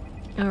out.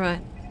 All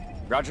right.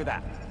 Roger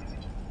that.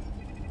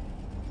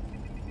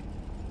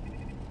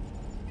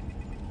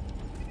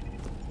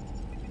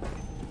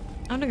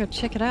 I want to go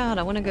check it out.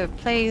 I want to go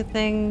play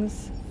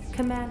things.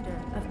 Commander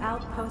of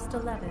Outpost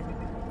 11,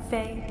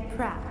 Faye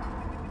Pratt.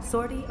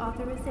 Sortie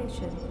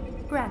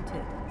authorization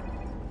granted.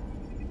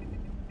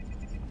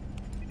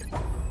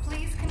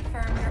 Please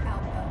confirm your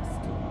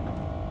outpost.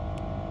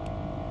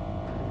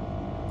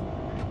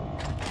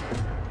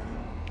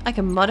 I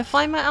can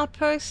modify my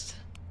outpost.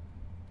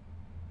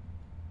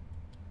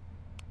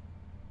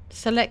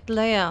 Select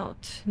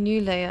layout.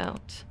 New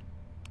layout.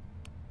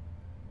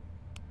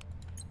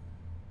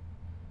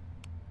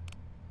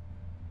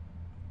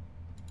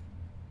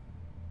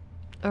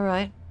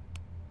 Alright.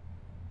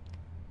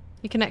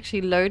 You can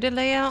actually load a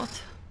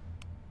layout.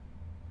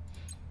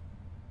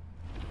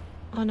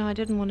 Oh no, I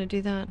didn't want to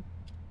do that.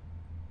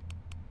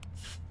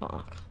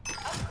 Fuck.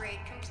 Upgrade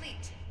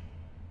complete.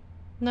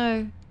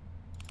 No.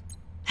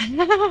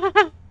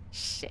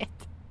 Shit.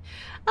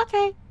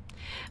 Okay.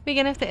 We're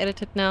gonna have to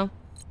edit it now.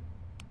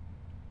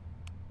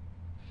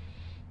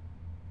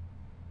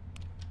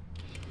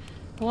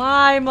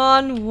 Why,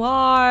 man?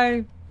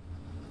 Why?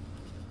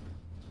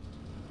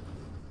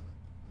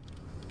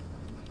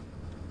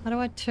 How do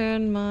I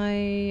turn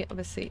my...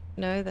 Obviously,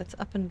 no, that's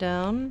up and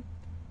down.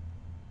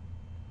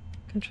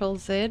 Control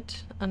Z,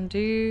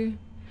 undo,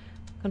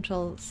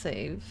 Control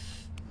save.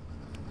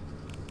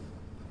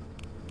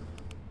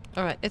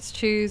 Alright, let's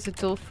choose a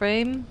dual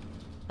frame.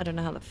 I don't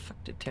know how the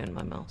fuck to turn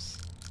my mouse.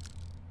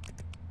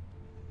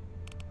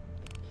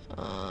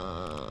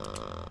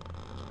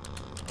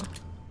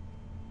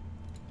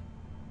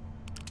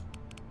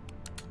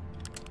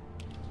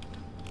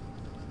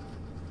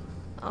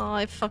 Oh,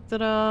 I fucked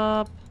it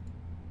up.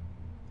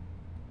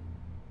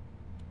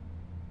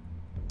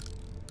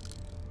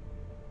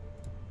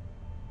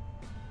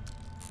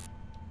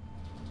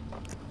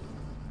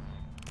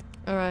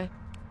 Alright.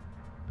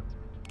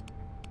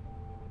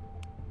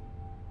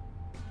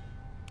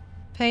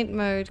 Paint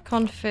mode,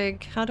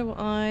 config. How do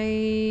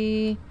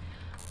I...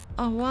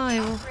 Oh, why?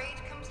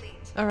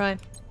 Alright.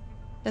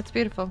 That's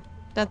beautiful.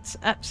 That's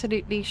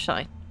absolutely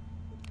shite.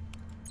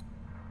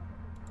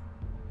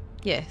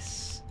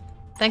 Yes.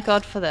 Thank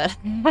God for that.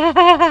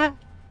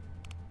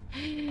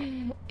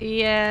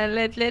 Yeah,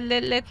 let's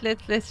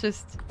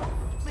just...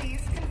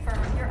 Please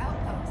confirm your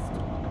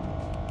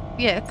outpost.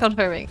 Yeah,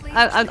 confirming.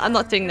 I'm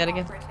not doing that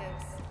again.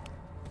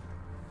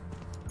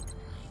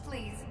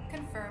 Please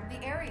confirm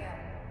the area.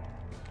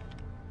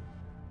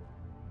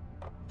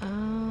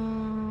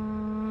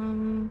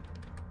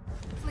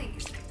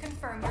 Please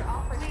confirm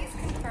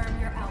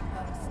your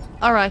outpost.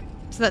 Alright,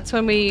 so that's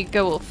when we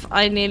go off.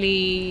 I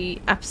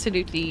nearly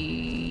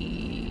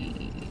absolutely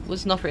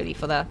was not ready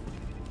for that.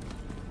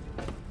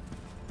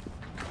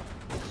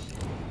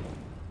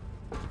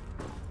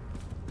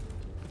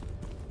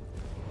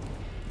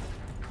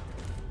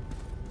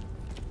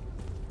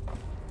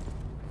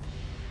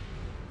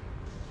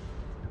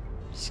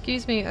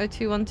 Excuse me,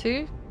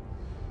 0212.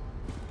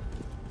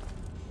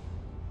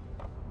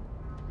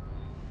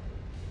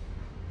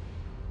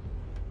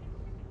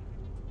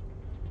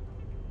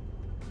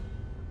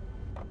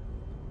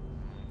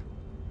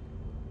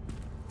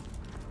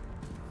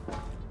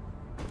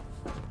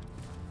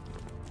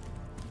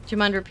 Do you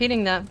mind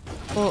repeating that?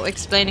 Or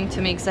explaining to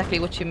me exactly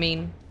what you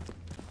mean?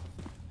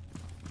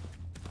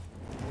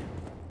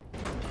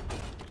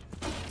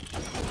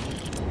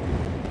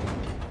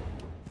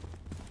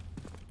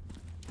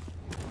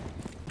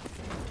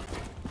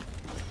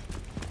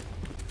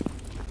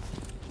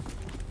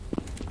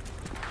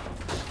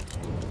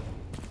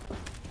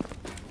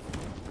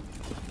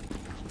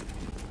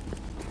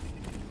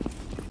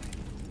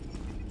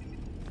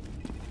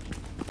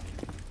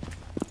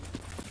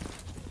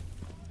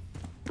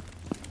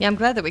 Yeah, I'm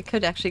glad that we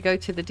could actually go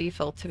to the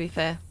default, to be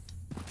fair.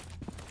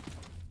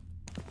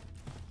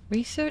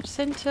 Research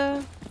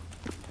center?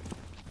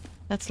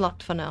 That's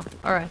locked for now.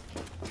 Alright.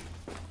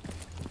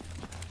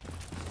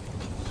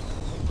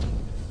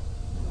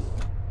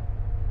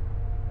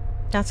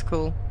 That's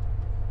cool.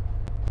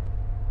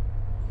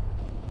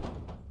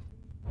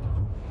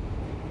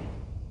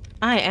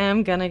 I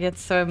am gonna get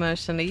so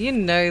emotional. You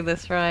know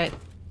this, right?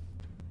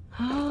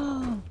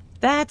 Oh,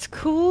 that's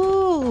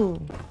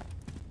cool!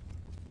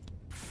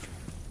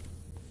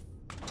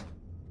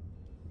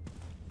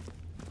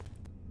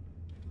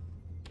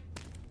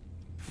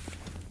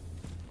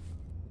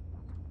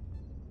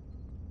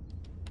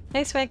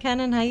 Hey Swag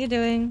Cannon, how you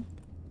doing?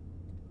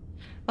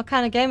 What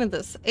kind of game is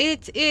this?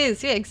 It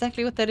is, yeah,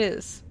 exactly what that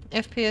is.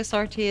 FPS,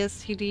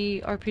 RTS,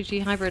 TD,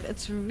 RPG hybrid.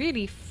 It's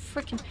really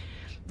freaking...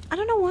 I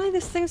don't know why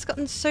this thing's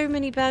gotten so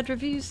many bad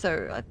reviews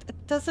though.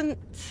 It doesn't...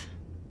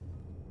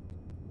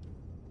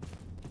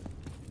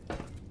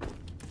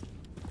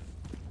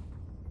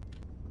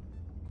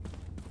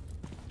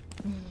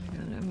 Oh my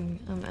god,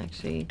 I'm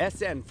actually...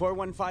 SN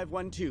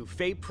 41512,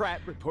 Faye Pratt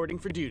reporting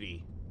for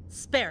duty.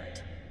 Spare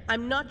it.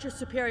 I'm not your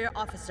superior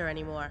officer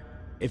anymore.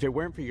 If it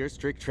weren't for your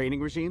strict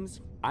training regimes,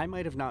 I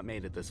might have not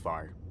made it this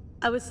far.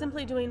 I was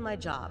simply doing my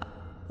job.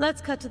 Let's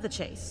cut to the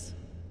chase.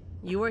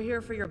 You were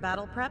here for your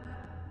battle prep?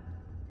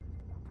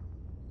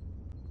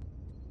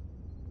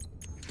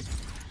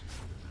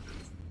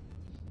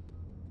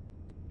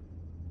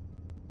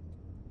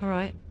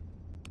 Alright.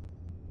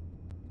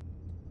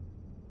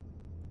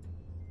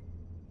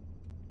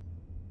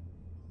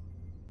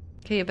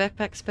 Okay, your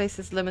backpack space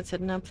is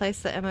limited. Now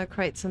place the ammo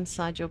crates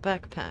inside your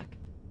backpack.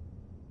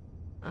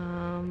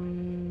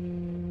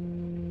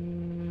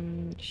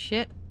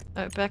 Shit.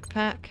 Oh,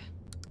 backpack.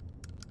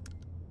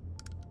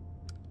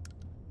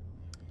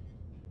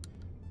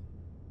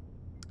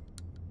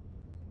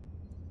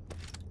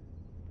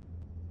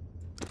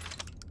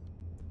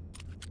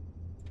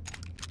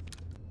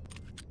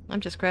 I'm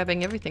just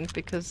grabbing everything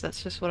because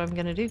that's just what I'm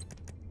gonna do.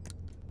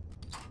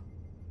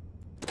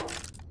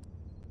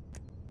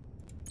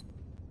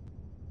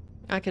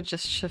 I could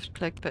just shift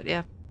click, but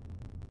yeah.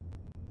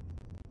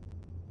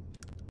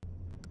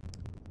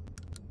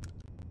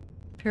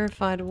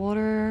 Purified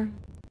water.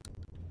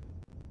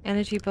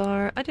 Energy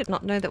bar. I did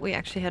not know that we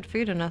actually had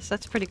food in us.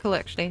 That's pretty cool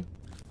actually.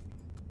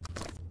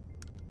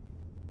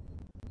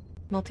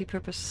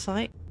 Multi-purpose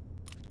sight.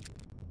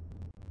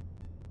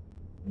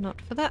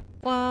 Not for that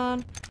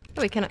one.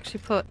 Oh, we can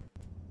actually put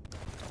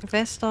a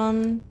vest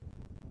on.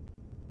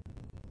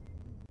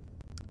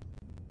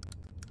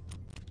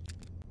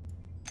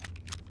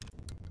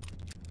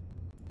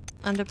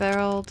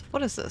 Underbarreled.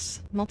 What is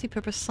this?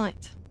 Multi-purpose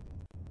sight.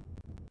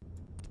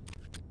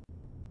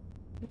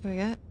 There we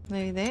go.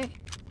 Maybe there.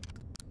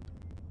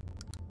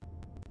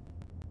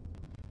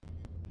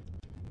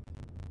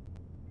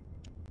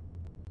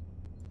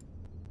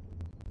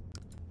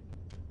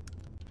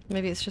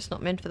 Maybe it's just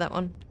not meant for that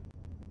one.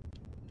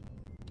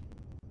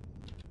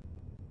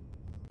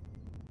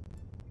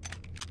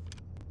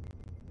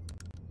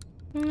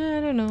 I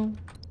don't know.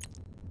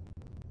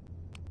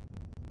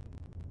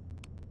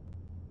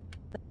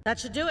 That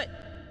should do it.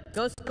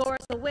 Go score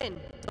us a win.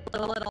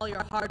 Don't let all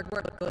your hard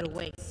work go to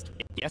waste.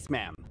 Yes,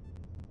 ma'am.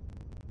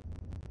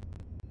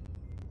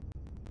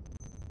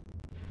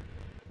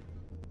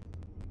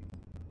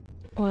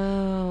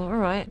 Well,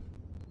 alright.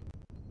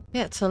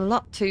 Yeah, it's a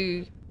lot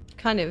to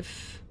kind of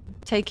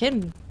take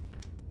in.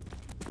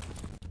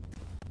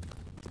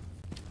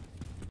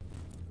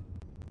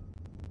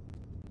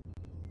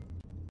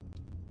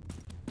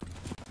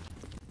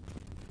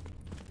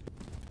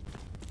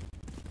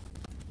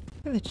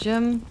 Look at the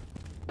gym.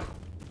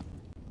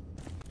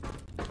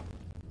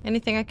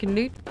 Anything I can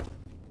loot?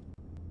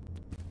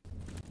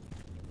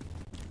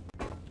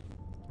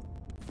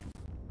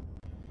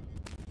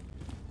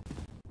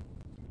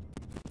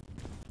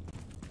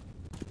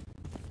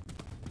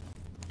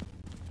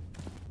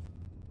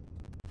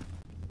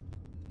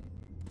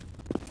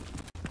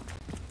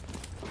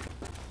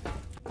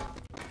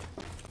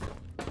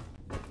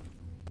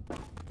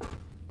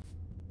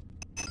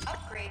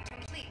 Upgrade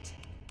complete.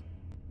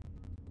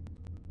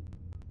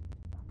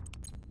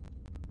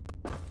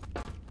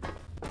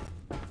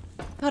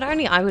 God,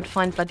 only I would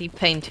find bloody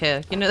paint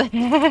here, you know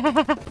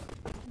that?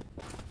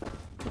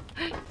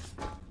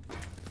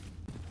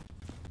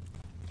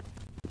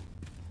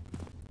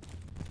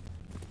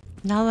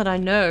 Now that I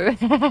know.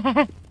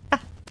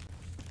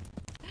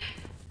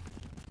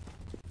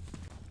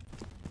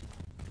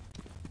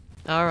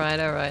 Alright,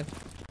 alright.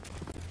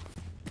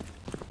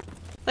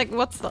 Like,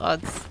 what's the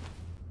odds?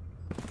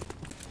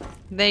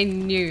 They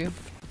knew.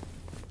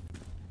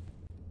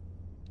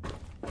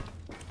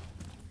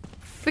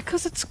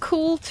 Because it's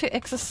cool to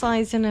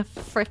exercise in a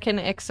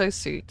frickin'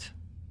 exosuit.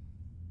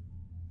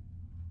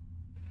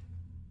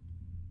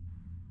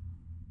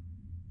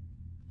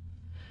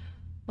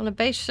 Well, a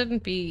base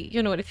shouldn't be...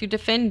 You know what, if you're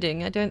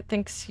defending, I don't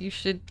think you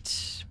should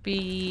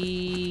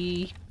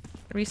be...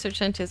 Research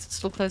centers, it's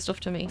still closed off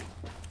to me.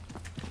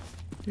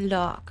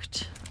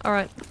 Locked.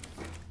 Alright.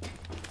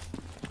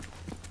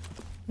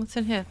 What's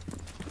in here?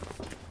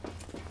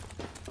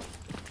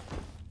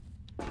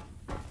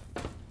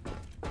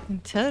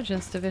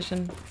 Intelligence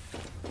division.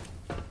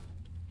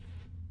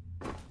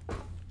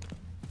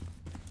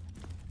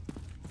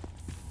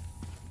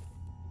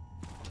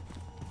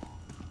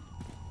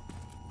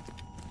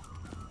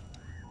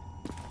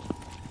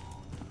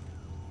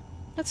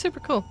 That's super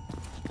cool.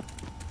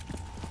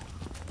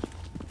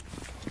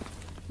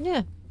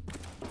 Yeah.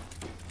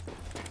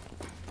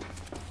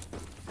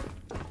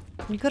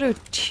 You gotta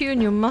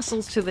tune your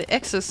muscles to the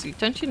exosuit,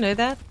 don't you know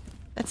that?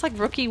 That's like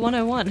Rookie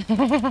 101.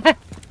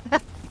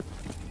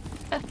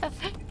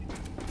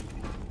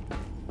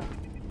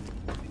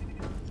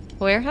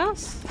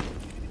 Warehouse?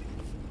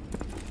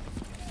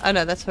 Oh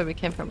no, that's where we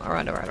came from.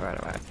 Alright, alright, alright,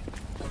 alright.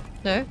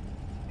 No?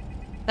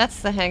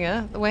 That's the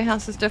hangar. The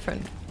warehouse is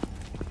different.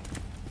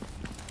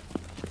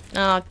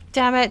 Oh,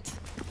 damn it!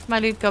 My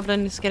loot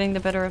goblin is getting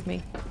the better of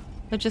me.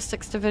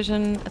 Logistics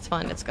division. It's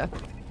fine, let's go.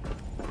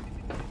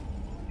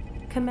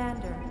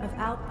 Commander of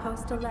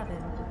Outpost 11,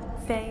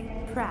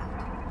 Faye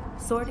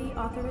Pratt. Sortie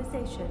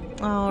authorization.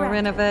 Oh, granted.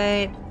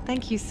 Renovate.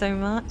 Thank you so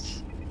much.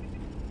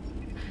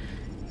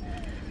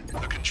 The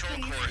control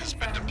core has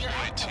been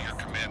deployed to your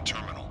command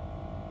terminal.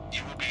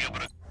 You will be able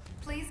to...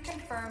 Please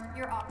confirm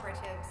your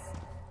operatives.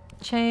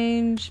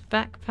 Change.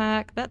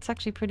 Backpack. That's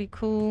actually pretty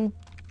cool.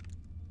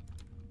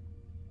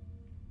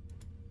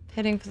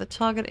 Heading for the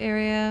target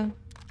area.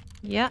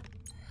 Yeah.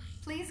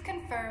 Please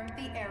confirm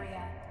the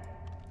area.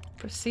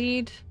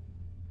 Proceed.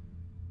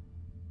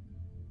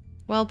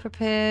 Well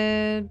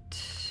prepared.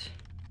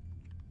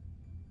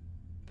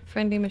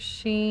 Friendly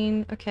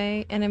machine.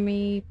 Okay.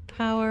 Enemy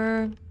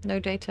power. No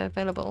data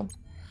available.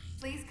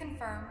 Please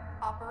confirm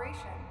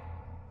operation.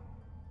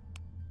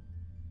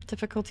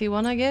 Difficulty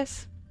 1, I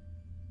guess.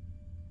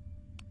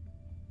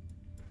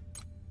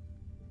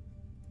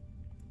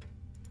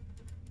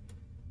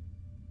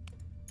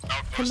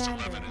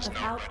 Commander of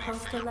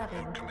Outpost 11,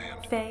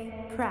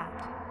 Faye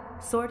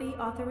Pratt. Sortie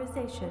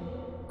authorization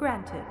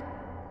granted.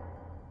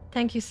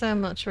 Thank you so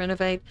much,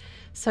 Renovate.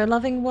 So,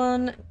 Loving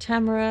One,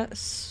 Tamara,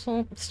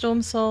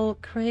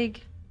 Stormsoul,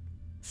 Craig,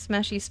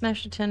 Smashy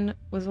Smasherton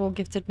was all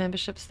gifted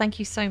memberships. Thank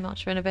you so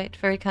much, Renovate.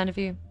 Very kind of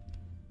you.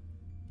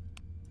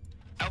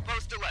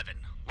 Outpost 11,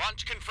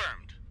 launch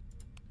confirmed.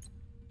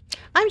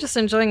 I'm just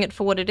enjoying it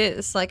for what it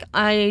is. Like,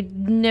 I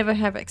never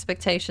have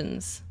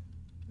expectations.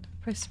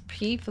 Press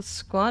P for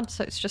squad,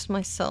 so it's just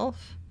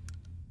myself.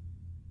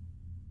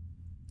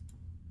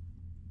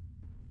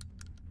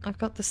 I've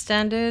got the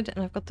standard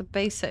and I've got the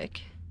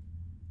basic.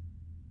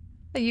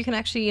 Oh, you can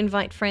actually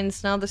invite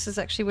friends now. This is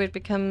actually where it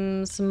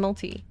becomes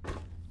multi.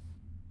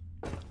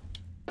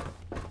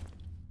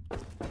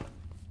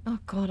 Oh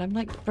god, I'm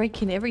like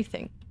breaking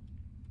everything.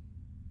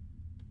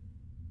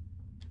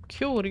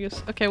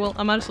 Curious. Okay, well,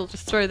 I might as well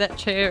just throw that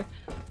chair.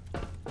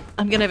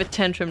 I'm gonna have a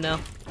tantrum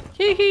now.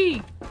 Hee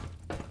hee!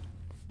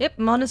 Yep,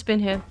 Mon has been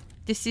here.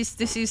 This is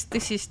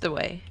the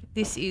way.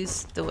 This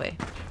is the way.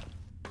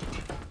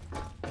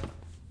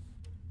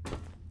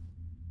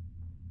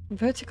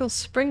 Vertical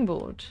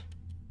springboard.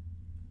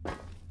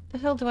 The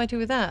hell do I do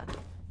with that?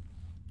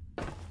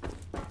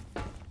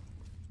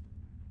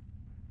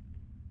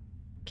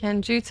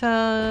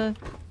 Kanjuta.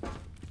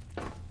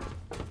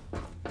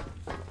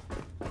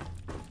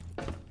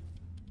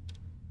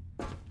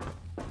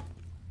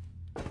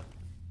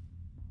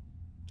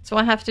 So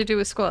I have to do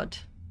a squad.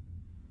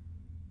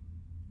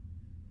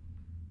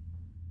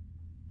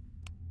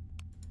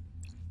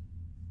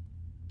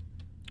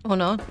 Or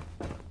not.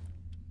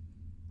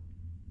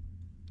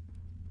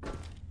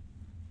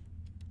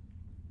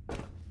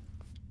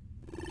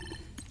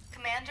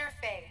 Commander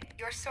Faye,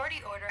 your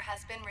sortie order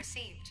has been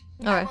received.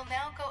 Alright. I will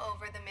now go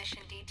over the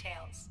mission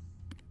details.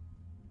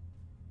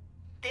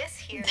 This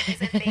here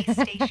is a base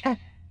station.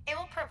 It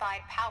will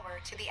provide power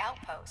to the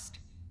outpost.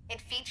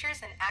 It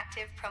features an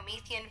active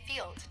Promethean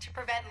field to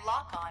prevent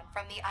lock-on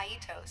from the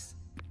Aitos.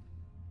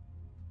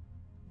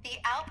 The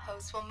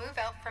outpost will move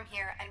out from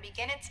here and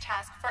begin its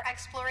task for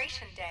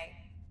Exploration Day.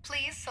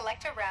 Please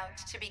select a route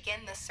to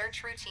begin the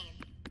search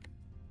routine.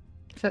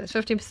 So it's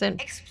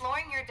 50%.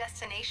 Exploring your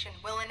destination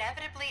will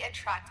inevitably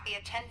attract the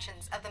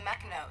attentions of the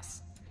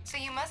Mechanos, so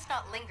you must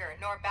not linger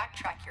nor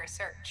backtrack your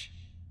search.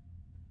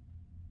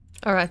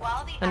 Alright,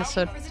 While the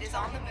understood. outpost is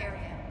on the move,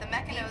 the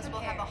Mechanos will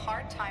have a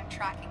hard time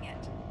tracking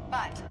it,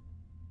 but...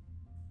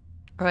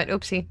 Alright,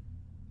 oopsie.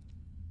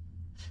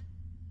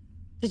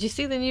 Did you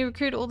see the new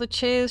recruit? All the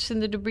chairs in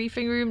the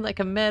debriefing room like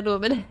a mad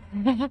woman.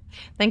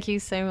 Thank you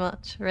so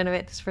much,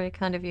 Renovate. It's very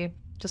kind of you.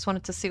 Just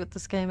wanted to see what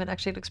this game, it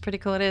actually looks pretty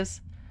cool. It is.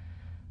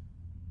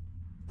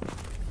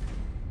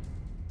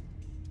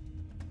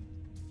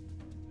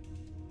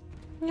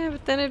 Yeah,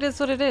 but then it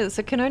is what it is.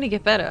 It can only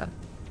get better.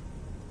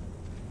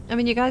 I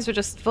mean, you guys were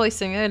just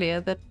voicing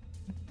earlier that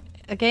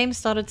a game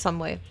started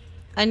somewhere.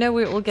 I know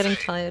we're all getting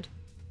tired.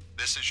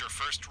 This is your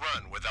first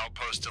run with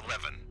Outpost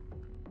 11.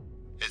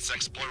 It's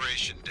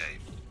Exploration Day.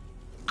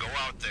 Go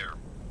out there,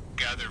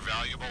 gather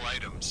valuable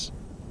items,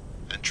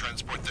 and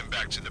transport them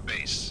back to the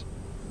base.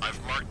 I've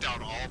marked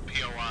out all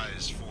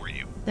POIs for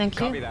you. Thank you.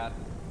 Copy that.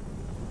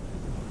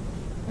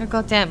 Oh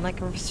goddamn, like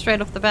straight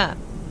off the bat.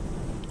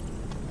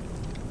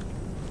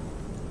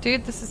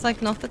 Dude, this is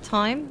like not the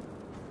time.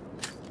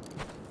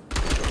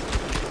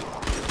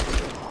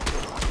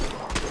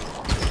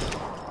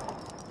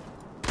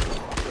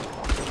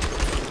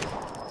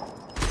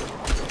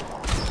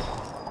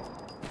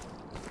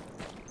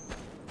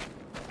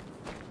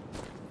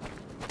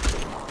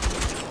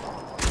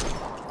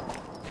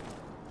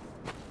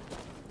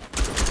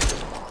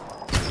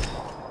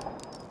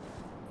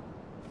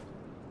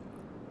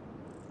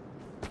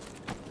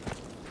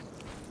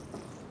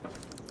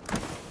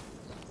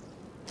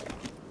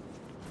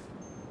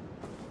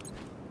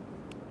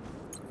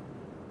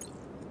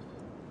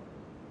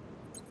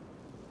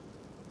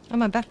 Oh,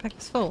 my backpack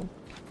is full.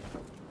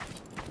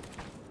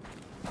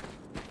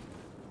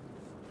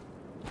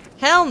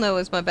 Hell no,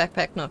 is my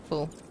backpack not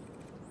full.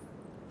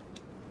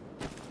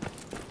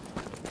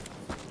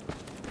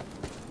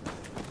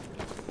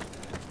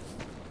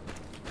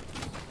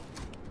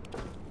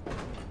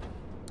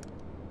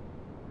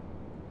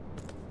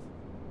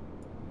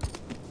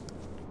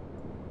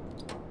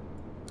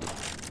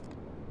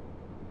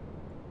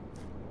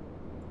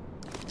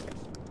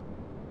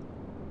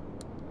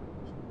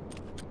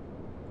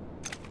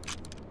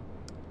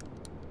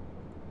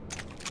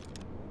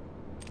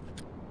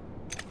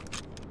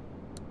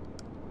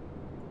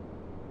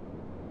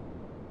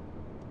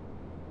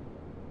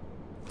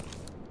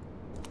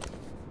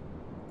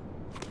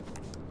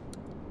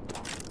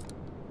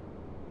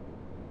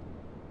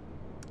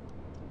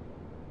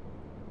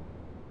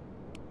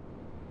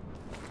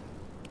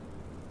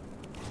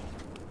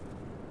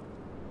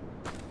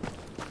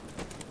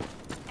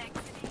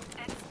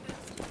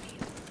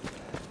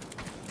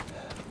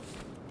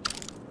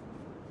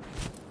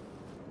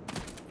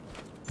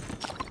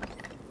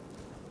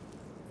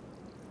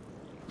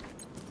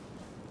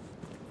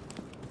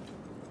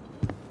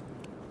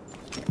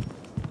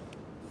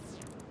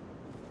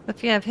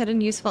 If you have hidden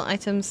useful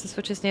items, the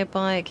switch is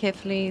nearby.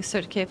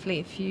 Search carefully.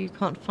 If you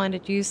can't find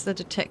it, use the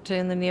detector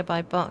in the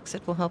nearby box.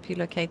 It will help you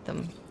locate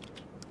them.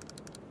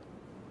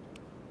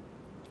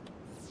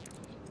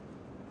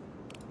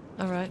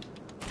 Alright.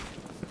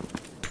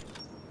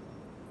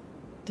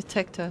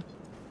 Detector.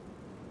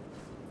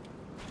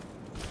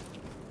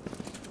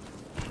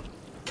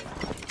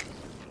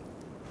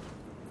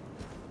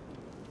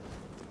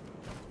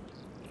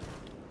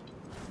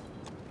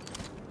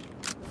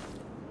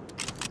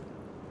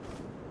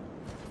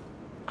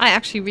 I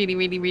actually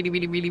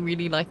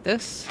really like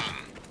this.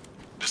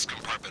 This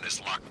compartment is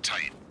locked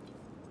tight.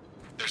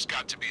 There's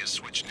got to be a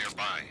switch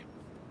nearby.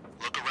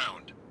 Look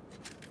around.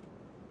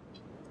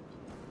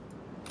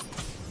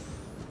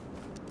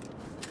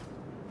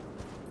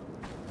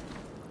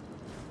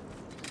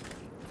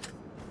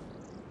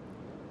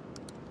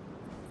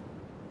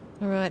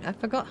 Alright, I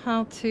forgot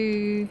how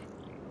to...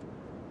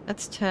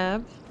 That's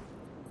tab.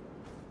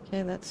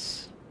 Okay,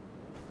 that's...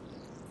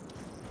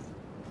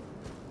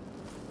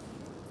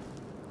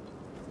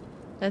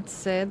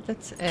 That's Z,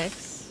 that's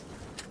X.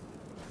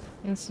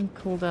 Instant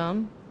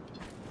cooldown.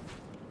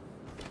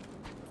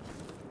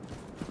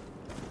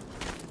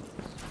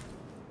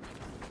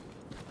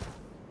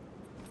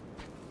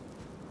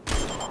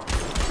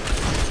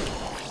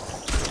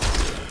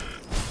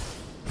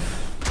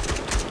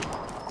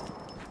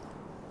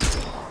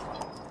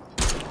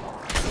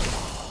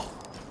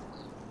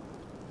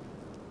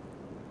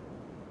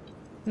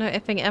 No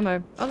effing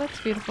ammo. Oh, that's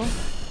beautiful.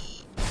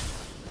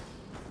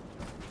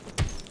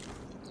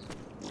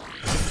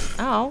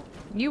 Ow,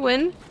 you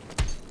win.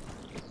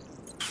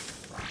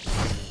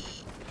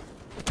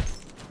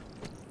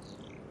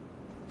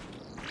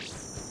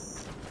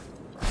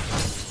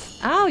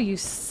 Ow, you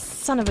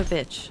son of a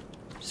bitch.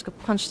 Just got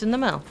punched in the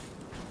mouth.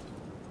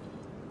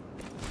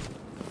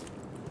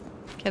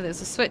 Okay,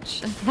 there's a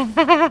switch.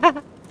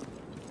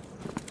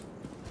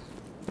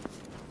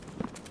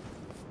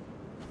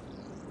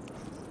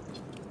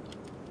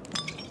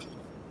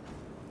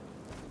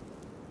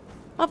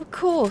 Of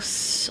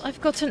course, I've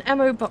got an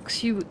ammo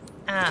box, you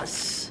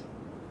ass.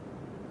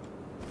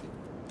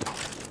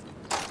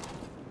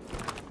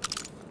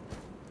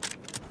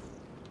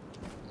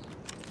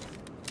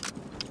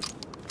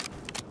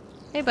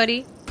 Hey,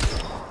 buddy.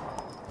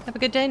 Have a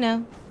good day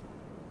now.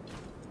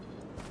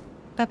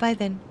 Bye-bye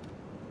then.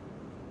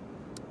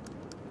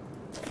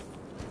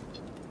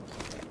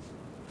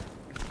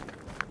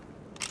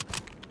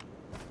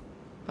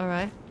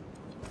 Alright.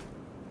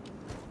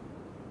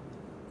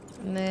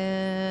 And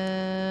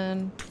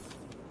then...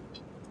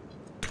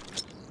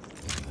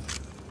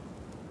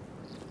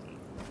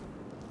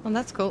 Oh,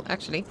 that's cool,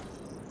 actually.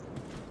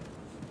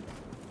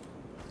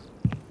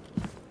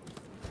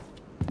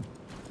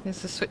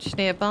 There's a switch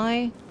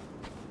nearby.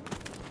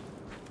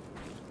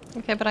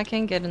 Okay, but I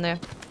can get in there.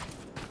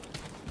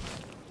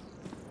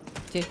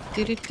 Do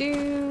do do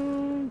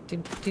do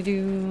do do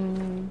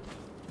do.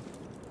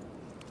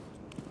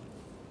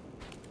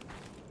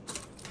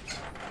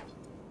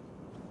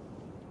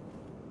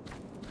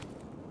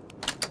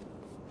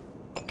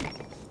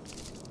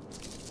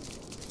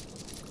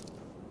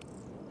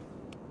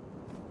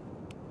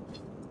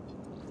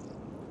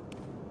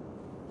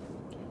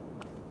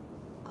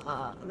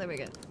 There we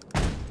go.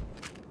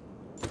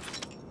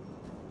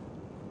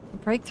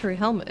 Breakthrough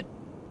helmet.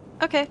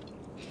 Okay.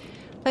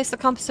 Place the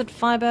composite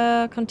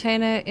fiber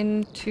container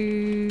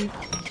into...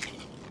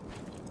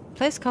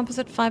 Place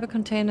composite fiber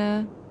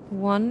container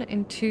 1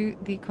 into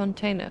the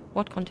container.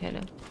 What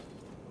container?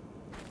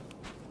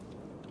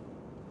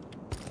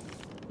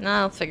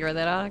 Nah, I'll figure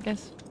that out, I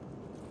guess.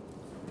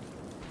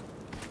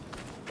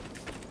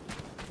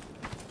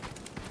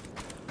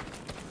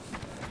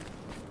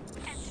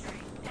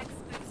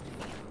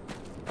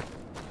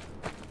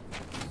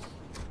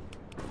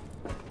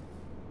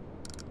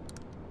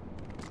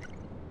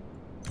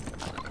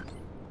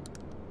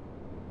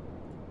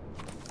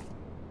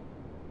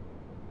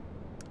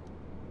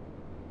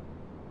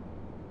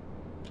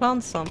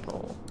 Plant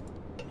sample.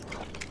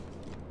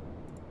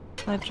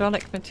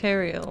 Hydraulic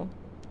material.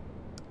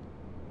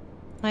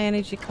 High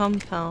energy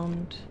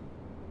compound.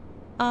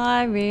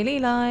 I really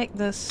like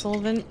the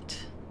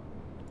solvent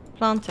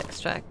plant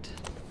extract.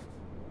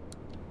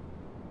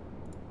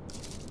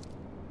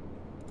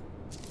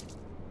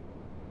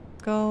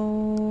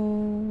 Go.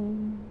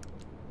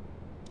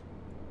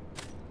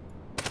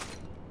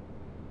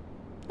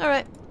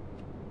 Alright.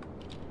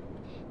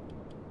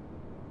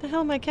 The hell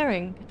am I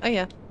carrying? Oh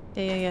yeah.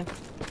 Yeah.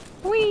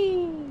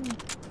 Whee!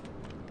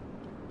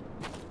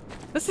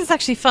 This is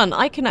actually fun.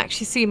 I can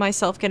actually see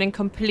myself getting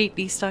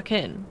completely stuck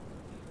in.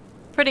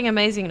 Pretty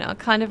amazing now.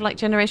 Kind of like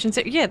Generation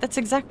 6. Yeah, that's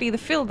exactly the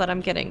feel that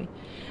I'm getting.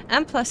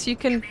 And plus you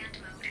can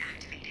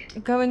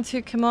go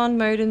into command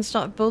mode and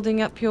start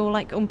building up your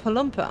like Oompa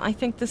Loompa. I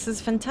think this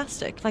is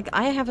fantastic. Like,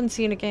 I haven't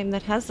seen a game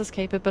that has this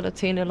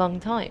capability in a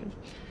long time.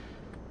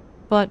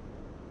 But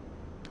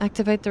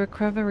activate the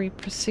recovery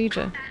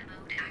procedure.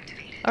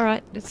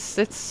 Alright,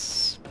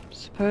 it's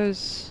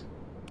suppose.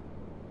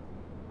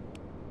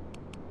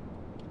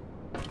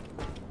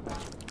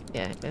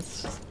 Yeah,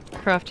 let's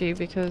craft you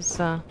because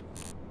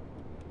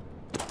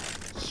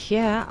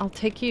yeah, I'll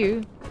take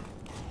you.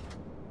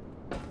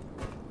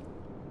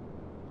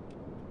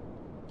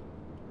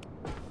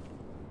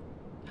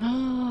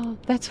 Oh,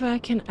 that's where I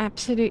can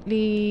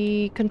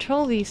absolutely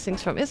control these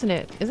things from, isn't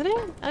it? Isn't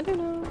it? I don't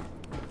know.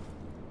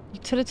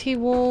 Utility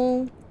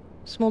wall,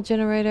 small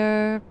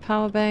generator,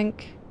 power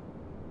bank,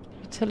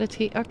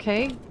 utility.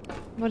 Okay.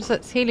 What is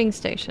that? Healing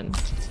station.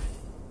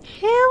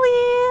 Hell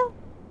yeah!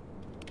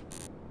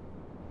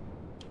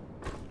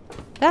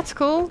 That's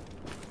cool.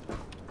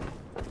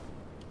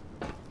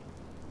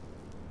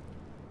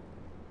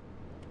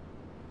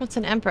 What's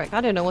an amprac?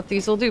 I don't know what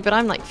these all do, but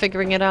I'm like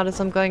figuring it out as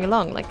I'm going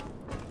along. Like,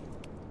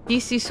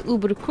 this is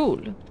uber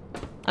cool.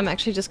 I'm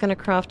actually just gonna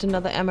craft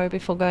another ammo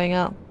before going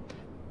out.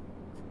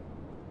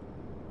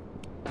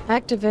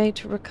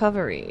 Activate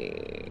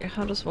recovery.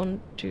 How does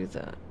one do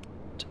that?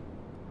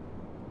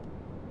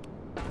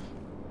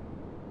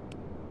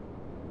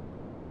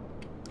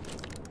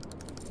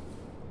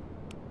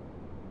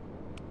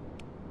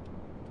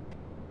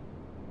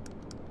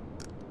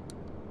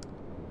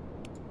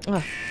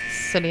 Oh,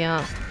 silly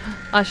ass.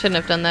 I shouldn't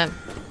have done that.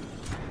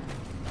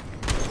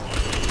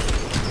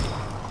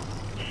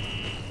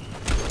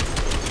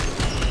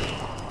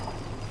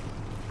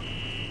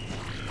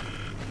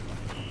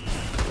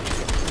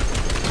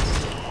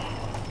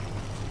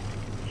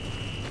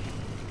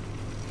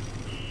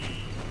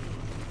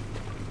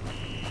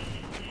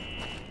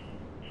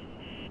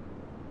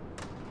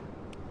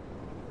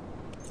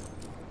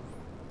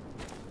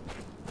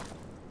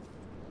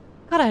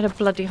 God, I had a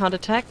bloody heart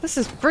attack. This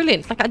is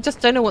brilliant. Like, I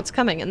just don't know what's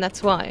coming, and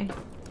that's why.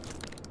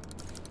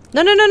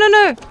 No, no, no, no,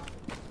 no!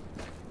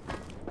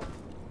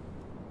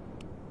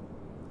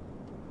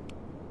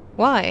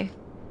 Why?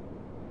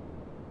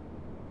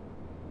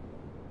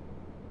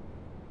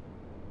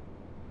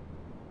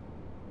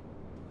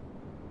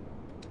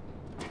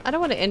 I don't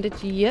want to end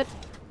it yet.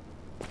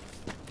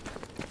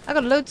 I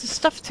got loads of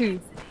stuff too.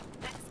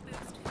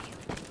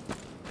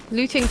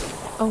 Looting.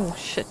 Oh,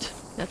 shit.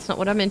 That's not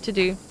what I meant to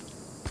do.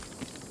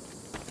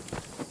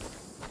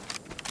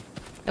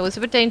 That was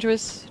a bit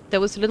dangerous. That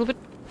was a little bit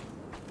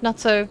not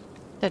so.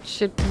 That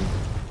should...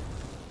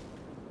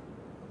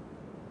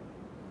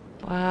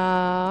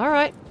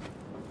 alright.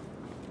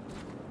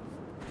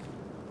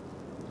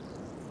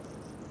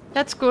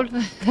 That's cool.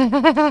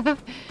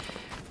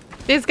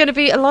 There's going to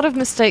be a lot of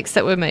mistakes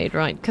that were made,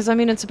 right? Because, I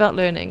mean, it's about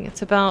learning.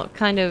 It's about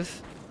kind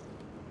of...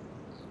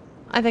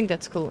 I think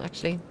that's cool,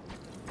 actually.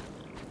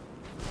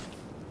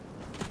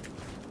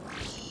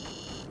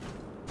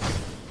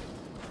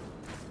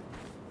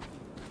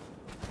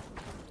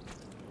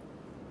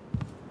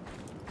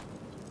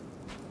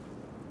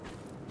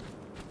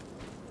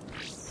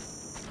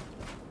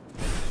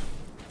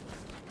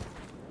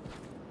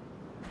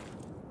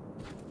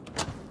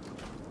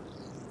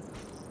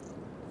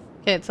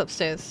 Okay, it's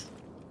upstairs.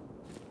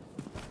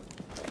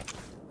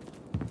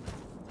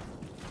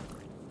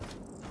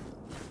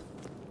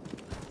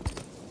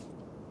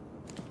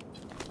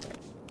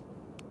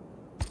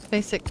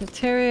 Basic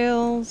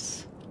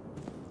materials.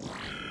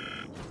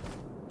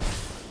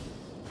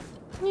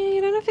 Yeah,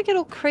 you don't have to get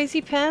all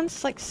crazy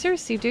pants. Like,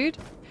 seriously, dude.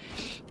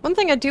 One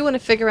thing I do want to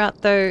figure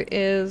out, though,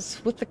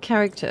 is with the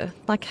character.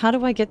 Like, how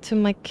do I get to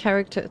my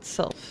character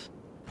itself?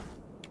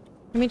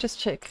 Let me just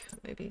check.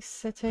 Maybe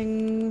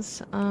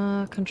settings,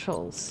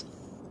 controls.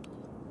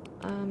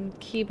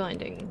 Key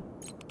binding.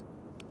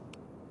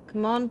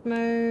 Command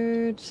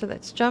mode, so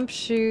that's jump,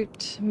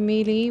 shoot,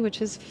 melee,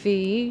 which is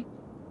V.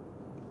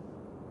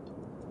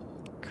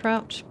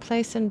 Crouch,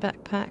 place in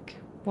backpack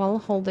while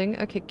holding.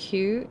 Okay,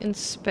 Q,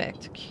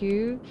 inspect,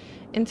 Q,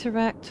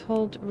 interact,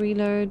 hold,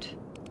 reload,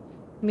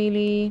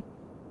 melee,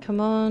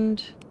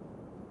 command,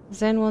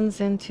 Zen 1,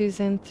 Zen 2,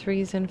 Zen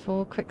 3, Zen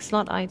 4, quick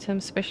slot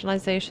item,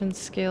 specialization,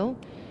 skill,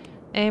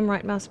 aim,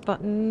 right mouse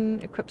button,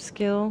 equip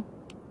skill,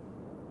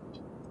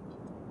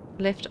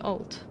 left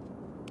alt.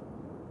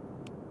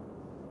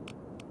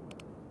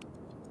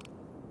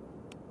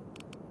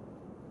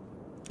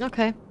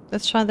 Okay,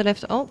 let's try the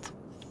left alt.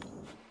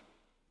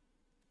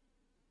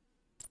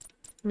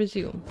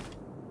 Resume.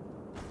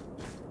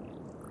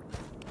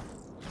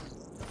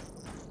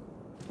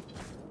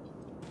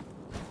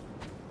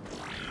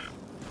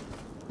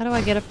 How do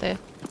I get up there?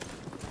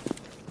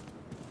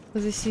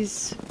 Because this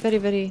is very,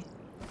 very...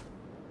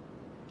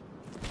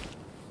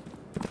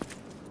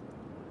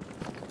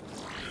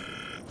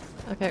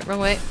 Okay, wrong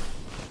way.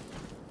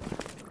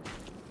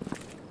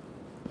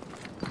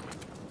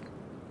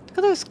 Look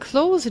at those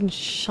claws and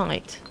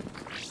shite.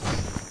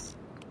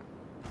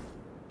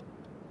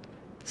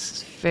 This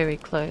is very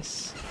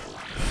close.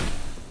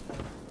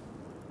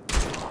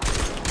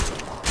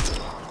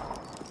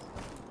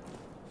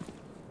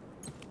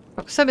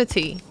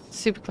 Proximity.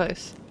 Super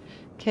close.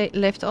 Okay,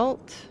 left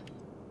alt.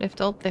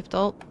 Left alt, left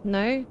alt.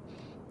 No.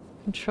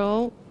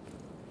 Control.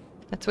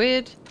 That's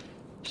weird.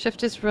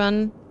 Shift is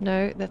run.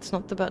 No, that's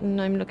not the button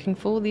I'm looking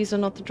for. These are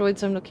not the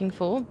droids I'm looking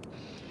for.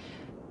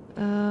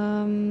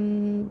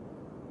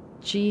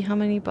 G, how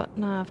many buttons?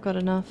 Nah, I've got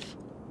enough.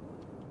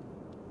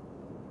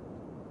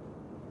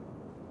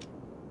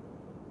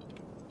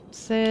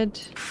 Z.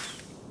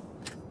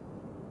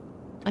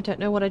 I don't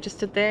know what I just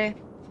did there.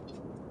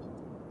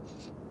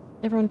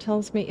 Everyone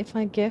tells me if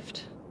I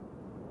gift,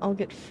 I'll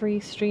get free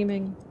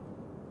streaming.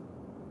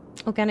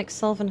 Organic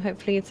solvent,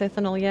 hopefully it's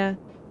ethanol, yeah.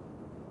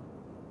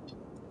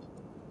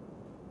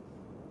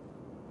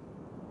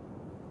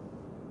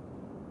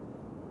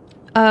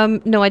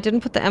 No, I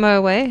didn't put the ammo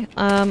away.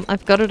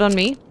 I've got it on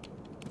me.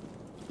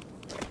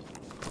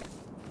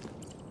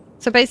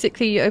 So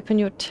basically you open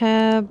your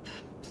tab,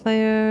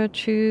 player,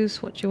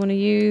 choose what you want to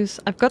use.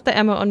 I've got the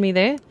ammo on me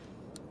there.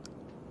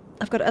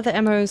 I've got other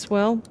ammo as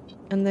well.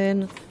 And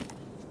then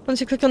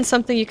once you click on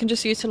something, you can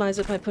just utilize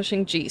it by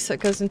pushing G, so it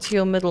goes into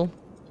your middle.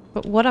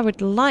 But what I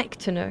would like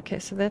to know... Okay,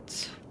 so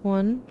that's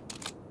 1,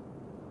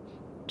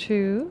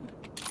 2...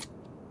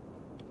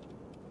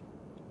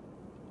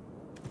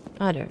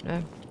 I don't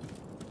know.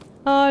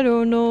 I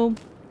don't know.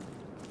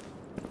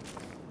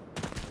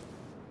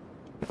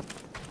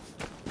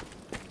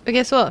 But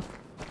guess what?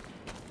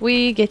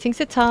 We getting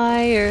the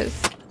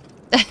tires.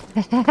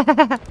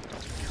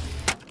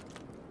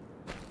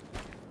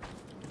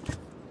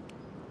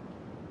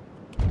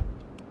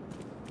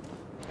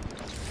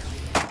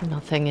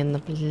 Nothing in the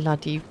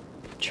bloody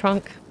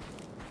trunk.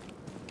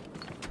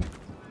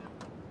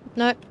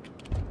 Nope.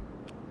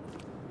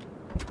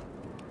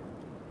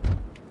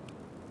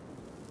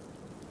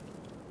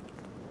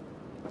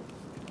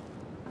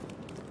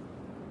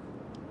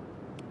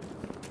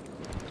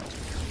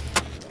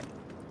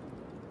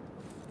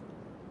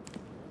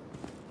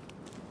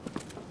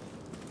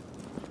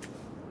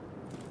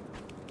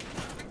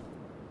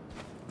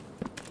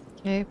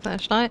 Okay,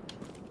 flashlight.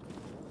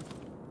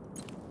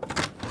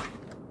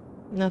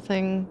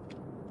 Nothing.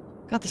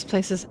 God, this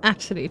place has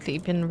absolutely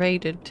been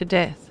raided to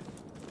death.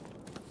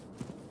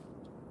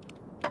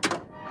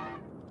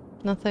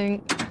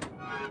 Nothing.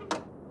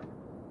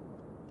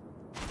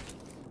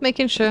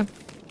 Making sure.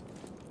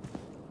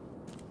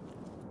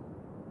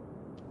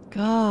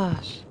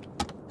 Gosh.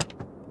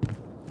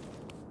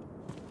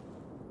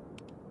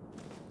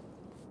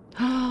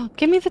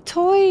 Give me the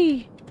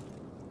toy!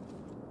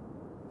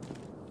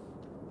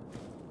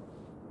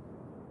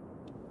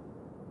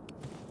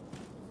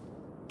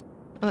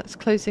 Oh, that's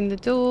closing the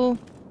door.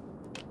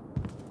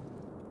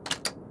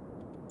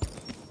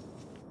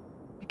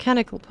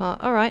 Mechanical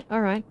part. Alright,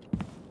 alright.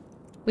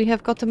 We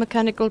have got a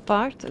mechanical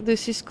part.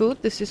 This is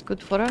good. This is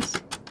good for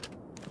us.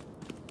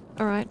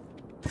 Alright.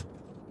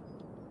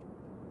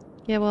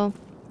 Yeah, well,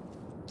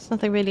 there's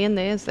nothing really in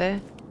there, is there?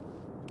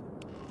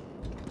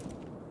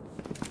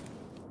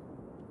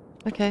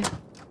 Okay.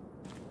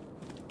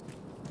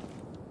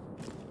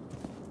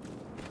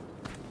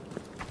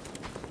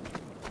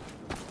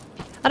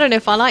 I don't know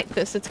if I like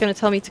this. It's going to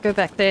tell me to go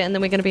back there and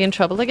then we're going to be in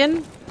trouble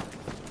again.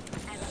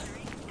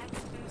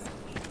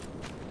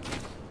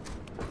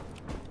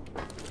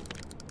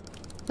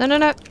 No, no,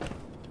 no.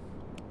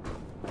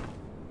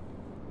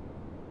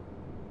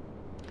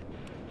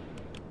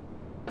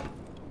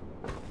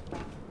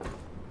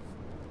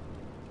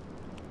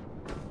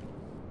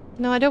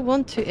 No, I don't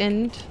want to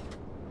end.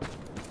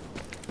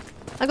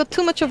 I got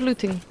too much of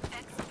looting.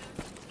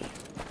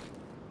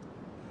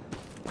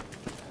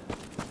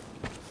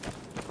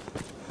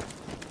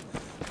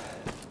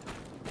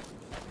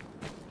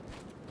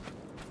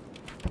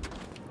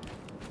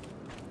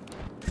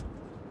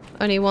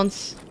 Only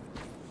once.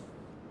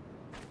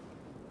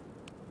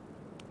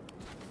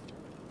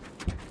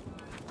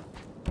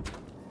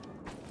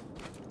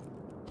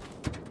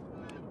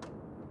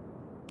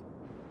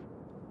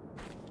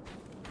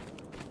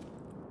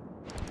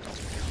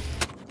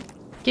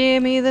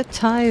 Give me the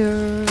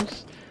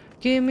tires.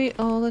 Give me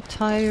all the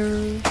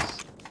tires.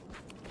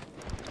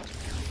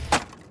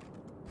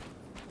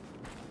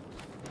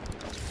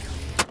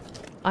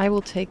 I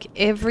will take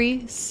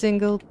every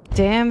single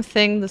damn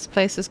thing this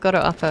place has got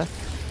to offer.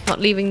 Not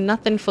leaving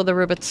nothing for the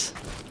ribbits.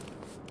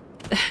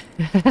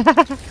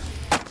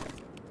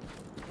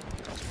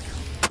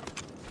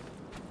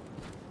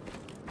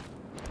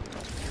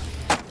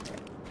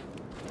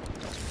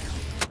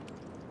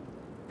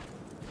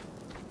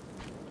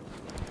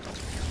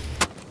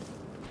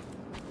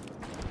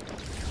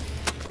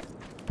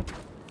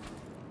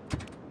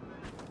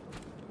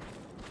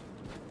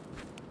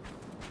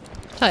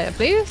 Tire,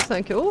 please.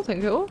 Thank you all.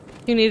 Thank you all.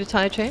 You need a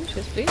tire change?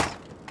 Yes, please.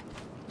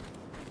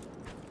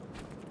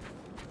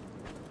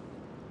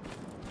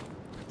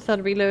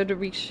 Start, reload, or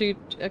reshoot.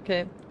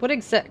 Okay. What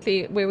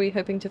exactly were we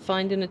hoping to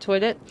find in a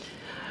toilet?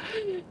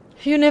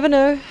 You never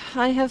know.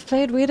 I have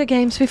played weirder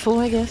games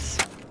before, I guess.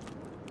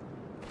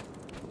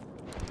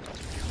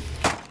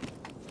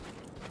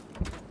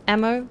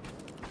 Ammo?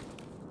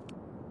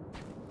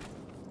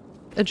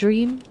 A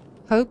dream?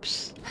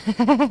 Hopes?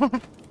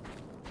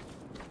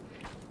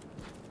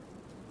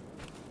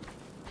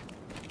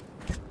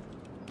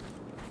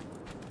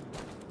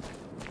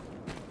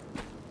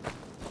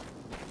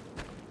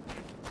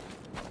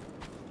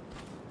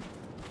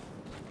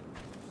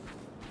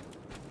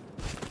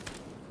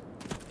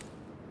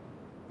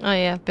 Oh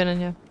yeah, I've been in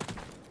here.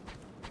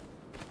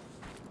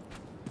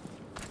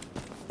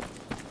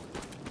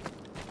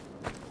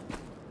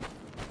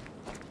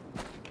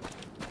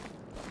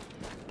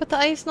 But the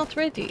eye's not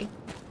ready.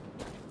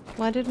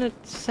 Why didn't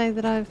it say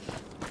that I've...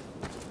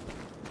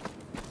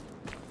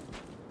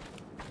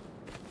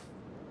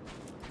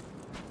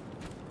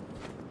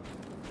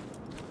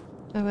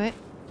 Oh wait.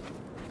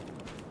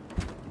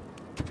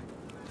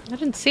 I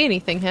didn't see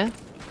anything here.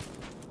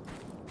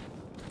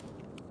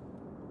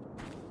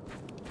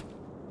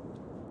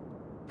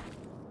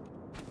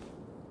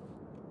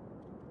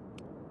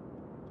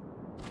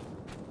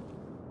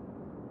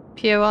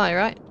 POI,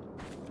 right?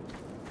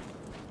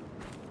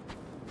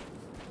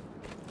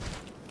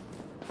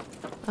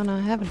 Oh no, I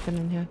haven't been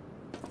in here.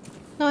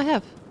 No, I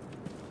have.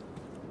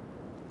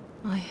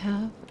 I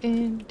have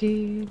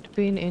indeed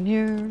been in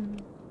here.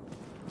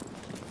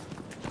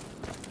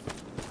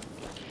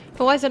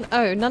 But why is it...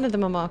 Oh, none of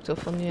them are marked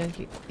off on you,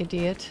 you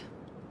idiot.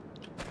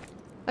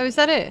 Oh, is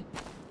that it?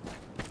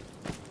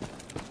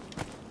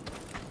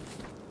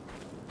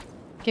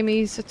 Give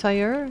me a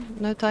tire.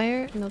 No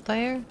tire. No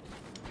tire.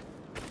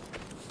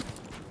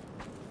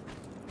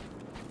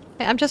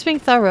 Hey, I'm just being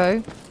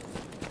thorough.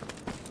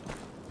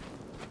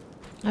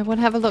 I want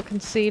to have a look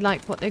and see,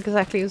 like, what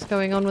exactly is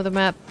going on with the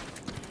map.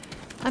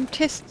 I'm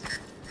just...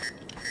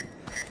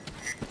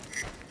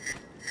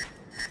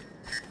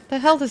 The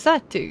hell does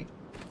that do?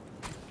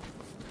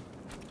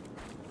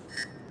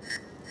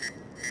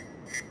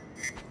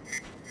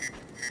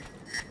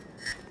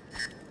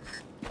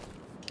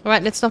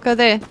 Alright, let's not go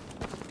there.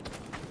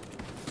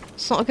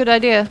 It's not a good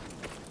idea.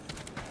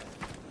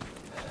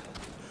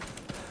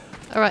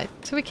 Alright,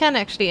 so we can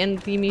actually end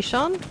the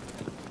mission.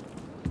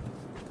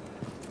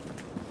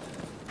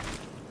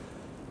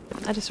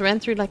 I just ran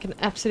through like an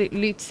absolute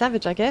loot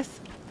savage, I guess.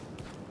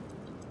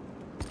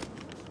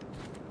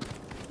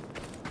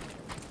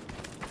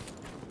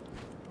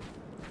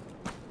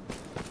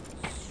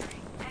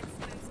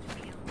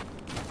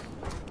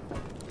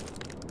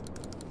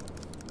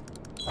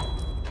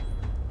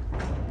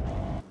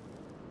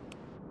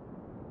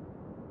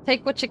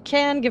 Take what you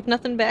can, give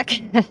nothing back.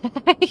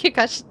 You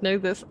guys should know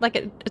this. Like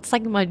it's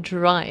like my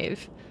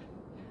drive.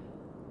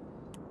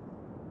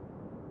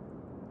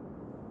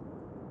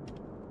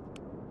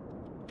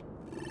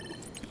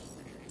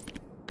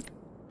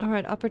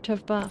 Alright,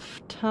 operative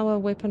buff. Tower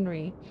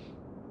weaponry.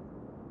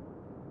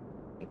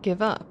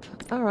 Give up.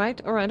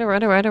 Alright,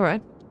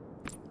 alright.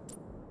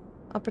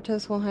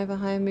 Operatives will have a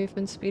higher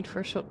movement speed for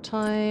a short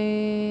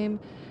time.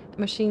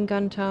 Machine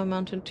gun tower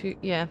mounted to...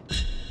 Yeah.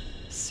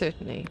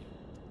 Certainly.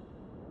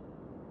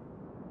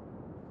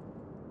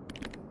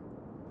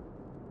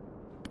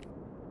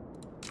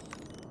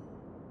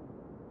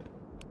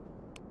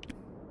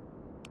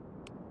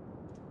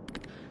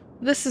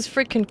 This is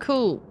freaking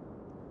cool.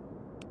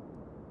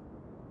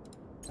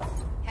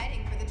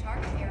 Heading for the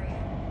target area.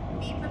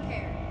 Be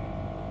prepared.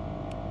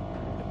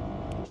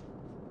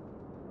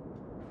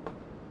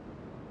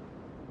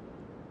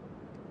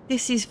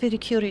 This is very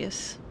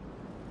curious.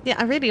 Yeah,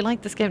 I really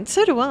like this game.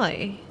 So do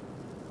I.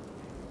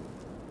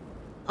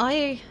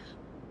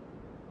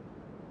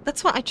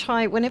 That's what I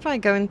try whenever I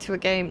go into a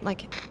game,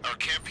 like... Our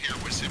camp here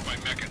was hit by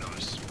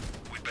Mechanos.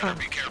 We better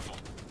be careful.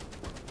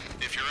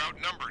 If you're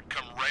outnumbered,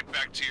 come right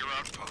back to your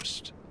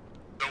outpost.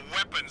 The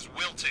weapons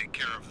will take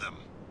care of them.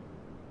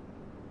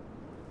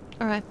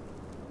 Alright.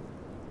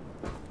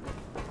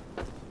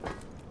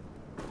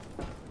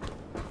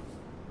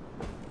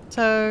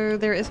 So,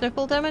 there is no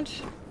full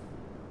damage?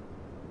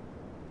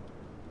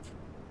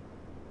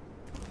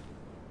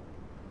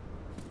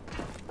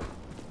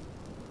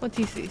 What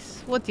is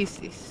this? What is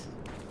this?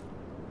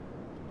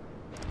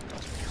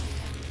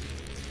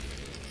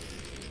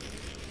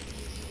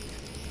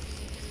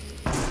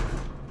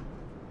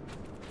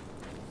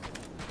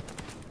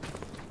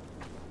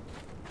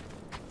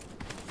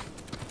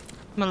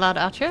 I'm allowed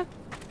out here?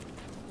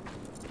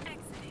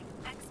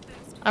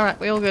 Alright,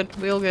 we all good.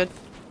 We all good.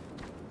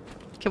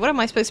 Okay, what am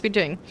I supposed to be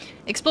doing?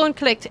 Explore and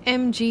collect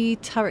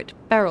MG turret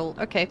barrel.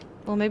 Okay,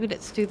 well maybe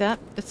let's do that.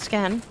 Let's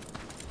scan.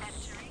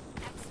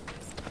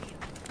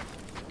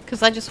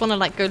 Because I just want to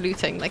like go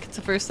looting. Like it's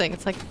the first thing.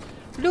 It's like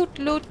loot,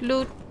 loot,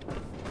 loot.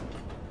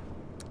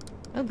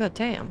 Oh god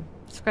damn.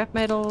 Scrap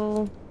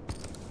metal.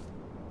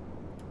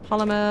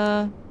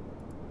 Polymer.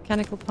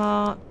 Mechanical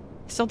part.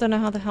 Still don't know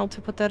how the hell to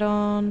put that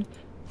on.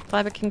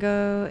 Fiber can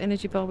go.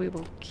 Energy bar we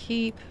will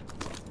keep.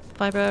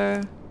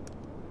 Fiber.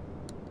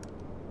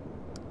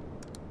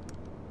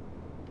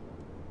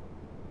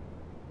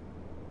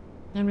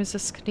 And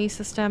resist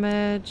kinesis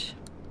damage.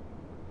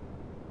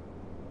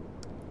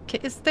 Okay,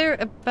 is there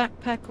a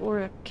backpack or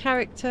a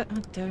character? I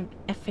don't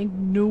effing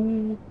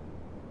know.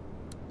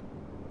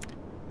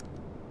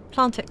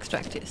 Plant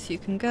extract, yes, you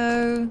can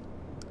go.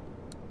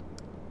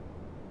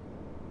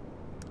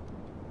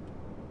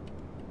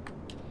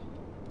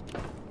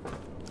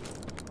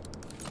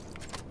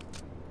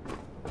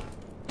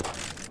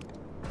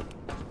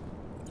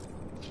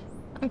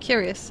 I'm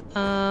curious.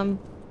 Oh,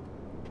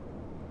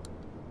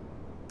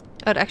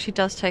 it actually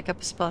does take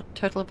up a spot.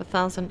 Total of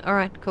 1,000.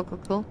 Alright, cool, cool,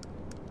 cool.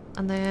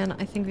 And then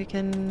I think we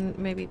can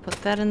maybe put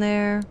that in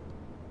there.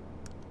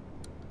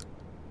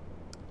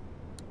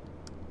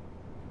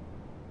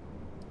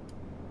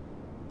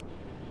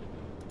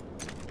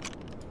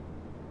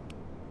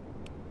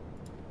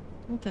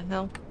 What the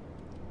hell?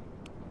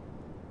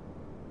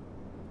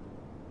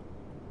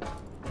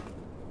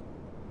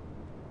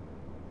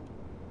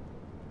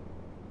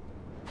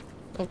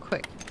 Oh,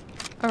 quick.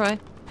 Alright.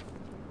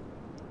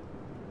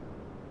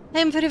 I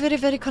am very, very,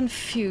 very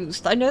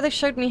confused. I know they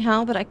showed me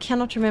how, but I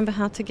cannot remember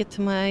how to get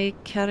to my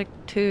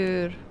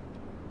character.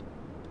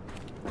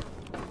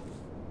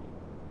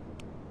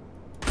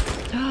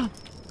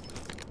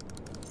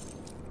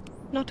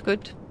 Not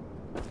good.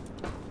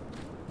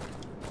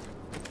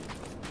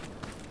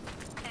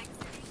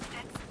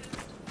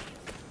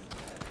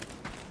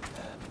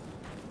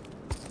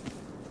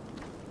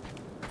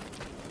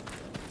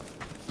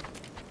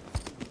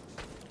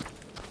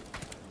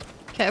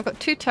 Okay, I've got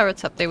 2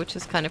 turrets up there, which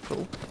is kind of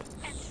cool.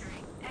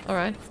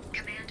 Alright.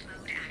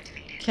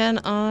 Can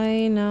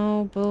I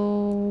now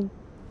build...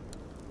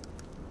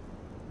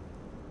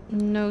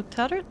 no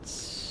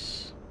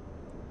turrets?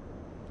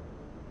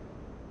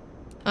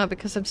 Oh,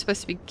 because I'm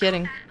supposed to be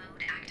getting...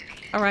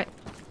 Alright.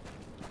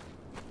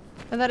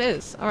 Oh, that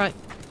is. Alright.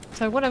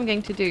 So what I'm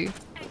going to do...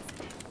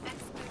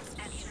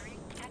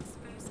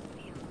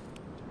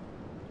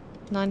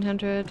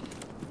 900...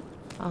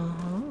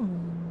 Oh.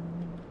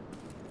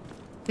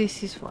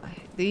 This is why.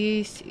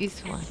 This is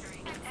why.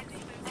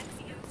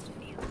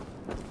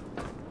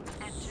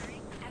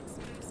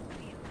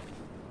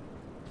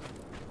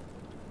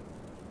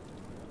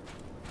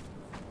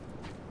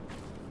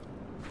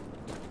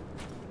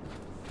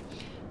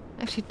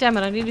 Actually, damn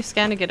it, I need to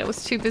scan again. I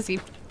was too busy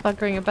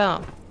buggering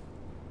about.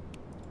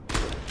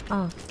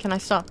 Oh, can I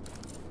stop?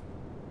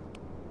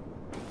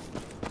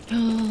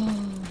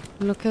 Oh,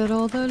 look at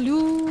all the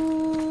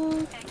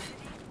loot!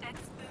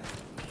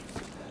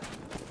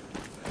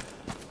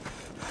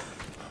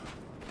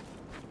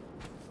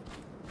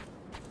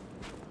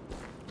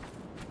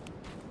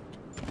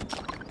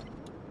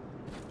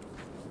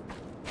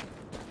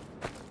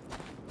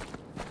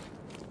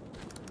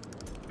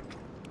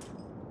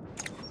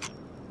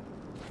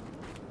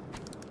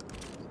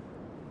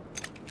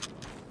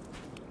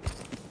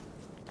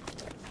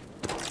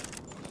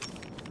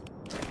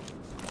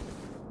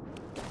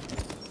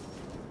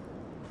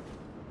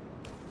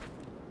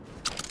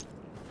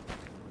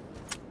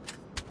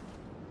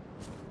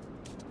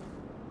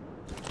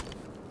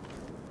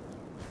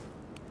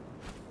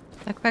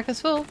 Backpack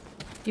is full.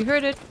 You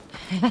heard it.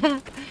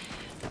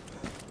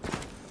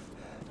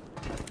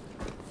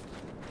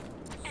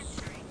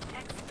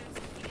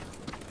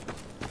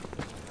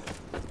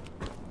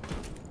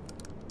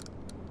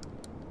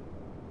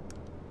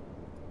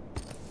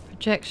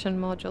 Projection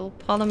module,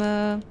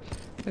 polymer.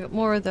 We got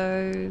more of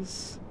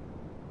those.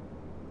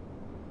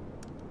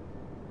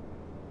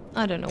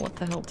 I don't know what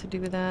the hell to do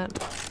with that.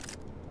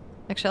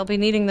 Actually, I'll be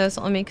needing those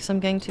on me because I'm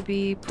going to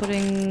be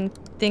putting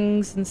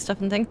things and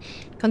stuff and things.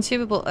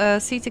 Consumable.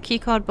 Seats a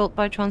keycard built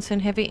by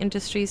Transcend Heavy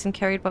Industries and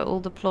carried by all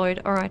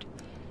deployed. Alright.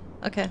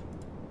 Okay.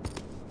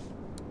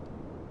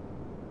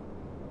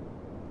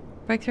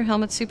 Breakthrough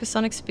helmet,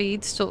 supersonic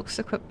speed, stalks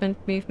equipment,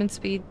 movement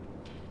speed.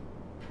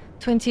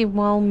 20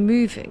 while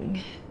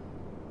moving.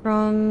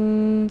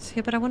 Bronze.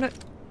 Yeah, but I want to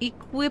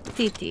equip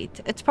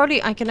it. It's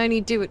probably, I can only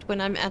do it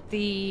when I'm at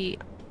the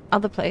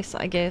other place,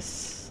 I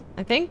guess.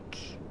 I think?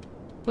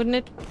 Wouldn't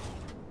it?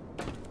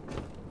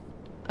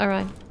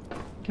 Alright.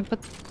 Can put...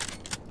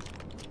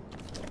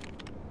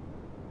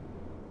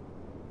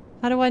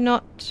 How do I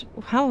not...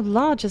 How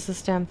large is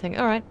this damn thing?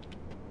 Alright.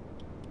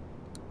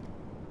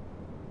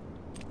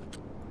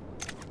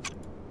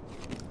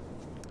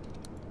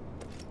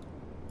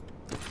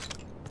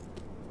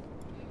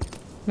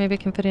 Maybe I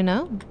can fit in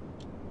now?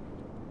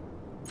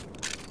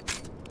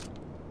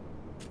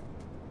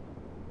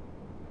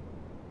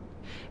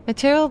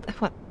 Material...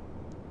 What?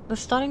 The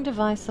starting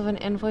device of an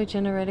envoy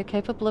generator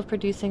capable of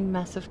producing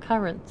massive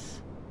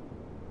currents.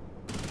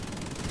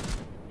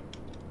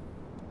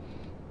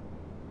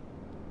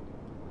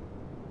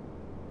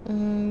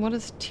 What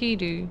does T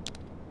do?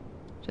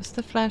 Just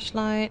the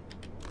flashlight.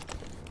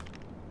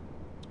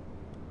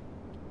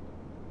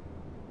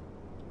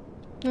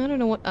 I don't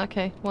know what...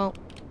 Okay, well,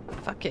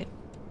 fuck it.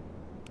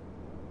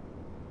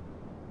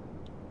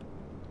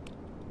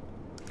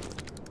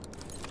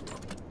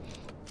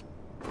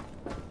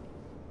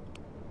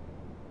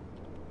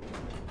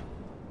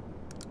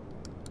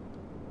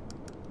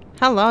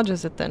 How large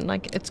is it then?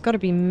 Like, it's got to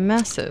be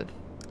massive.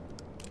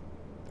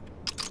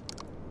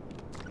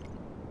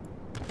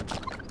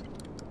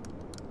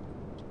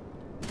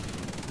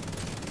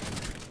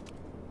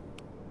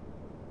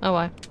 Oh,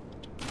 why?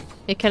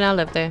 You can now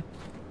live there.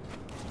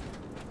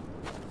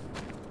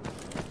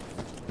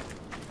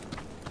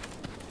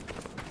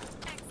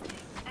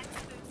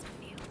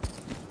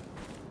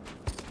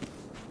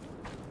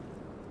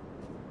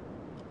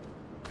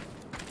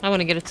 I want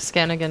to get it to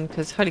scan again,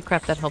 because holy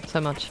crap, that helped so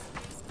much.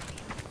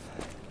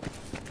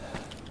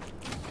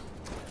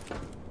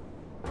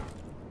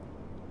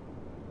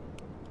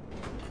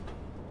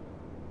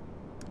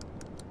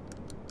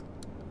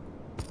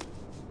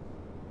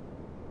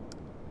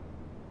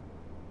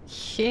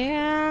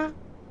 Yeah.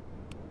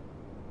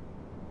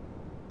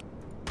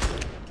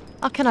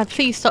 Oh, can I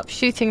please stop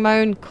shooting my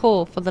own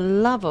core, for the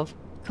love of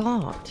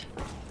God?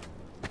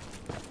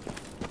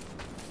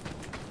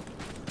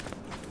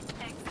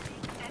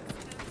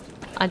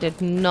 I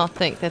did not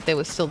think that there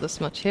was still this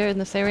much here in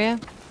this area.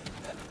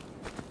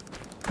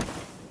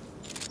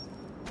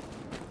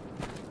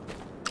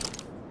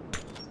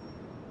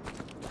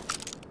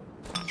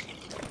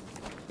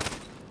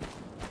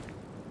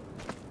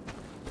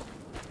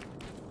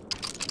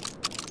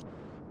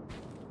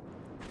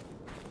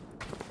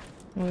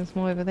 Oh, there's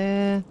more over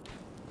there.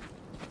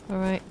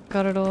 Alright,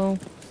 got it all.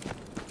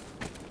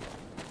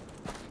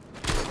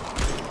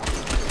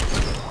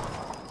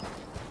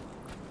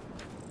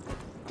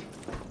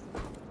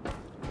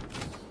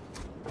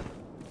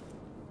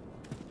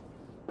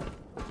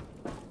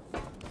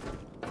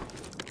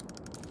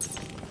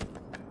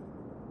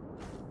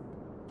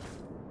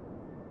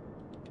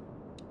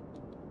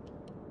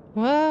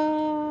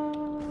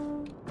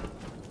 Well,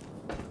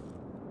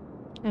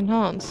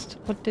 enhanced.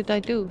 What did I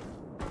do?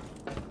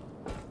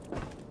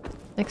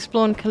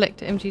 Explore and collect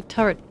MG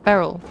turret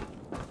barrel.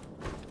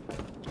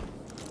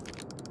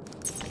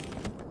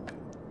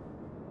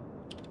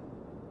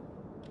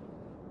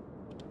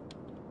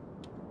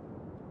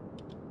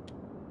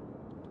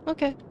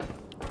 Okay.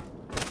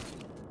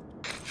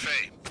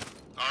 Faye,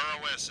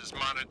 ROS is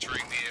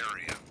monitoring the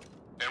area,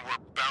 and we're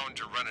bound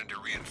to run into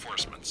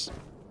reinforcements.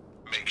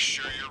 Make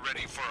sure you're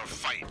ready for a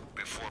fight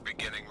before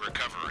beginning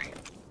recovery.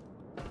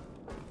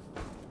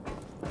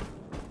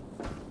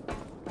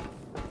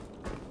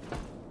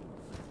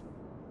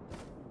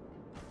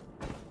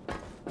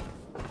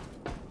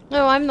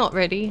 No, I'm not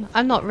ready.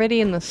 I'm not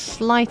ready in the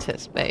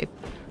slightest, babe.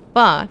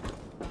 But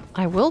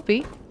I will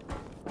be.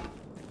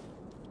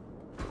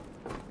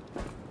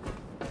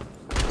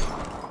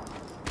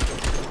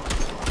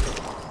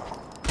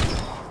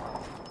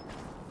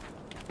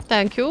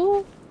 Thank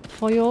you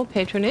for your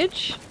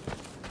patronage.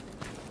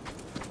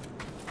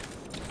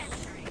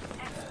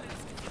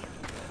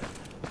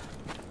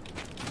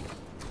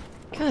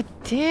 God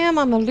damn,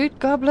 I'm a loot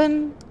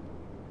goblin.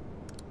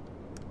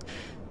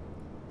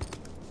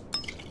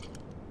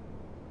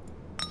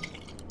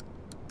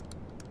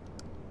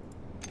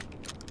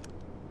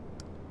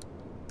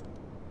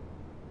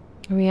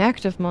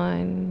 Reactive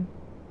mine.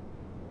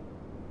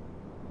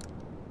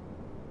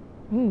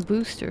 Ooh,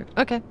 booster.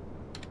 Okay.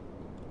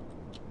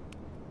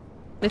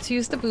 Let's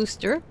use the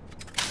booster.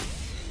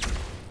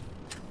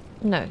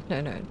 No.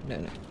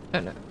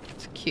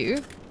 It's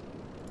Q.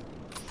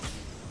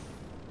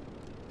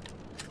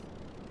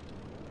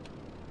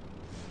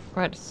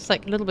 Right, it's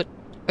like a little bit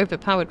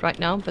overpowered right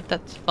now, but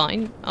that's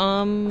fine.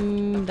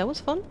 That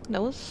was fun.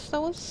 That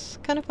was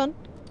kind of fun.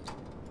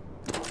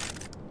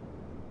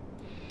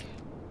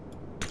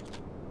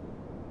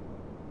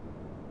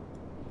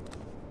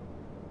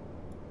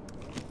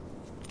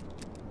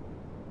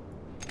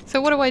 So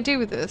what do I do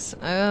with this?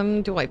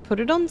 Do I put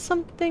it on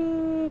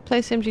something?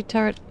 Place MG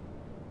turret.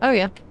 Oh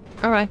yeah.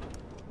 Alright.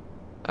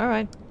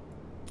 Alright.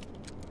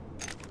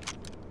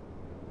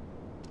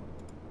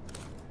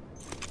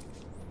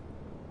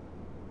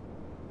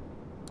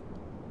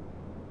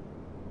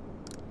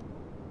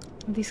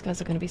 These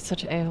guys are going to be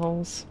such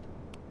a-holes.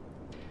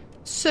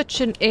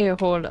 Such an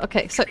a-hole.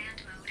 Okay, so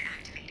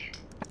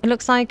it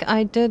looks like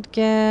I did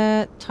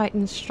get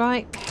Titan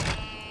Strike.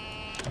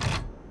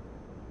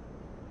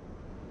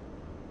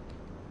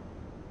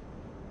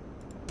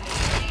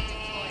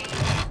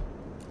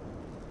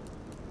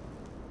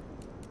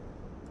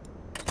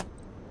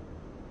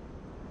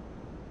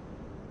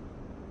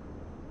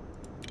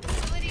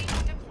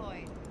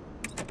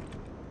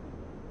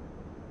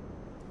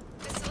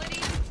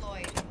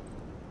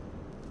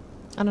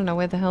 I don't know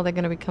where the hell they're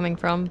going to be coming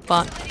from,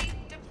 but...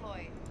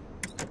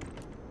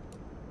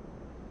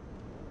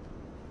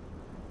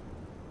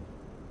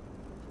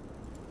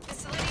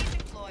 Facility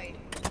deployed.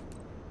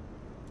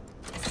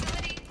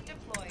 Facility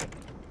deployed.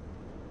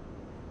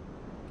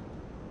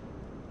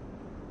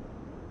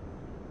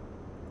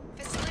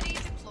 Facility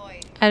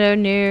deployed. I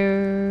don't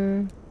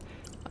know.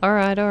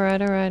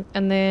 Alright.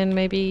 And then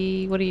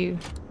maybe... what are you?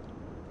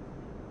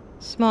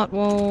 Smart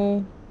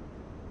wall...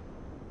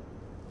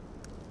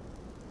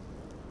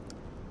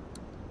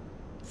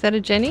 Is that a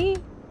Jenny?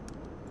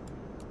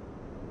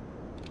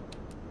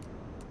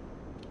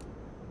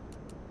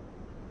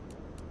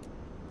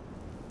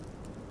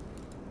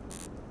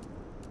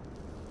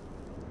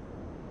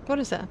 What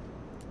is that?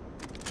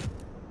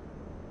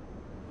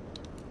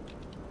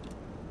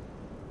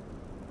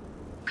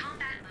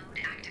 Combat mode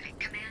activate.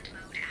 Command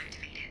mode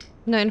activated.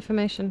 No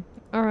information.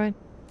 Alright.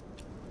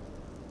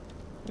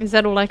 Is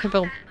that all I can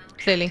build?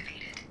 Clearly.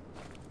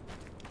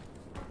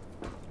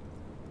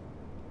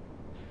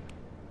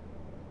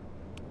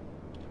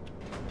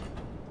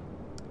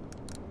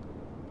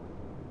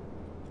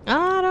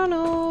 I don't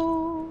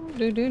know.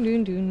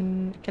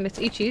 Okay, let's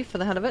eat you for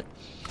the hell of it.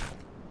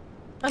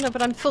 Oh no,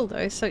 but I'm full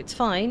though, so it's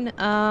fine.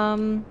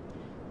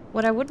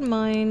 What I wouldn't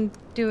mind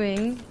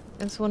doing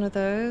is one of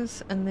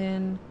those, and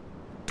then...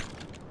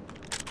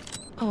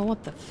 Oh,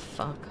 what the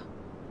fuck?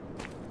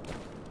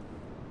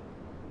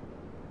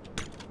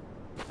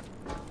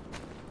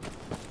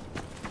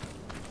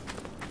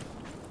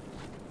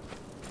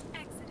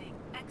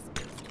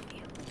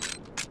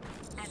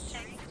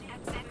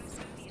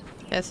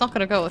 Yeah, it's not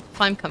gonna go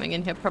if I'm coming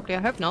in here properly. I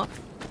hope not.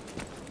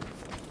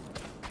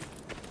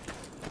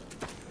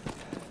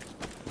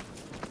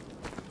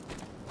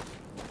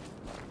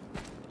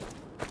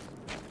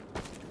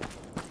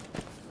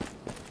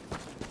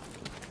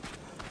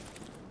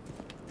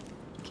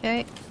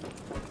 Okay.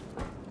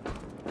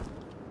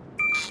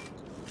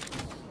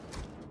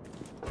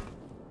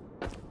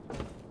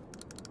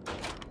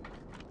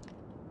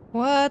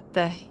 What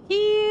the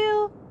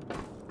hell?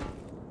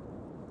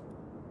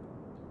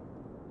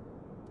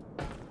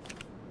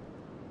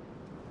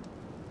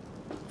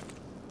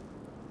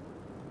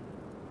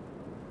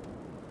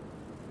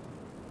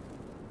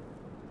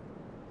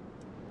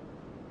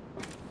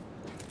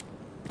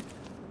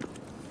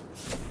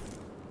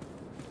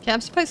 Okay, I'm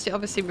supposed to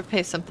obviously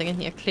repair something in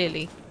here,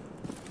 clearly.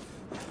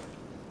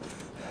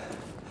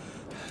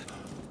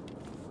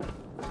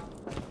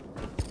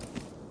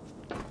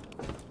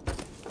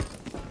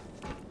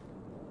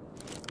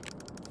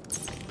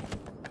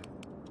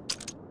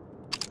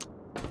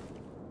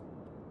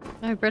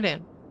 Oh,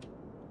 brilliant.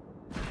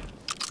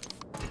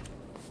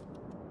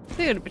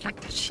 Dude, but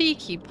like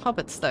cheeky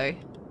puppets though.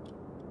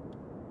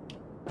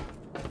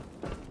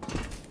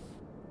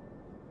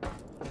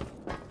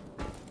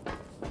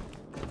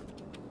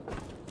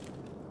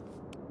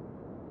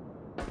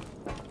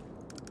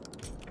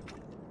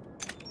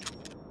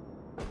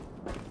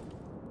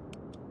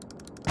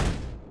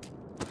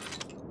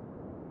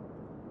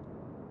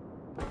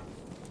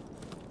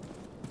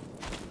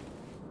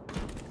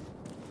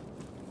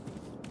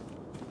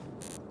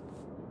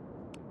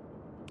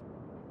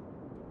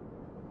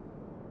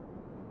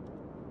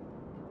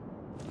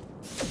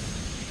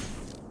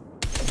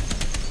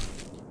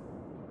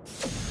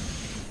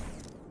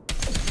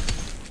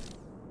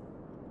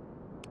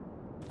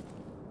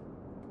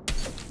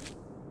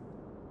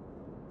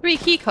 Three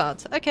key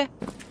cards. Okay.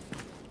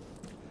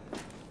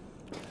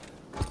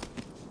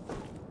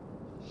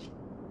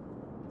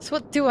 So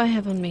what do I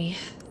have on me?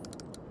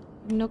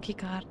 No key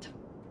card.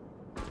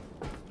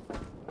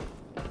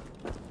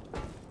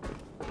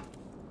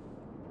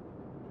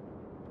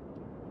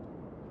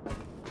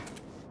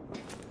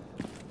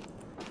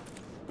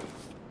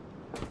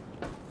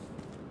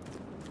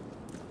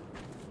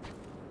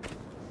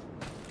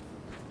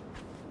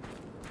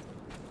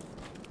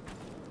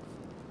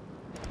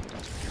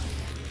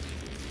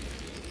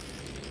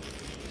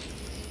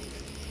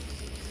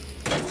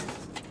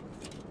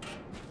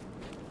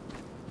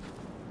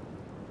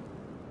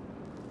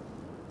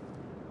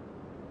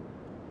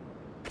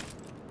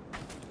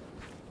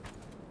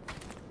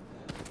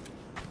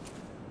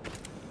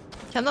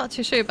 I'm not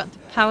too sure about the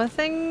power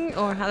thing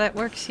or how that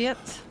works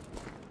yet,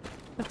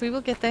 but we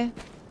will get there.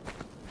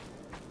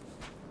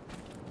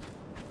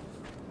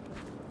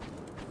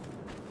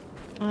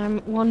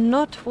 I'm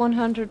not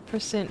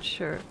 100%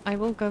 sure. I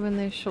will go in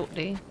there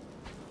shortly.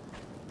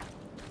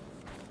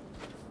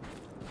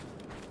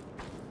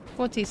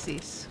 What is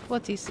this?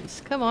 What is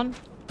this? Come on,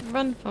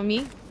 run for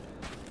me.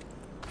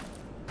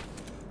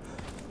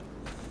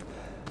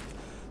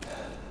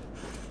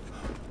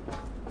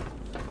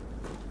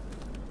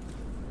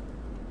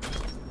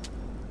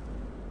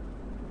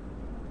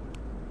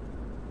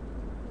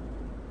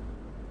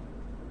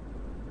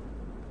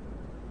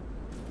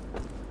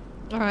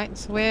 Alright,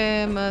 so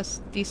where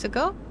must Disa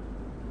go?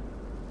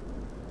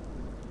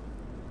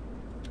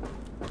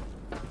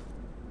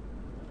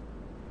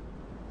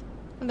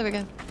 Oh, there we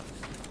go.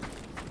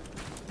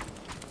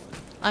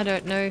 I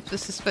don't know if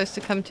this is supposed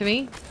to come to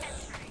me.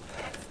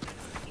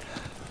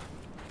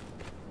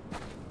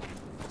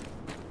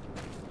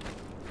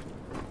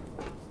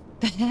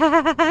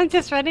 I'm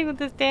just running with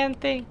this damn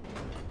thing.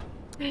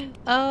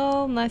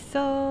 Oh, my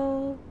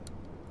soul.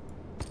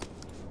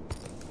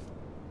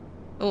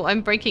 Oh,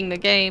 I'm breaking the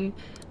game.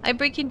 I'm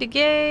breaking the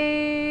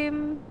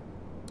game.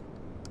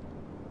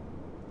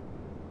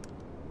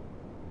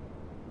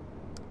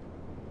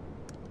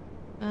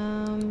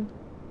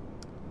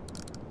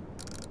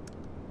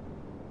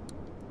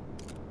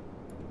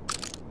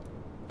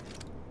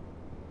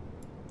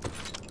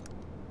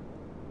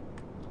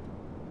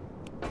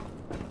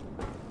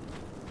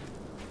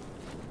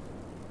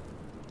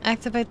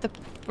 Activate the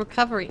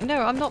recovery.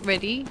 No, I'm not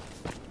ready.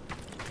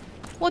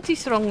 What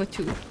is wrong with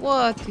you?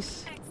 What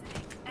is...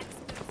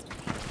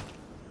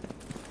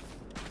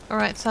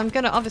 Alright, so I'm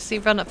gonna obviously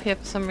run up here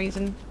for some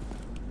reason.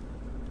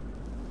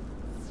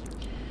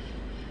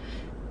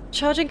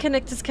 Charging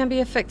connectors can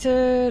be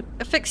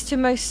affixed to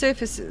most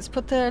surfaces.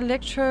 Put the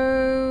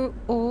electro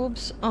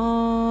orbs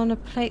on a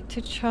plate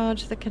to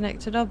charge the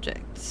connected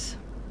objects.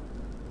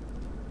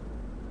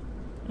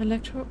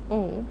 Electro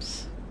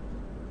orbs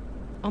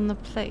on the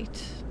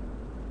plate.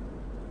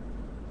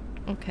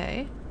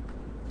 Okay.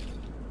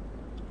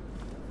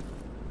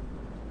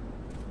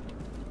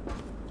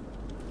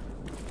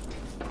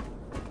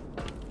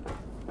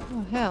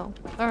 Oh hell.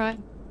 Alright.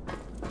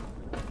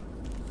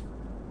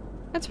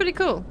 That's pretty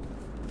cool.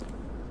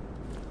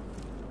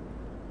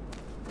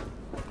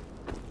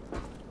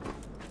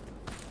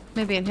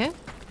 Maybe in here?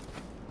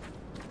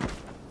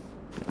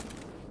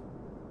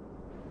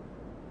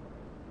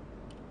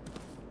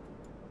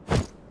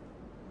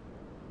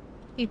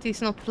 It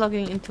is not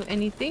plugging into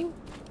anything.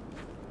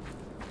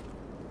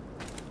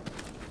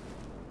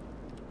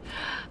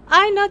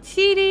 I'm not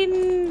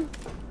cheating!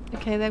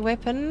 Okay, their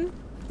weapon.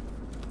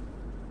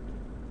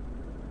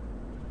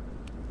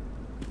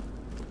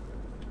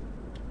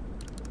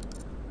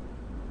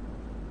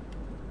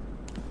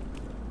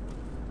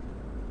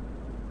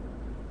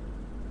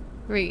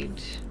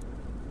 Read.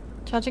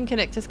 Charging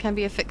connectors can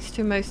be affixed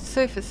to most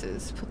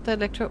surfaces. Put the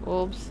electro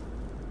orbs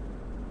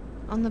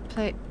on the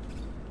plate.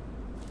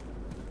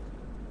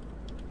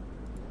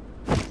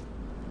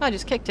 I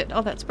just kicked it.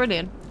 Oh, that's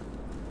brilliant.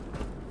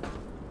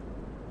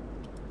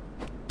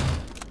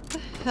 What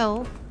the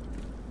hell?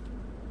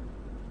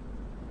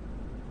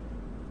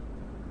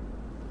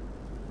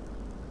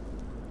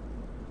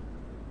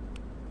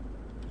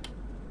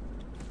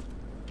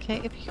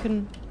 Okay, if you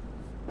can...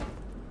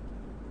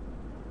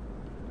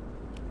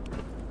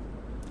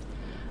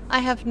 I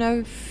have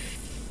no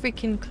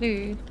freaking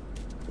clue.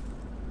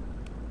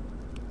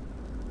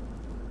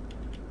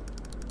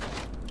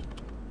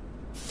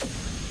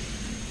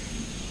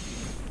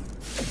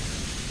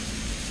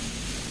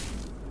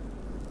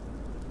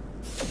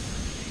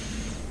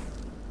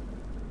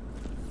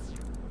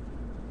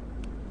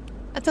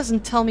 That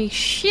doesn't tell me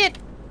shit.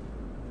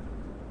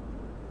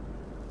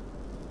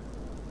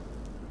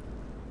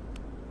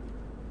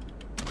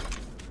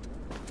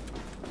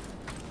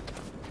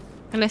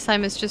 Unless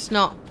I'm just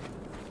not.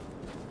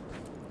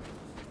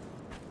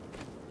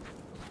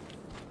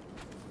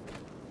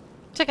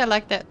 I think I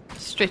like that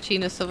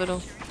stretchiness of it all.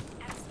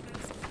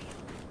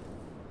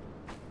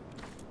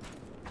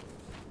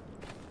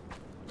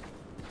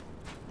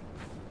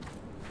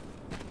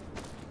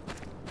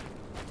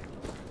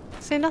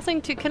 So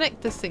nothing to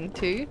connect this thing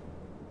to.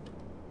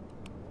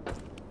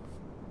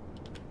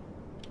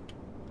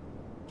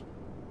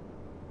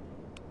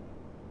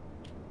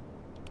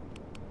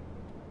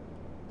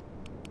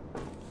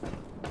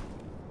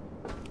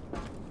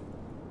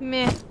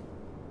 Meh.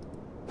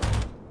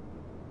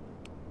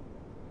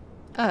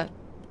 Oh.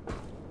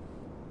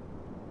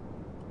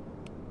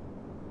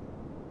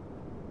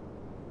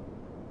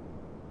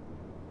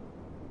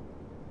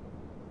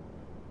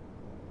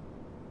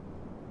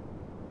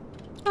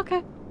 Okay.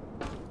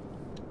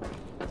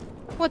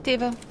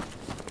 Whatever.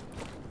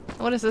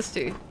 What does this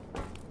do?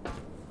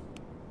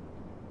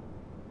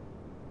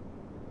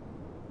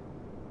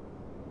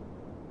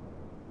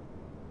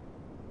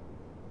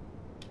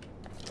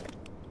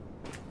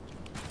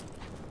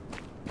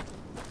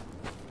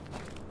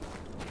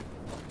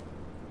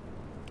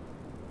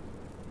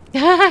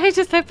 I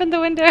just opened the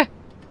window.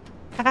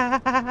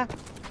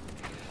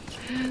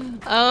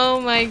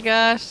 Oh my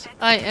gosh.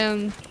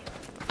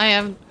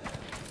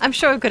 I'm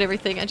sure I've got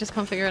everything. I just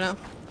can't figure it out.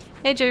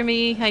 Hey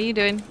Jeremy, how you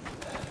doing?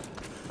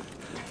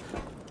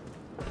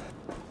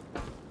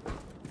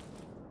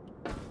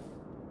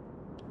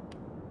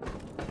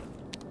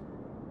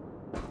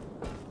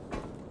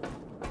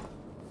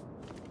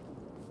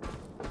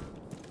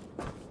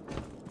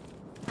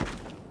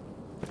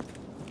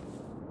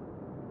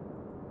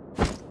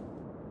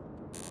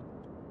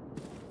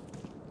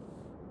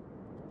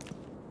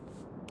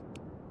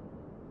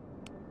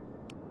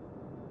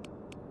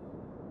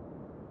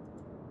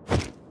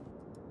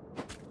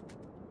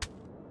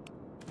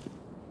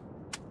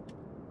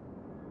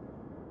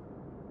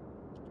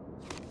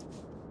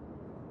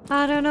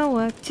 I don't know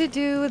what to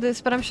do with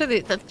this, but I'm sure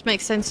that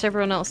makes sense to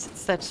everyone else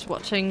that's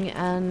watching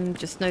and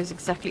just knows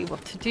exactly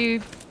what to do.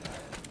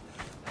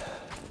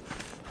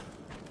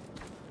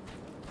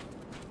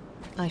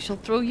 I shall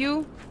throw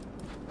you.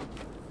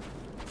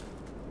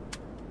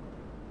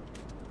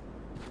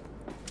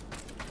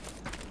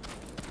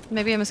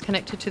 Maybe I must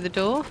connect it to the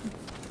door.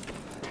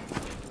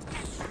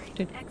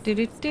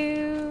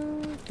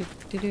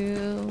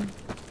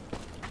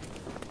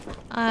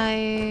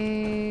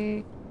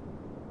 I...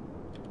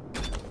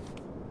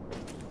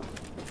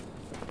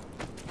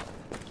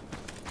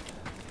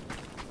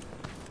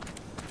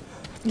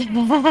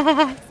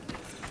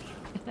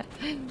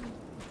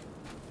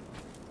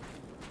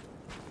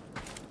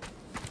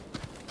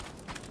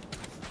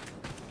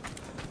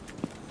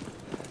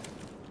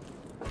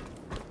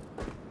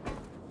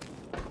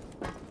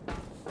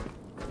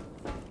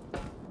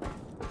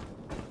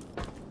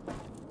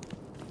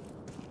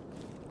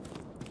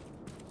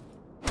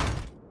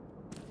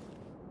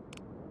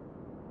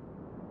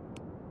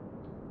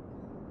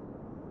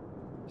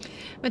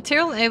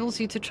 Material enables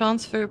you to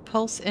transfer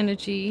pulse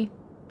energy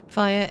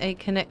via a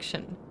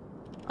connection.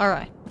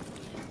 Alright.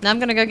 Now I'm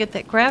gonna go get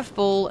that grav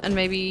ball and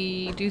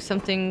maybe do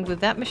something with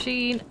that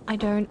machine. I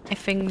don't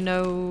effing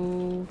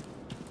know.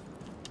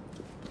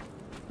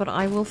 But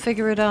I will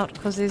figure it out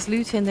because there's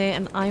loot in there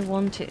and I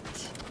want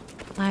it.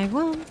 I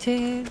want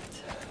it.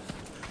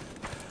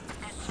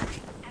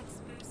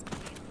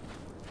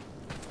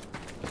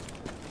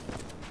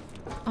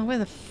 Oh, where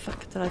the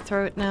fuck did I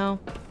throw it now?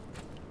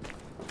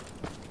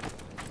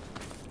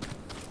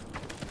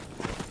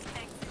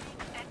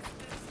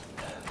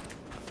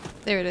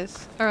 There it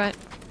is. Alright.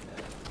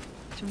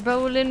 It's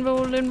rolling,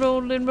 rolling,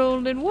 rolling,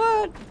 rolling.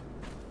 What?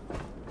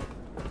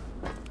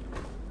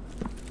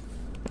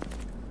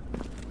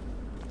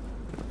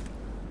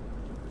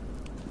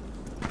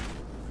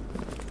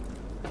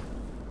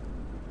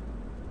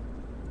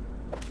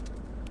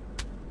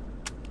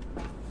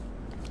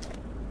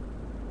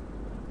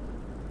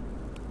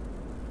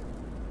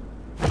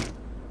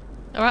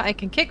 Alright, I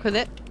can kick with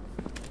it.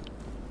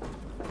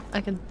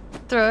 I can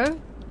throw.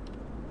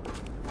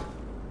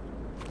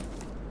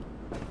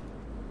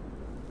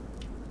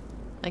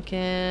 I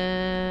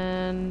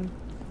can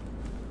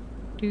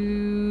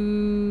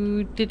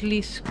do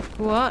diddly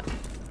squat.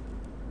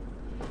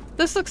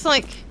 This looks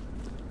like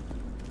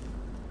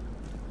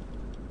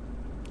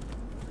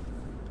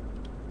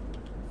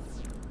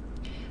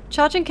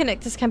charging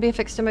connectors can be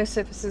affixed to most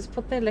surfaces.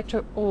 Put the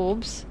electro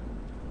orbs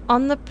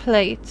on the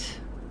plate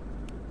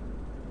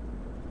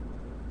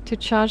to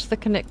charge the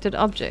connected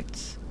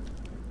objects.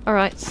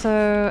 Alright,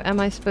 so am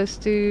I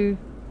supposed to...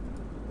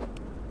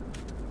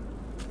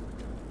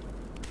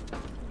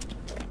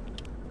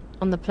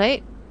 on the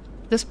plate?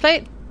 This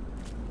plate?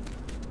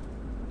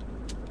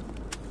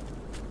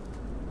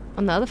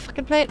 On the other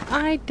fucking plate?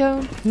 I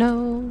don't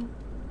know.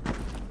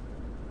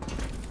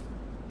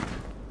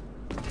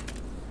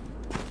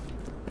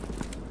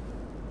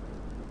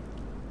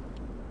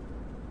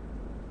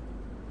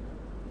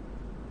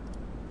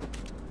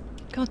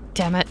 God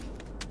damn it.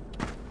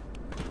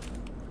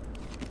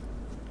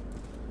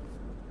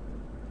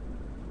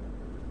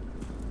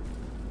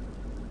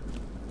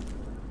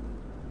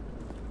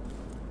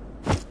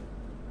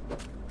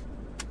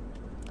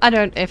 I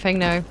don't effing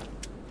know.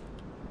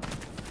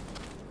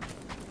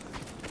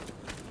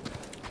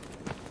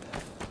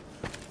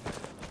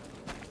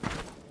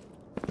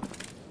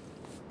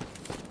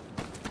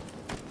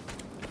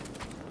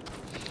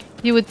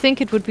 You would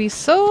think it would be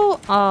so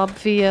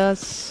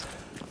obvious.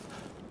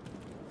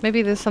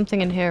 Maybe there's something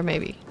in here,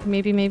 maybe.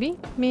 Maybe.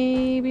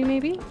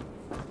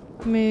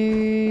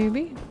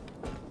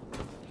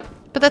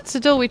 But that's the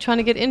door we're trying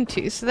to get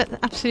into, so that's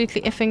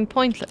absolutely effing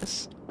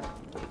pointless.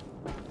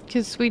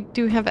 Because we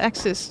do have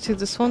access to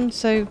this one,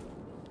 so...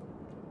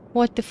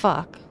 what the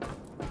fuck?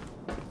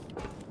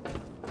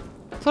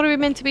 So what are we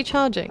meant to be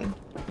charging?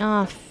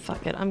 Ah,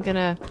 fuck it, I'm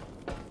gonna...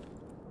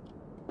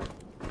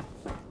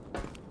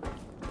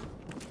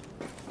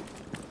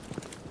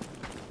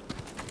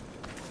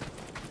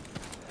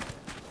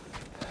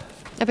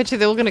 I bet you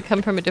they're all gonna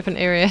come from a different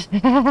area.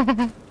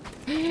 Then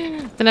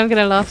I'm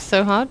gonna laugh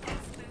so hard.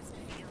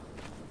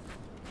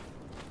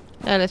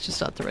 Let's just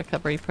start the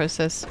recovery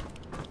process.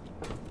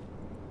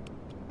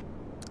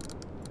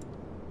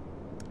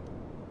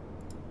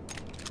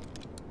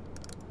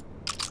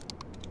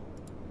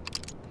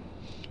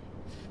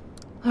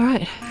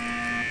 Alright.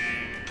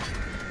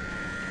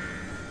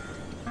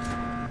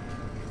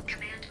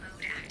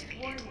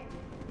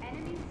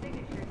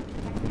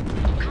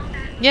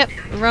 Yep,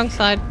 wrong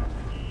side.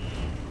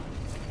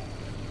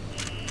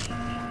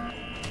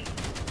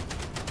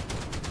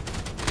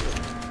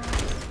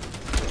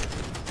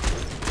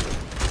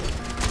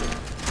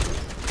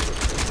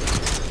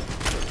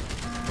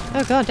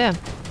 Oh god damn.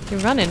 You're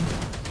running.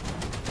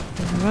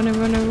 Running.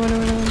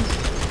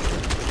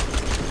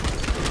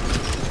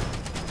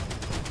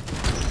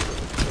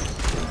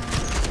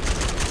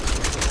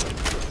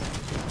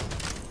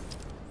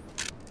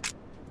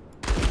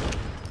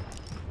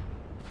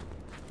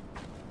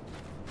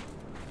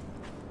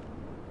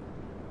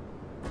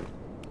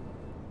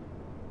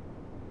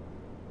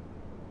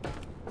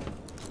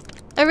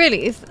 Oh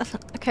really?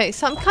 Okay,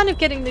 so I'm kind of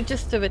getting the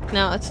gist of it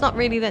now. It's not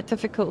really that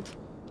difficult.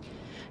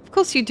 Of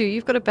course you do.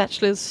 You've got a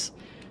bachelor's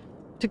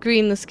degree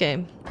in this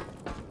game.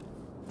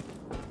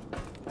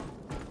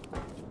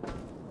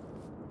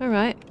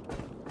 Alright.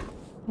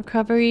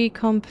 Recovery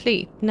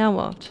complete. Now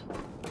what?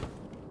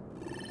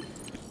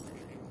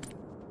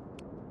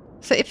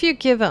 So if you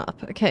give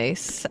up... okay,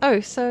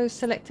 so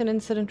select an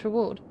incident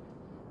reward.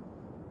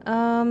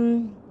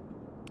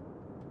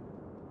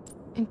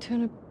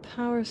 Internal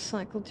power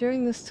cycle.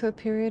 During this tour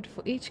period,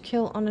 for each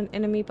kill on an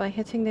enemy by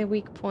hitting their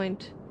weak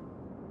point,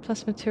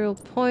 plus material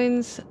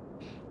points,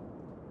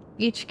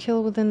 each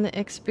kill within the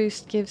X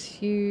boost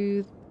gives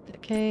you...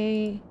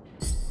 okay.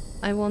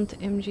 I want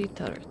MG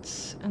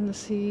turrets. And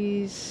this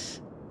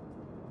is...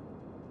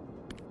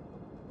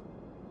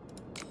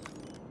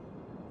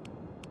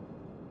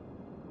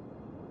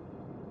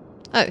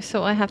 oh,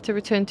 so I have to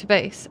return to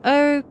base.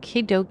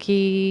 Okie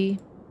dokie.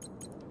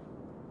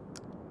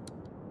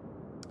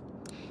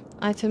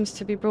 Items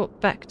to be brought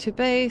back to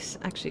base.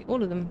 Actually,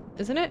 all of them,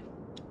 isn't it?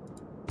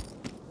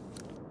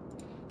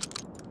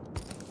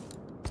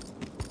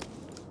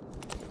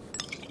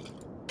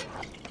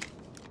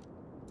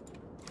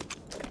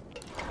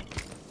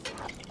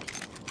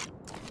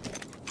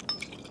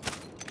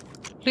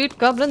 Loot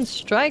goblin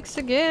strikes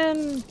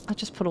again! I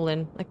just put all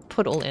in. Like,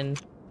 put all in.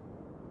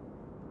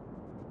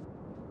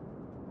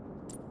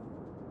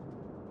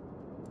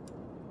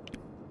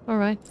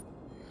 Alright.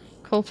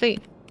 Cool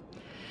fleet.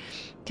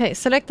 Okay,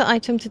 select the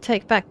item to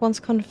take back. Once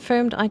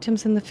confirmed,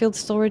 items in the field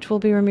storage will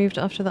be removed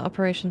after the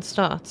operation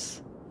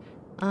starts.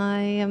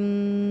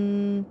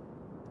 Once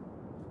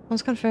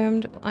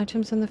confirmed,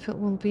 items in the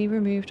field will be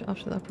removed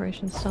after the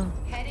operation starts.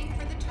 Heading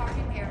for the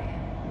target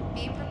area.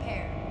 Be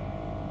prepared.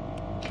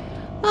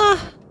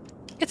 Ah!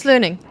 It's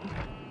learning.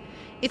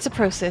 It's a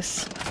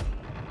process.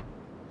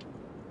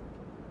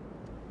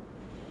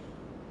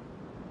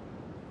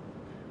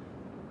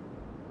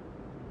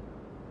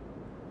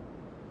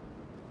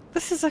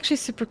 This is actually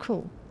super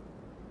cool.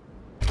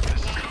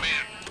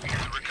 Command,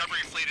 the recovery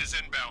fleet is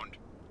inbound.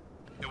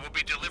 It will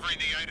be delivering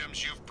the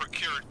items you've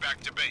procured back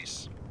to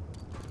base.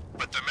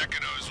 But the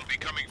Mechanos will be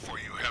coming for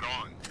you head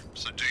on,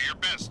 so do your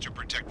best to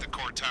protect the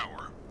core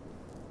tower.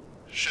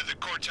 Should the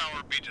core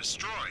tower be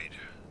destroyed,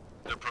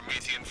 the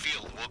Promethean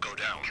field will go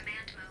down.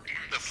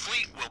 The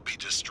fleet will be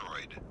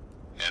destroyed,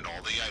 and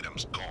all the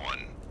items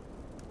gone.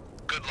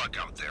 Good luck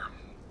out there.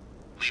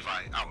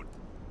 Levi out.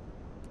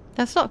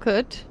 That's not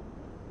good.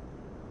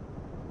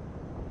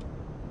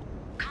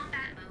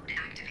 Combat mode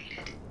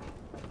activated.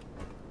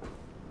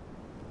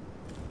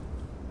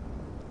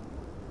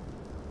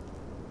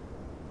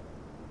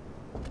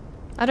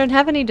 I don't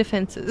have any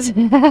defenses.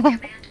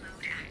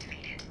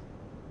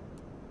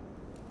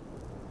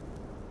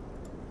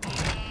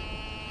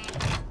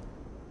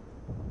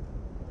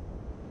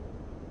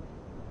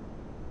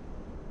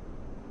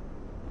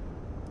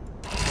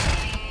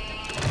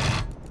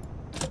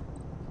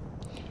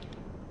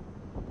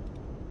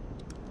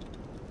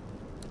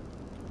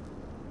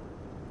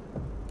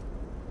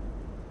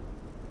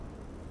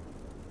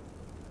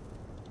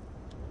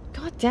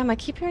 God damn, I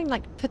keep hearing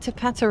like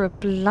pitter-patter of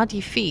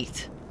bloody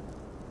feet.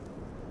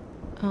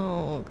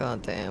 Oh,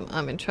 god damn.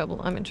 I'm in trouble.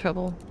 I'm in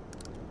trouble.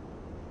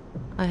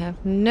 I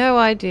have no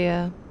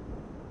idea.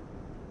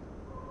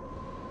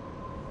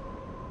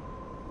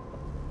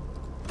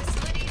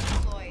 Facility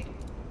deployed.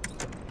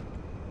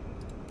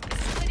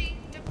 Facility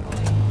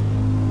deployed.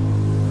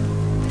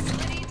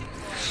 Facility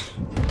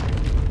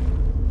deployed.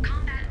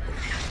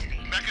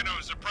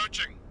 Mechanos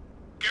approaching.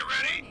 Get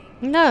ready.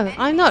 No,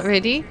 I'm not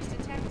ready.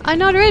 I'm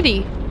not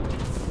ready.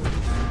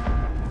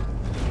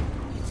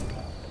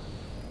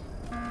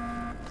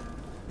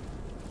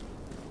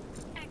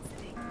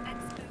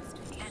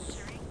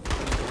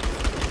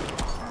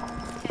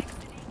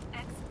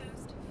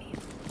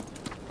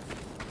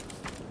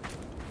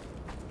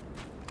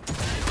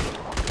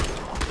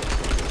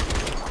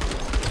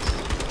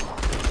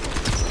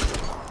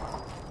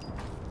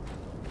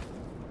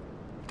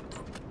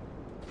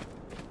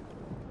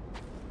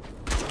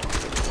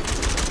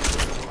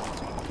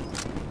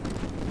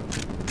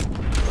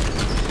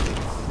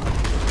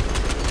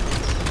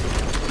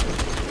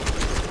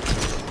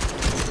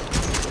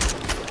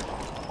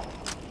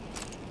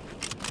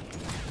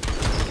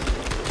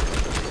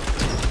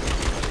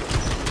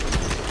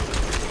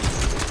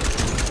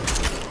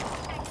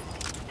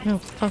 Oh,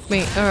 fuck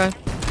me. Alright.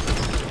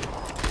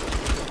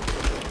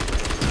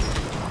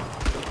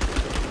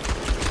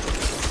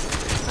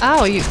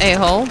 Ow, you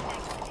a-hole.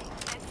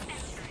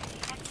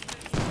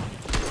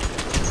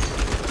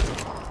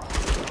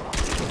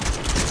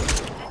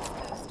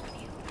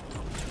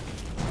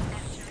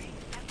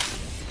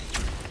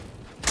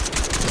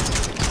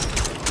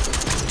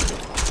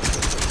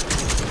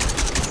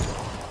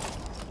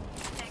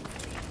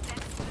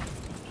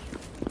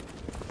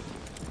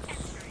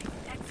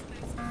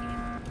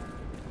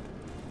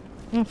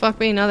 Oh, fuck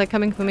me, now they're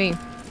coming for me.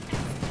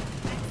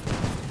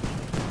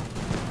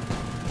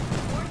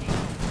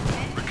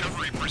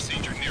 Recovery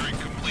procedure nearing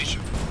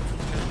completion.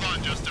 Hold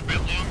on just a bit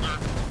longer.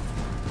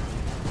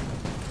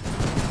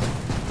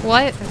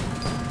 What?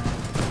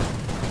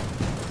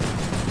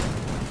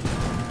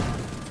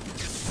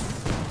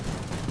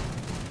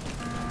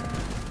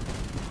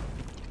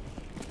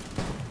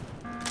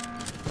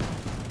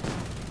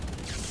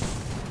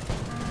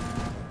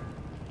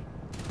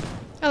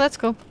 Oh, that's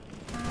cool.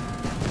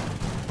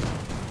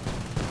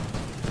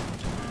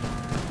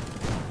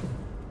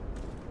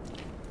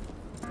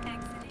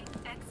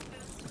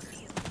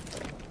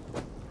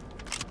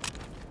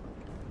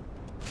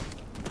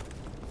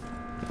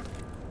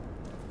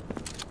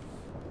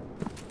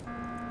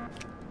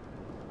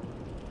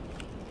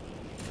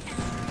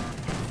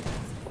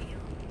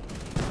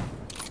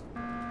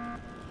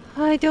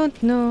 I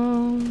don't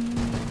know.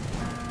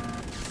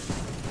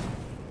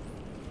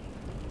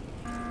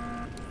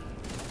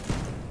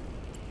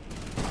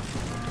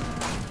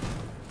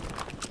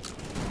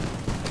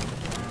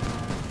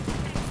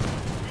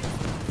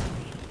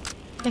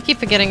 I keep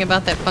forgetting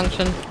about that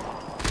function.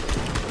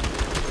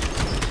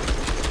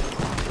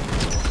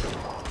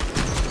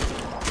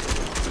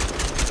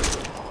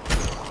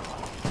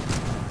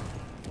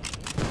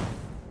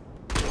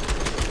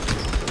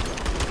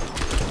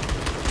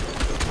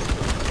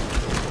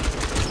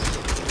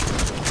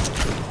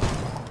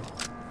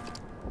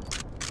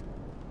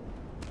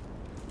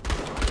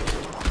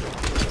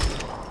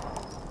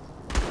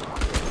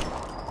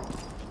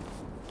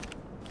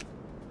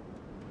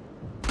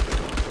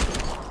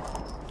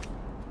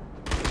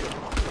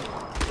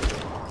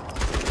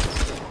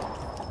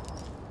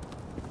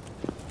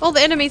 All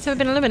the enemies have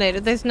been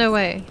eliminated. There's no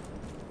way.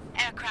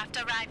 Aircraft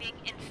arriving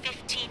in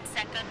 15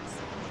 seconds.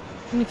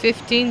 In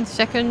 15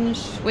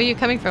 seconds. Where are you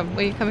coming from?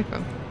 Where are you coming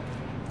from?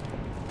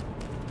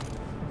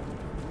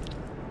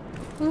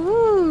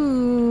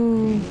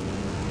 Ooh.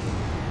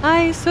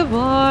 I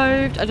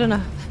survived. I don't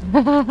know.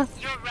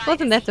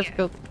 Wasn't that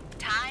difficult?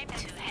 Time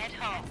to head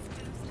home.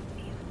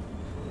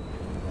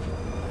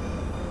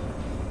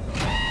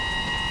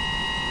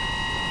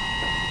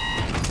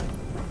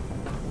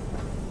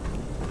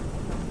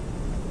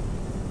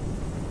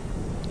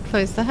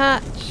 Close the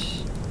hatch.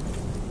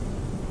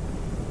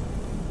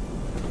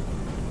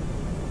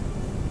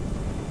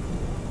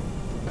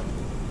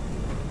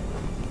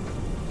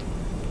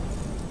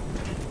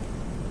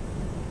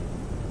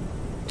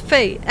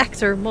 Faye,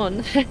 actor,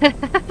 Mon.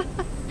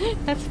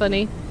 That's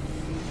funny.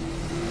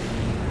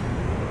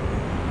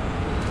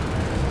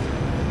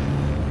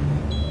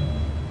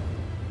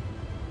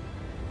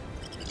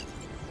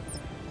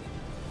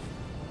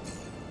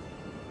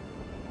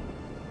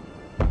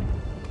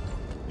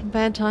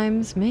 Bad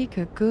times make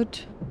a good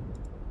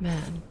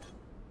man.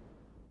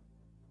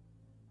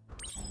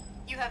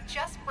 You have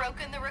just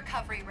broken the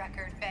recovery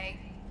record, Faye.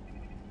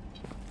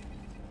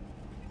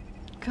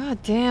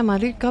 God damn, my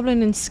loot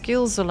goblin and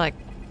skills are like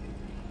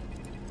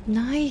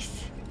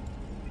nice.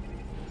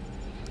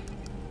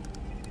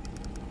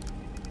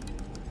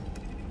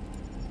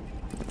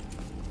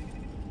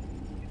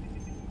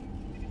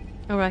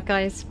 Alright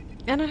guys,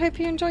 and I hope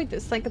you enjoyed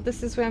this. Like,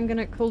 this is where I'm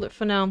gonna call it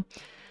for now.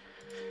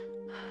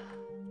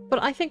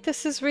 But I think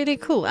this is really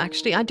cool,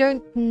 actually. I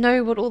don't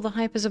know what all the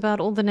hype is about,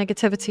 all the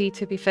negativity,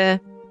 to be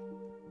fair.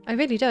 I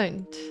really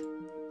don't.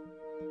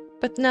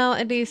 But now,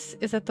 at least,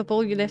 is that the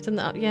ball you left in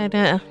the... Yeah,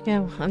 no,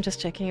 yeah, I'm just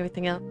checking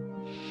everything out.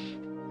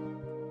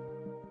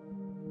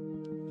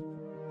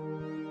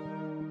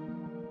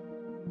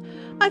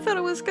 I thought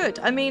it was good.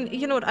 I mean,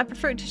 you know what, I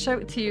prefer to show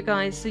it to you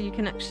guys so you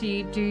can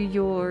actually do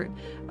your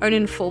own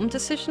informed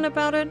decision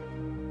about it.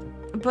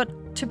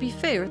 But to be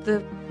fair,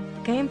 the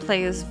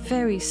gameplay is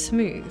very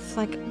smooth.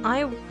 Like,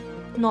 I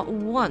not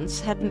once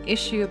had an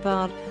issue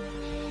about,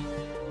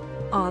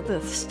 oh, the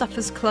stuff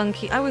is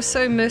clunky. I was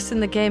so immersed in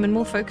the game and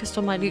more focused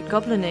on my loot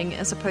goblining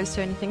as opposed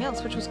to anything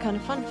else, which was kind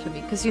of fun for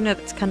me, because you know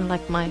that's kind of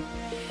like my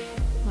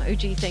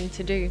OG thing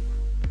to do.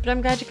 But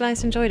I'm glad you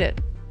guys enjoyed it.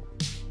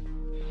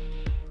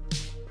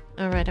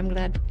 Alright, I'm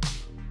glad.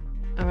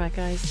 Alright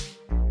guys.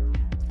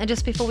 And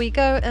just before we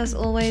go, as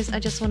always, I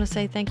just want to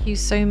say thank you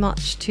so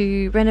much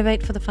to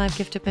Renovate for the 5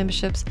 gifted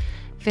memberships.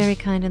 Very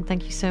kind, and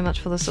thank you so much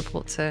for the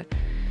support, sir.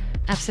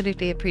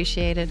 Absolutely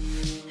appreciated.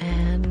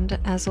 And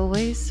as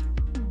always,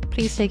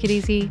 please take it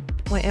easy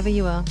wherever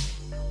you are.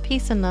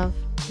 Peace and love.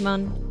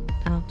 Mon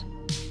out.